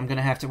soon. We're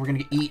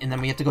gonna eat, and then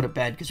we have to go to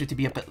bed, because we have to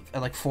be up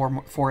at like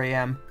 4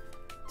 a.m.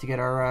 to get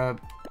our,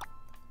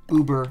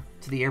 Uber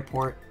to the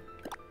airport.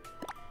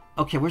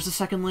 Okay, where's the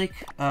second lake?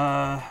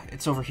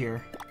 It's over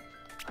here.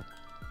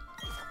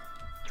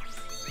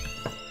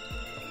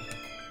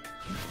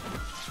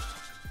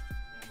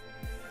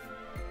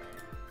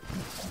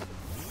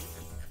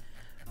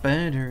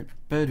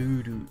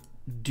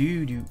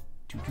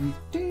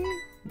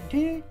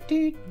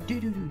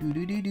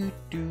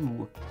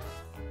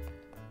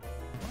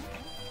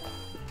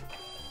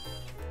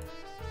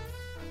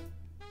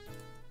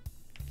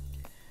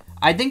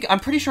 I'm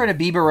pretty sure I had a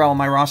Beaverell on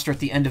my roster at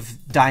the end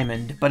of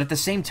Diamond, but at the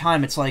same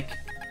time, it's like,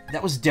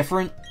 that was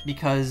different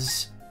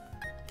because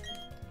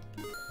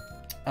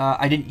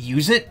I didn't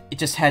use it. It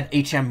just had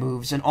HM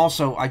moves, and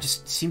also I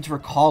just seem to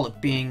recall it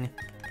being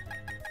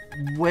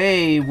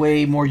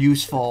way more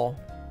useful.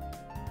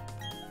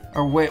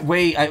 Or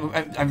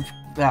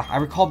I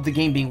recalled the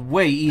game being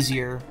way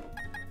easier.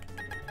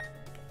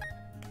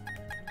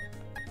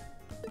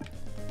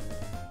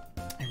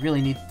 I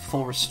really need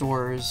full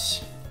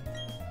restores.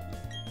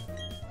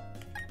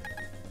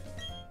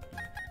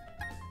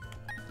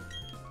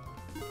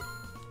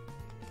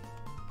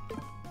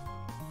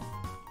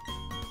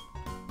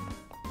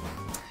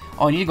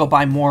 Oh, I need to go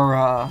buy more,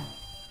 I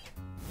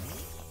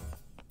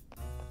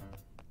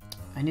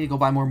need to go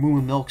buy more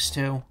Moo Milks,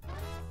 too.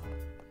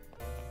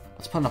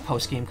 Let's put on a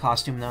post-game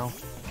costume, though.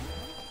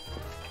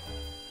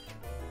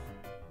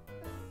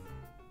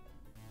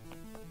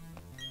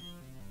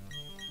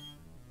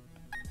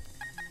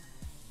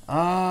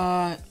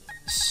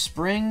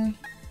 Spring,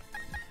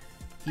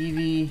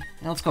 Eevee,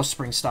 let's go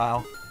spring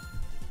style.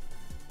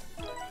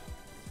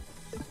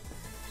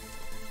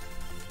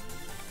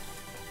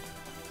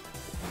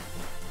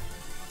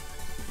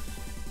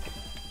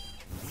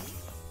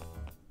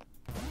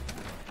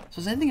 So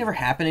does anything ever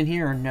happen in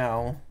here or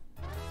no?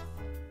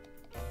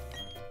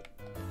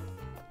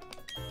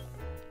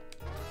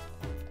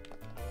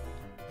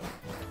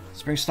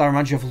 Spring style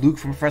reminds you of Luke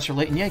from Professor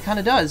Layton. Yeah, it kind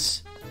of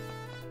does.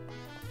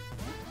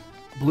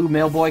 Blue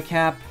mailboy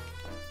cap.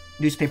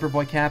 Newspaper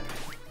boy cap.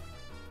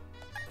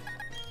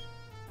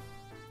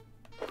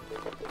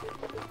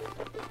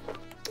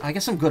 I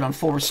guess I'm good on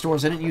full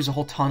restores. I didn't use a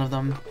whole ton of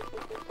them.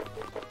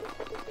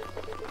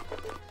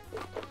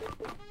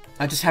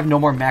 I just have no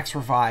more max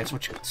revives,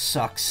 which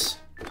sucks.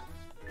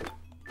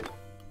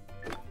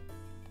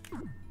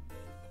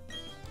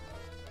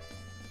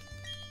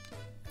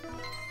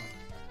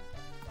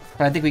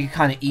 But I think we can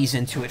kind of ease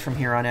into it from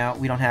here on out.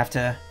 We don't have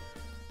to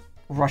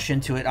rush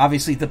into it.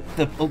 Obviously, the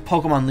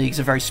Pokemon League's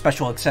a very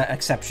special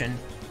exception.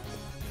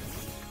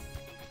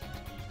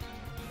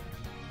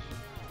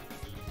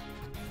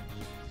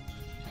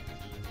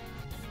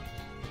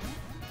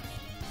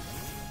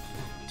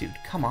 Dude,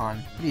 come on.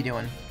 What are you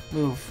doing?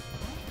 Move.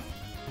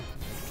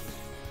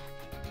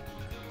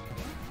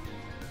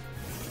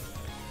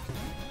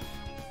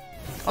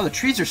 Oh, the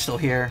trees are still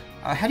here.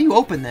 How do you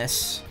open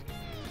this?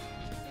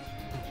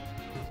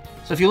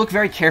 So if you look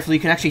very carefully, you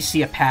can actually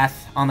see a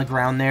path on the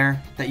ground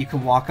there that you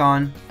can walk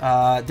on.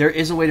 There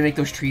is a way to make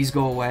those trees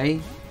go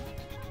away,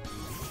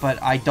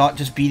 but I thought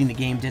just beating the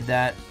game did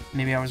that.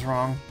 Maybe I was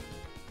wrong.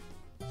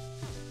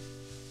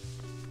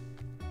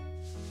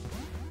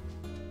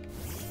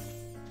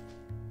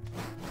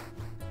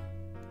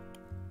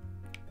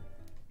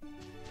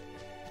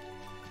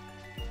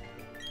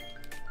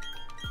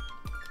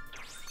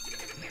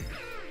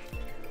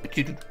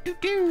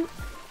 Do-do-do-do.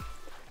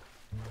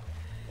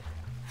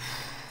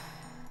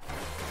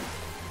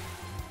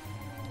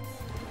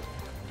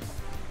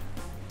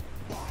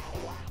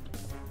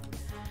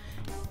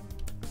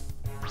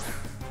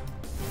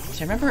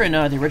 I remember in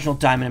the original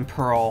Diamond and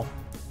Pearl,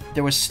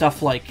 there was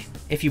stuff like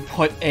if you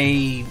put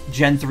a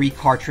Gen 3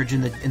 cartridge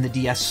in the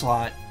DS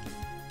slot,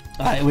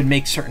 it would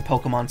make certain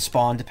Pokemon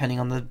spawn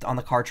depending on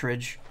the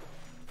cartridge.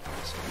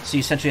 So you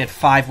essentially had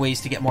 5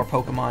 ways to get more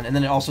Pokemon, and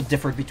then it also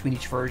differed between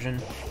each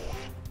version.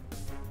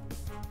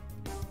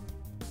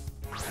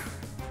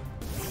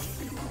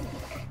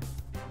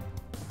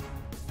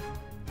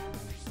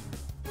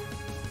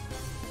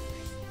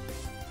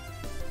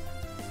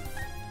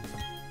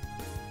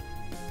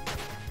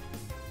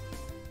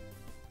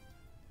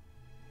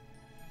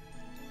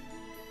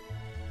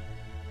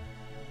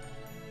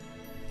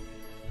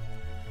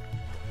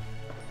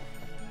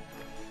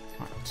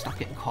 Stop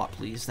getting caught,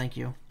 please. Thank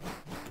you.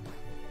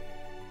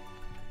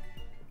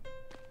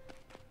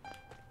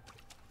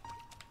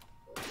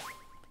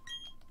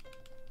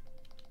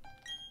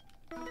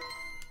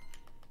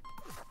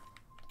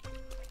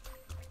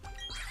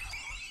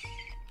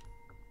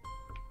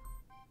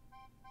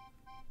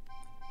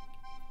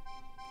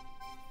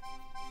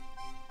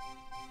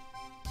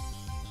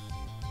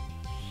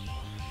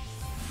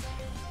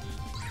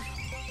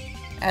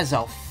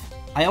 Azelf.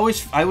 I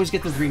always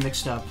get the 3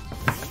 mixed up.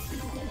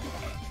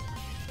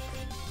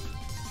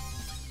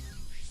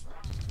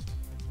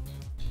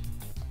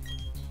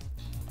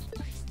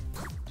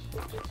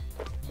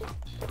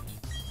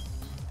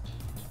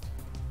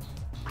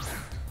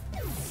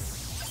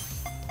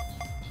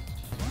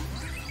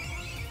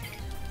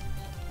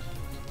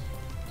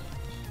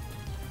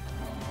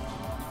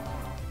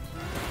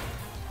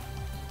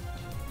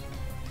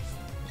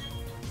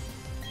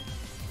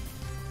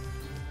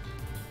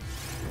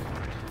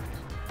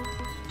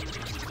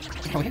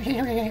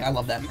 I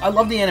love that. I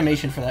love the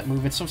animation for that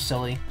move. It's so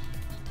silly.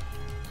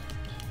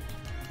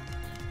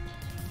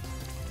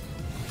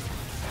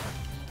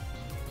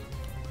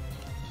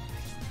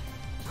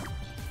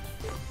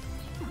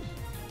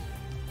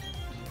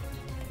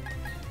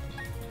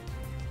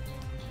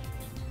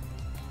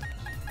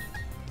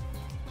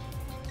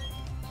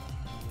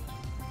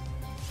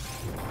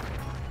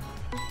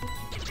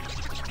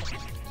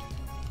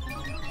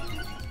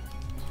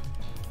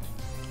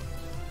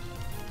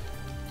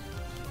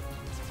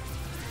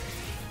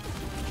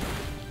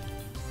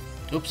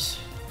 Oops.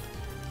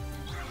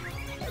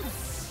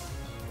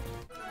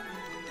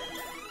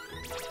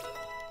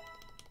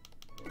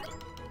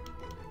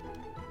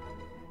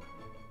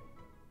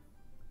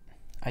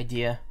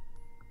 Idea.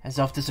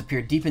 Azelf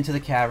disappeared deep into the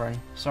cavern.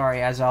 Sorry,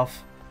 Azelf.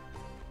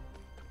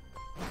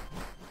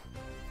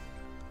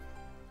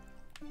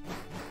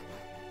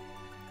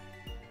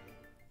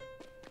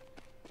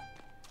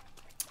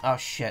 Oh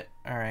shit.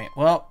 Alright,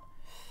 well.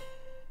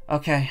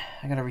 Okay,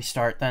 I gotta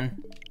restart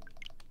then.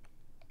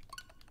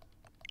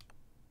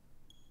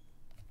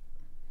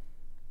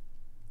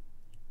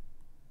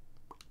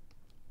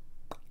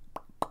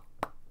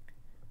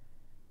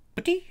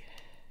 Buddy.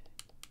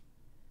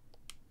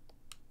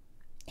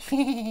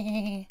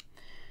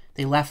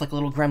 They laugh like a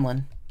little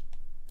gremlin.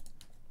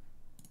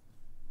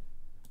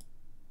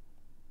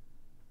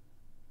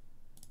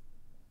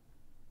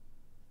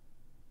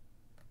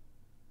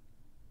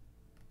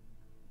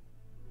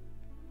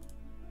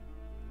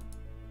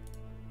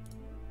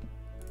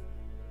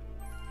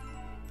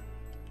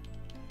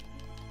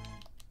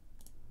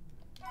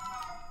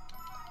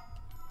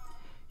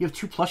 You have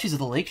 2 plushies of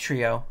the Lake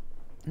Trio.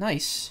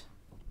 Nice.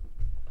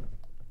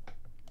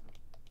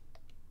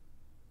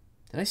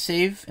 Did I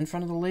save in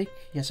front of the lake?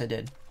 Yes, I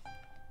did.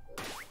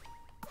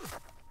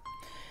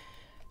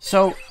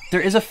 So,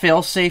 there is a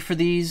failsafe for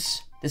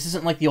these. This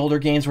isn't like the older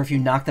games where if you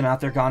knock them out,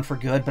 they're gone for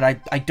good, but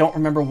I don't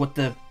remember what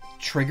the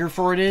trigger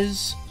for it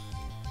is.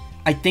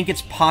 I think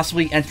it's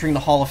possibly entering the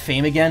Hall of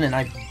Fame again, and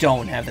I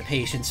don't have the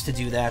patience to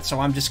do that, so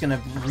I'm just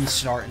gonna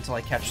restart until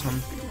I catch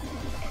them.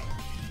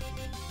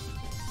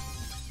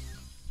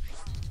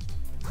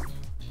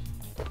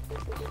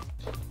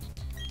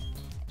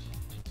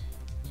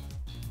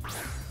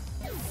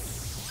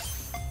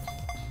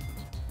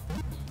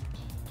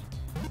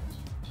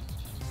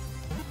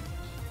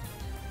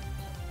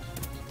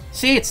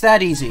 See, it's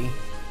that easy.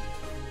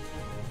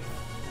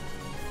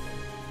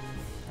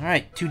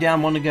 Alright, 2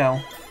 down, 1 to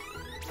go.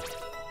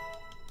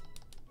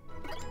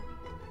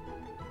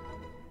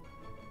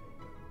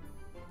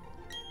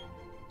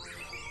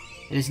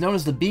 It is known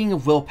as the being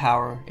of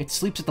willpower. It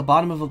sleeps at the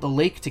bottom of the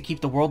lake to keep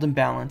the world in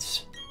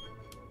balance.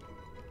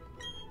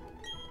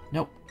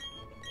 Nope.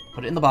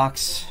 Put it in the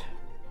box.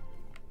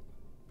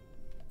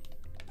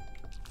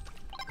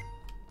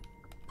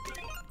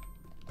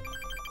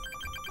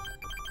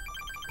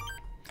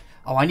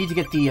 Oh, I need to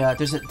get the,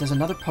 there's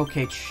another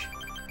There's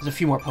a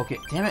few more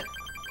Damn it.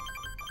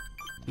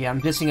 Yeah, I'm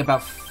missing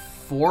about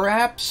 4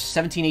 apps?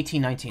 17,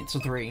 18, 19, so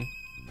 3.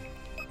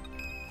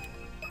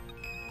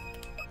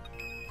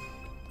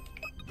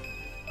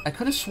 I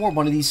could have swore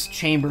one of these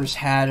chambers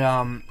had,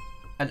 an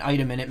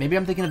item in it. Maybe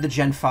I'm thinking of the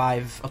Gen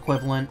 5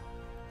 equivalent.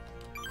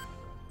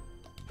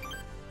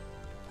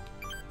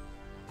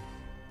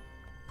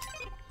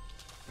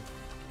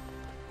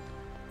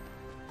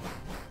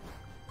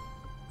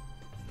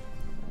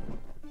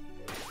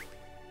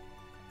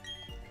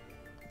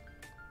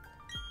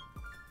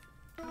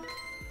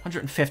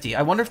 $150.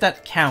 I wonder if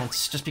that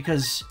counts, just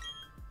because...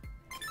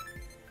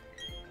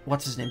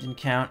 What's his name didn't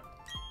count.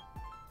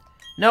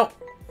 Nope.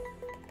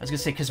 I was gonna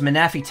say, because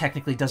Manaphy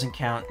technically doesn't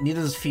count. Neither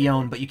does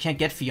Fione, but you can't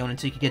get Fione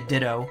until you can get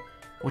Ditto,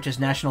 which is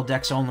National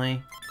Dex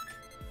only.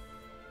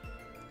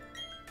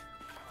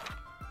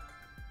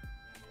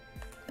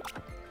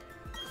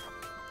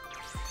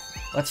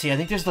 Let's see, I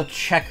think there's the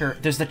checker...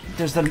 There's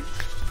the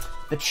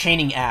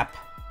chaining app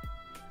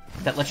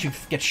that lets you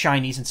get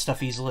shinies and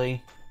stuff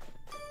easily.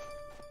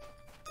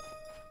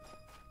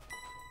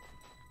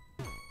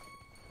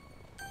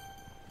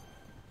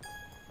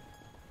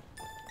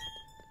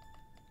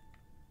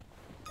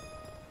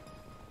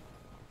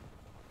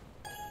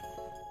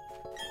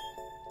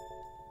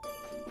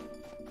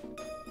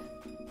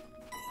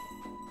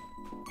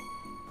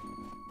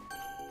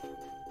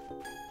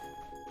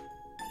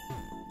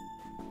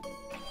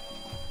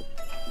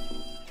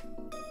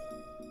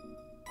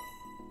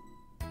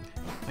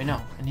 Wait, no.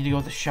 I need to go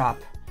to the shop.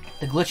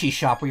 The glitchy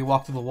shop where you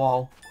walk through the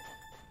wall.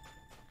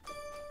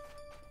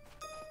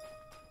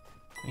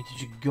 I need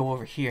to go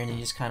over here and then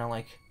you just kind of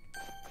like...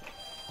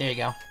 There you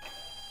go.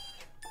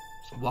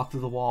 Just walk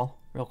through the wall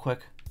real quick.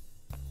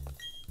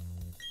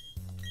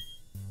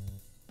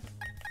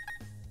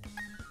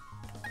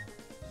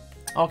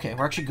 Okay,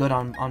 we're actually good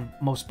on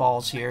most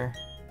balls here.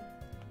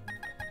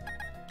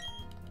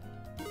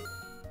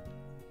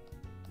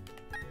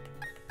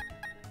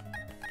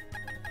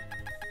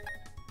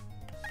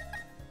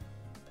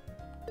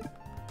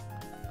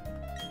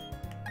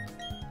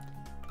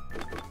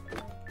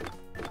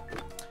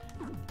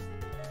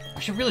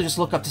 I should really just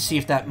look up to see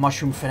if that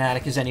Mushroom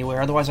Fanatic is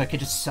anywhere, otherwise I could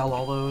just sell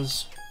all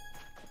those.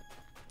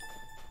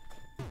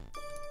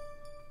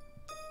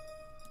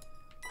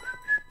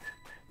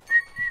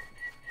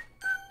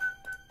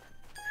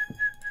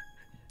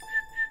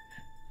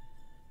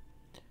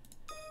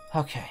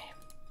 Okay.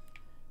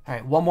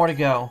 Alright, 1 more to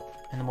go,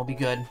 and then we'll be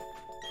good.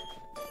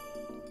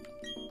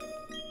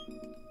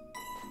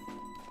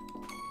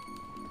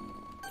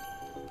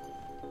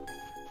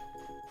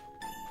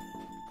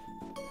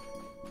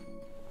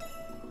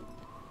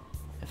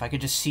 If I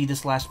could just see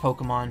this last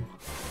Pokemon,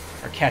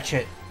 or catch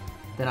it,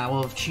 then I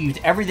will have achieved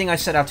everything I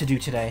set out to do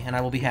today, and I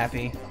will be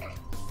happy.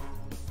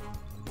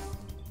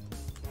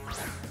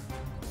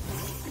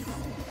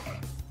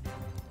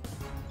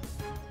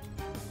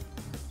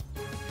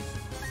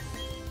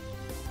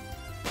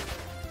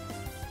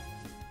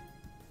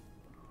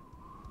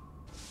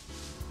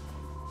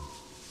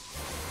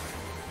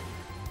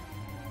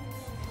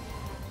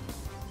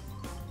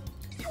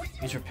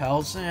 These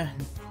repels, eh.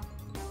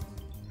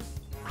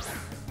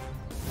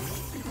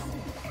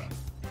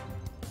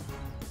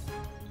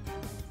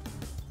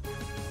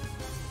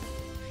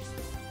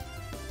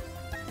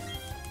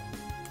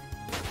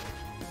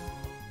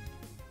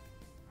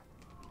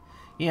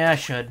 Yeah, I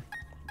should.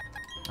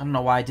 I don't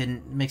know why I didn't.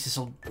 It makes this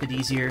a bit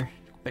easier,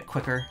 a bit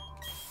quicker.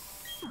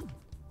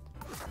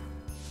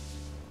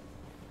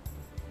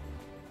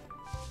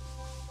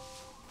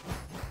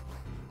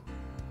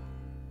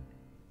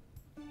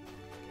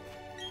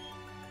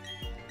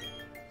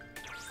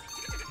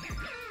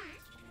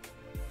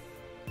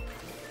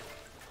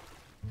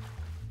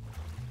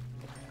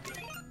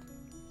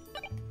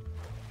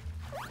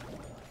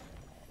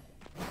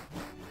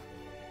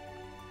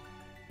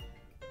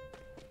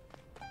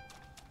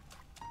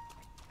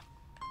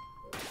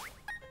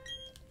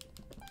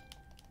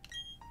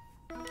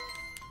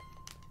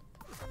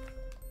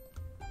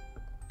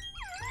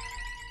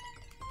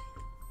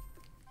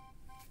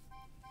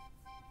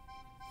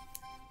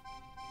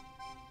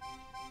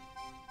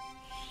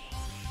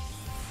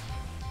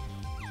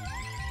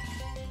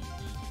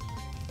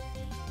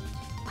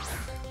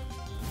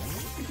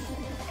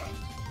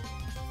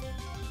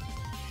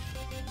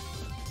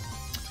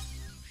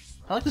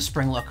 I like the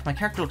spring look. My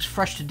character looks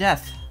fresh to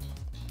death.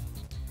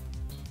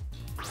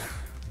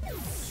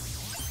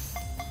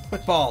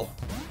 Quick ball.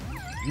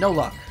 No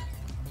luck.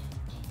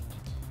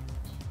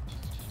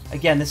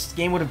 Again, this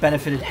game would have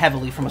benefited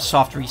heavily from a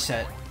soft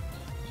reset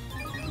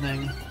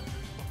thing.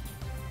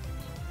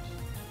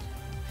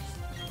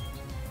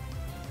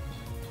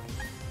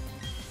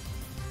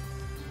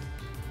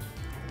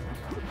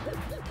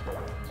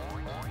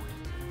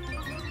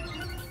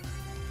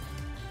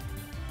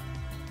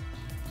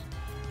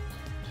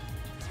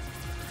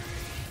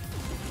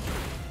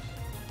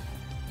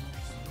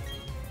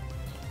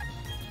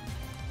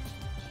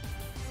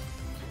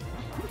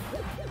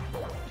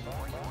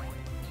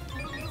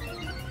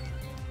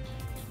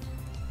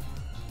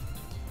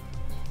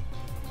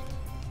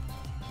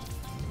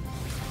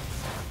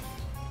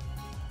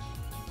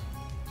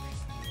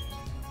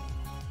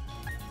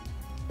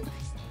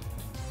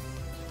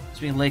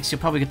 Speaking of lakes, you'll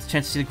probably get the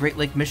chance to see the Great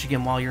Lake,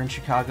 Michigan while you're in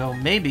Chicago.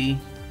 Maybe.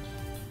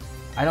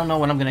 I don't know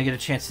when I'm going to get a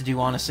chance to do,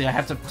 honestly. I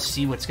have to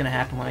see what's going to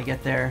happen when I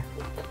get there.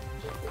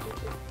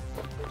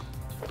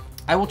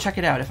 I will check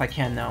it out if I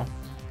can, though.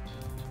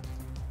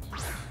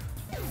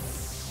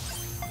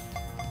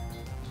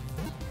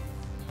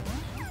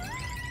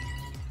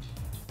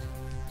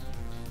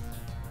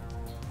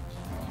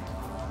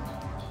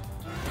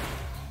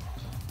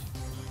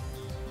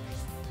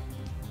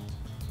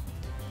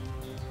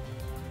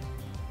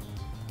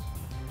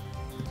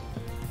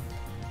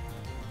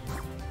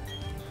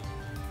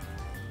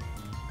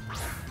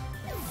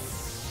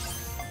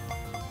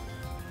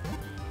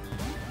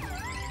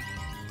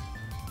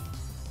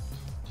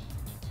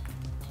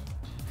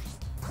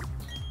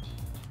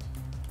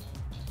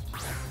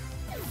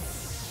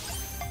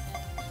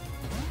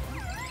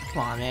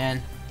 Come on,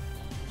 man.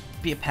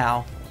 Be a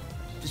pal.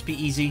 Just be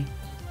easy.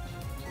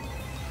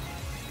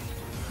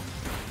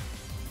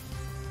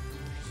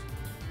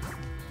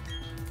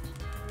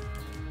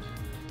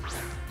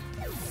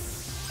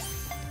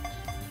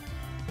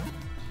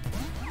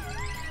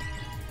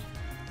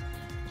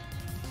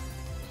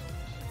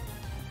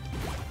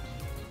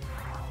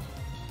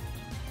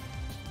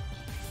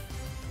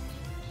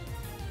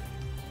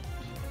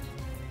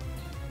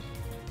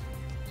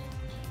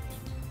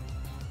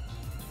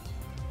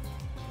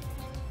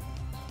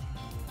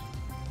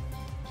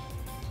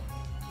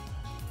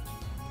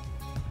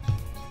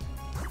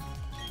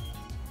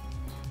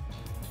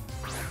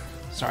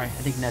 Sorry, I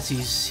think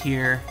Nessie's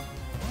here.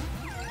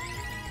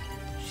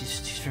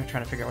 She's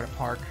trying to figure out where to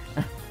park.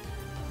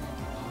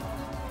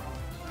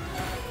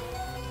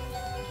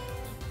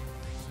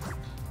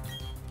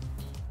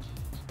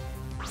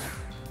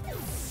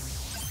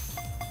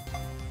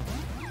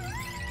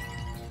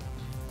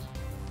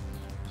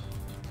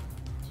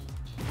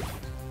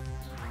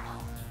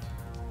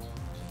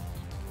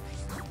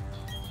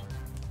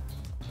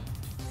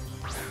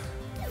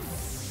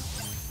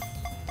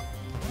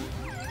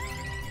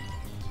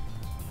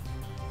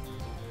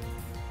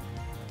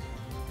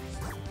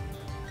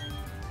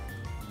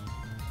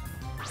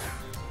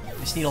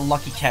 I just need a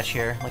lucky catch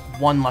here. Like,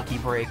 one lucky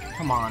break.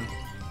 Come on.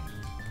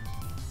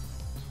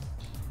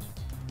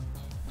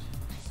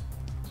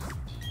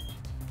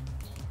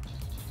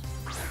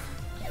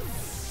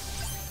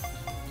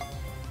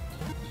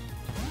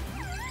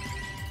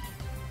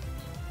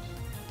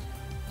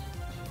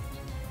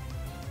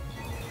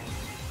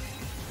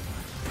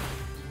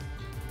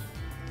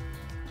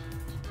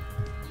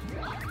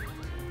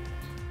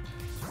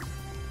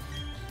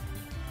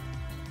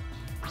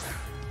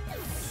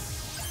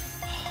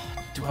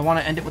 Do I want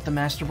to end it with the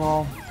Master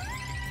Ball?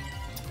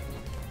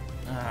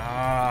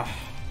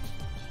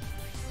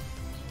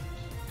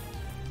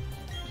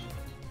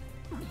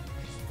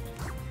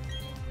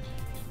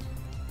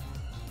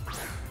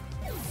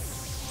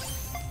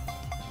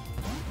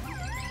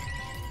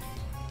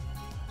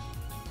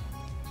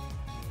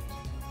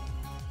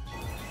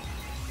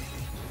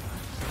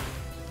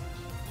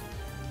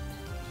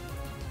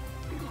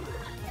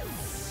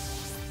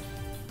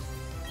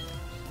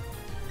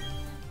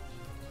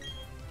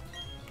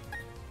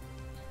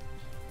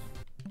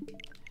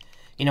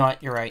 You know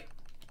what? You're right.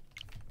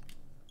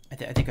 I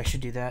think I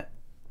should do that.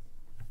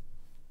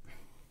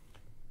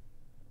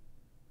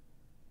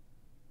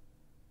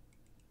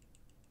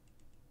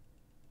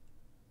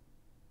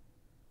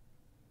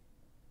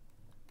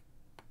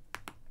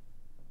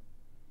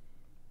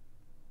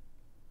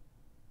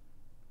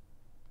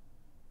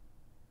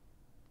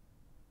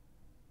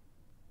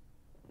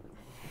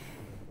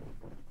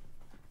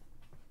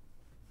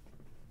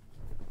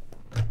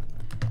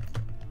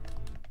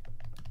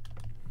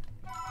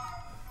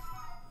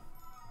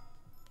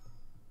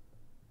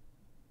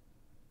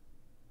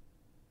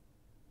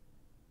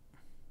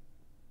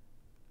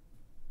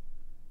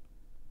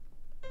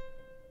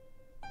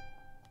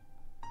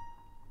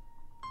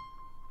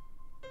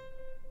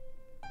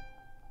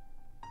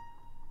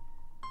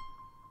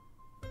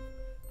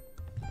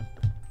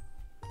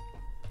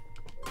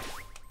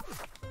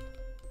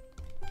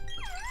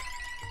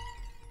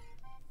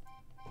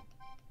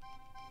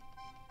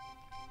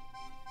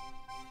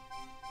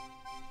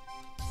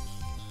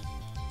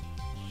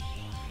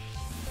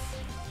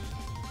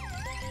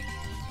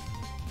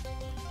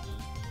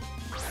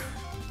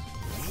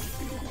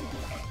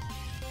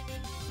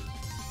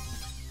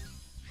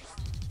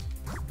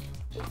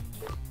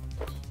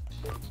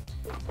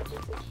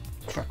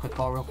 Try quick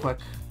ball real quick.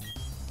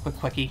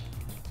 Quickie.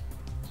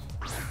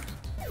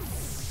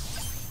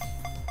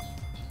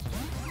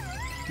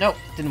 Nope,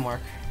 didn't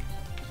work.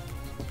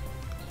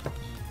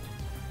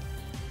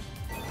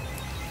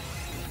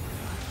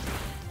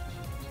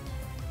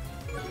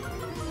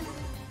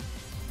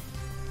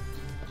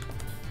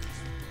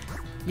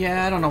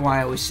 Yeah, I don't know why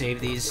I always save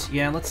these.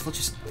 Yeah, let's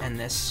just end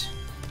this.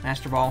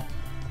 Master Ball.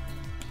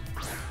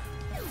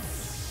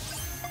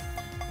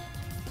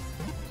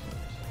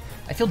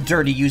 I feel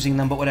dirty using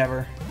them, but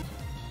whatever.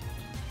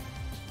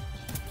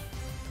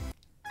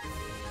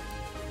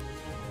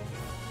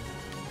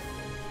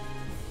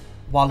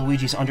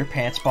 Waluigi's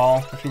Underpants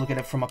Ball, if you look at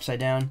it from upside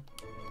down.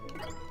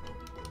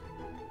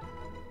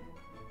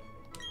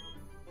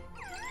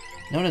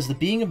 Known as the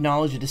Being of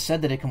Knowledge, it is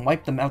said that it can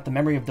wipe out the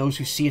memory of those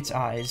who see its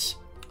eyes.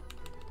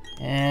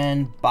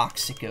 And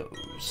box it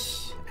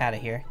goes. Out of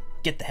here.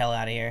 Get the hell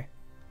out of here.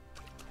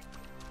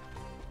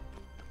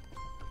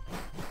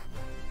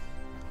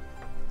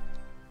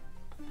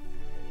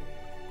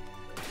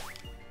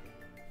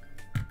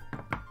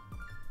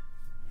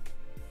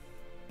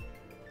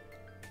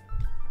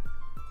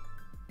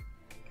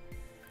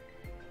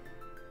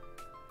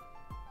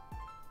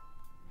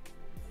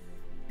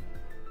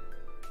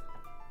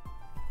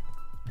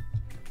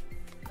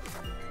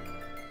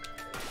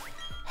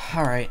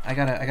 Alright, I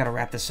gotta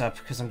wrap this up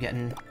because I'm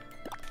getting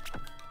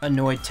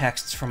annoyed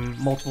texts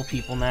from multiple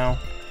people now.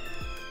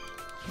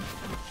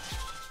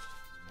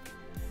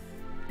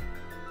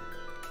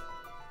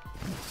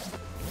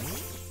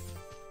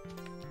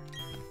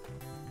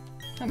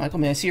 Hi Michael,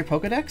 may I see your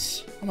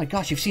Pokédex? Oh my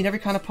gosh, you've seen every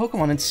kind of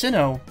Pokémon in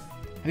Sinnoh!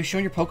 Have you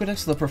shown your Pokédex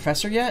to the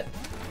professor yet?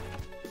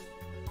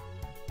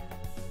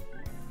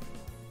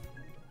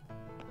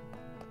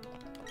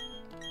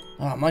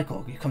 Ah,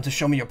 Michael, you come to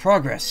show me your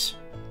progress.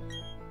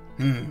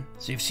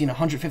 So you've seen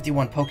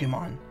 151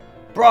 Pokémon.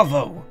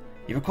 Bravo!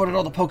 You recorded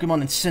all the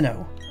Pokémon in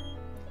Sinnoh.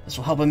 This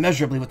will help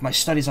immeasurably with my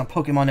studies on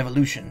Pokémon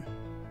evolution.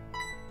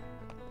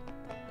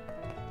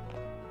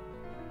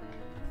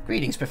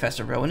 Greetings,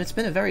 Professor Rowan. It's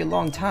been a very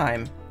long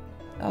time.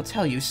 I'll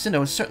tell you,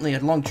 Sinnoh is certainly a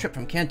long trip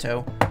from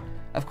Kanto.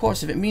 Of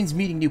course, if it means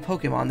meeting new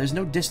Pokémon, there's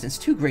no distance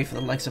too great for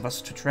the likes of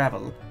us to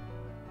travel.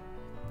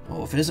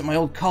 Oh, if it isn't my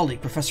old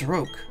colleague, Professor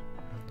Oak.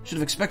 Should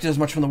have expected as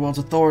much from the world's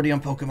authority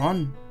on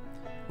Pokémon.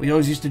 We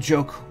always used to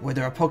joke, where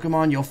there are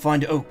Pokémon, you'll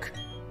find Oak.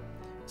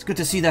 It's good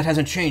to see that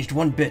hasn't changed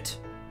one bit.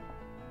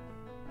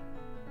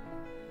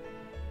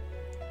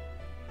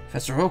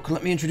 Professor Oak,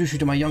 let me introduce you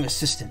to my young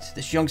assistant.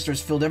 This youngster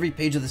has filled every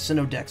page of the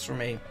Sinnoh Dex for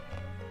me.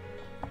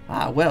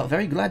 Ah, well,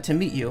 very glad to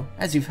meet you.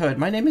 As you've heard,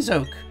 my name is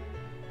Oak.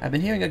 I've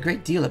been hearing a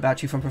great deal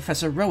about you from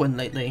Professor Rowan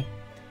lately.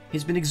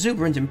 He's been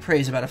exuberant in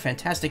praise about a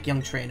fantastic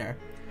young trainer.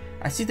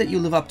 I see that you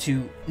live up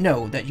to...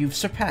 No, that you've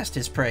surpassed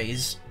his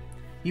praise.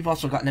 You've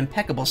also got an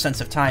impeccable sense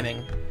of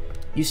timing.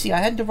 You see, I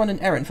had to run an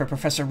errand for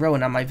Professor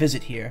Rowan on my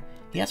visit here.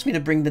 He asked me to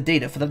bring the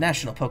data for the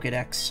National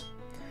Pokédex.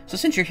 So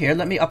since you're here,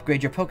 let me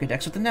upgrade your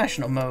Pokédex with the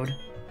National mode.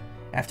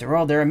 After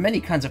all, there are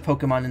many kinds of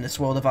Pokémon in this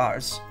world of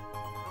ours.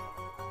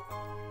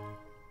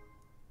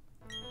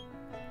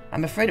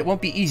 I'm afraid it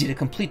won't be easy to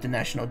complete the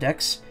National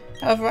Dex.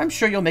 However, I'm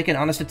sure you'll make an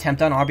honest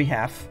attempt on our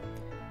behalf.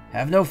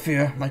 Have no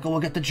fear, Michael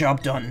will get the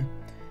job done.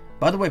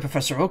 By the way,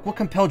 Professor Oak, what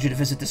compelled you to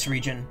visit this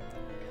region?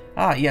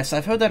 Ah, yes,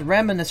 I've heard that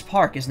Raminus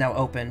Park is now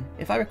open.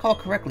 If I recall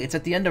correctly, it's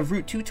at the end of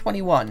Route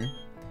 221.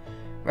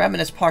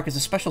 Raminus Park is a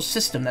special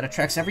system that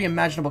attracts every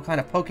imaginable kind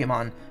of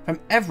Pokémon from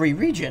every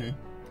region.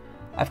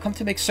 I've come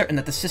to make certain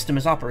that the system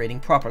is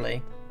operating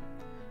properly.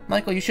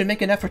 Michael, you should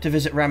make an effort to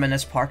visit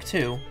Raminus Park,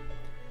 too.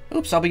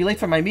 Oops, I'll be late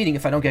for my meeting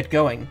if I don't get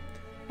going.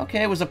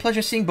 Okay, it was a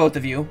pleasure seeing both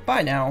of you.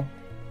 Bye now.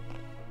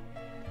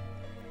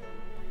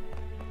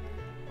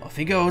 Off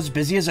he goes,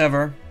 busy as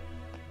ever.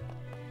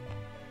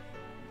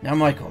 Now,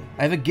 Michael,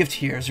 I have a gift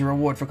here as a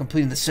reward for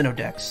completing the Sinnoh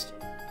Dex.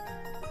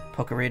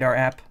 Pokeradar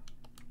app.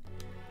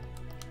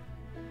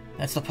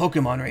 That's the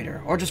Pokemon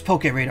Radar, or just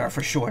Pokeradar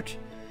for short.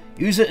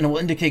 Use it and it will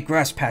indicate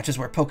grass patches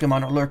where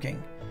Pokemon are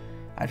lurking.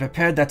 I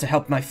prepared that to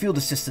help my field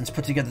assistants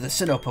put together the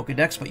Sinnoh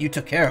Pokedex, but you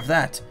took care of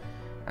that.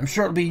 I'm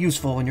sure it'll be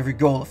useful in your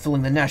goal of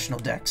filling the National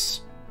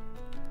Dex.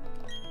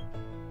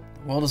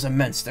 The world is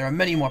immense. There are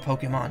many more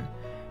Pokemon.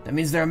 That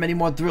means there are many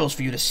more thrills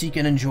for you to seek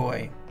and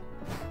enjoy.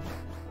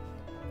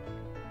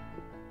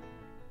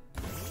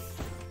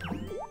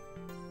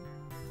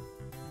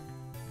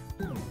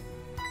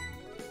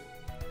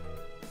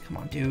 Come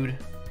on, dude.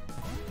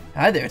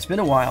 Hi there, it's been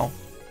a while.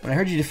 When I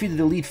heard you defeated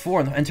the Elite Four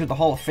and entered the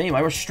Hall of Fame,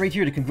 I rushed straight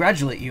here to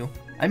congratulate you.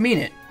 I mean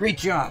it. Great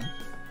job.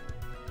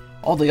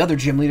 All the other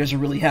gym leaders are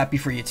really happy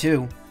for you,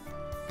 too.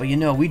 But you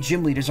know, we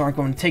gym leaders aren't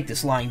going to take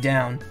this lying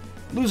down.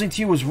 Losing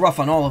to you was rough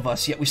on all of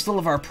us, yet we still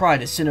have our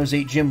pride as Sinnoh's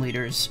 8 gym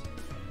leaders.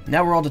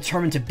 Now we're all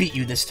determined to beat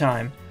you this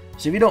time.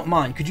 So if you don't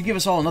mind, could you give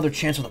us all another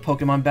chance with a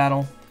Pokemon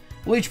battle?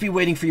 We'll each be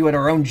waiting for you at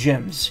our own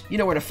gyms. You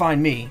know where to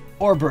find me.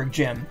 Orberg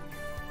Gym.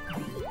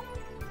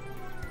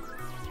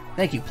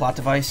 Thank you, plot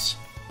device.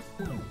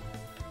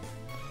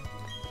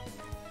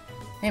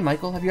 Hey,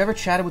 Michael, have you ever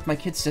chatted with my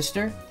kid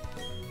sister?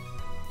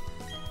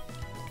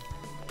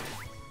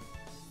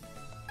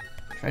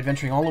 Tried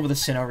venturing all over the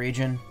Sinnoh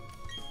region.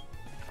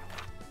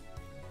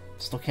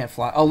 Still can't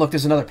fly. Oh, look,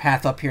 there's another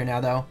path up here now,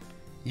 though.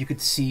 You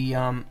could see,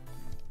 kind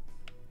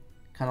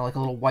of like a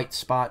little white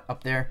spot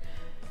up there.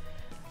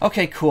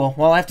 Okay, cool.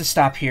 Well, I have to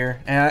stop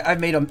here. And I've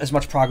made as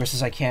much progress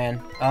as I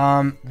can.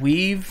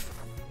 We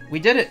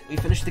did it. We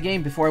finished the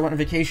game before I went on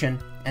vacation.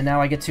 And now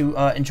I get to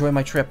enjoy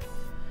my trip.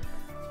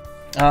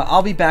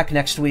 I'll be back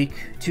next week,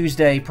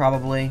 Tuesday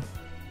probably,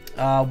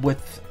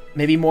 with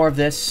maybe more of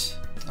this.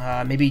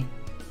 Maybe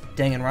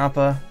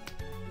Danganronpa.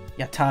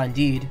 Yatta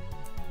indeed.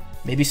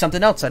 Maybe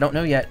something else. I don't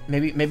know yet.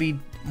 Maybe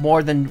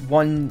more than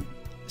one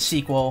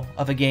sequel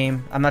of a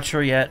game. I'm not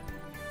sure yet.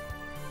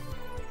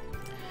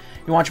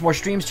 If you watch more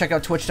streams, check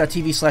out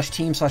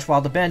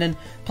twitch.tv/team/wildabandon.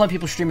 Plenty of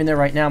people streaming there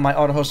right now. My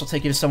auto host will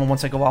take you to someone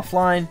once I go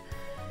offline.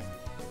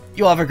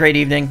 You'll have a great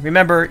evening.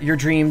 Remember, your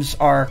dreams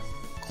are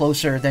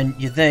closer than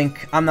you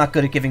think. I'm not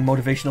good at giving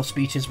motivational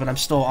speeches, but I'm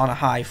still on a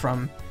high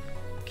from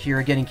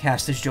Kira getting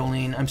cast as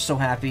Jolene. I'm so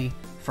happy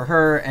for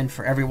her and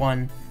for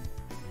everyone.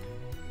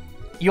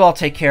 You all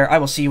take care. I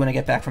will see you when I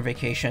get back from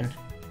vacation.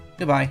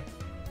 Goodbye.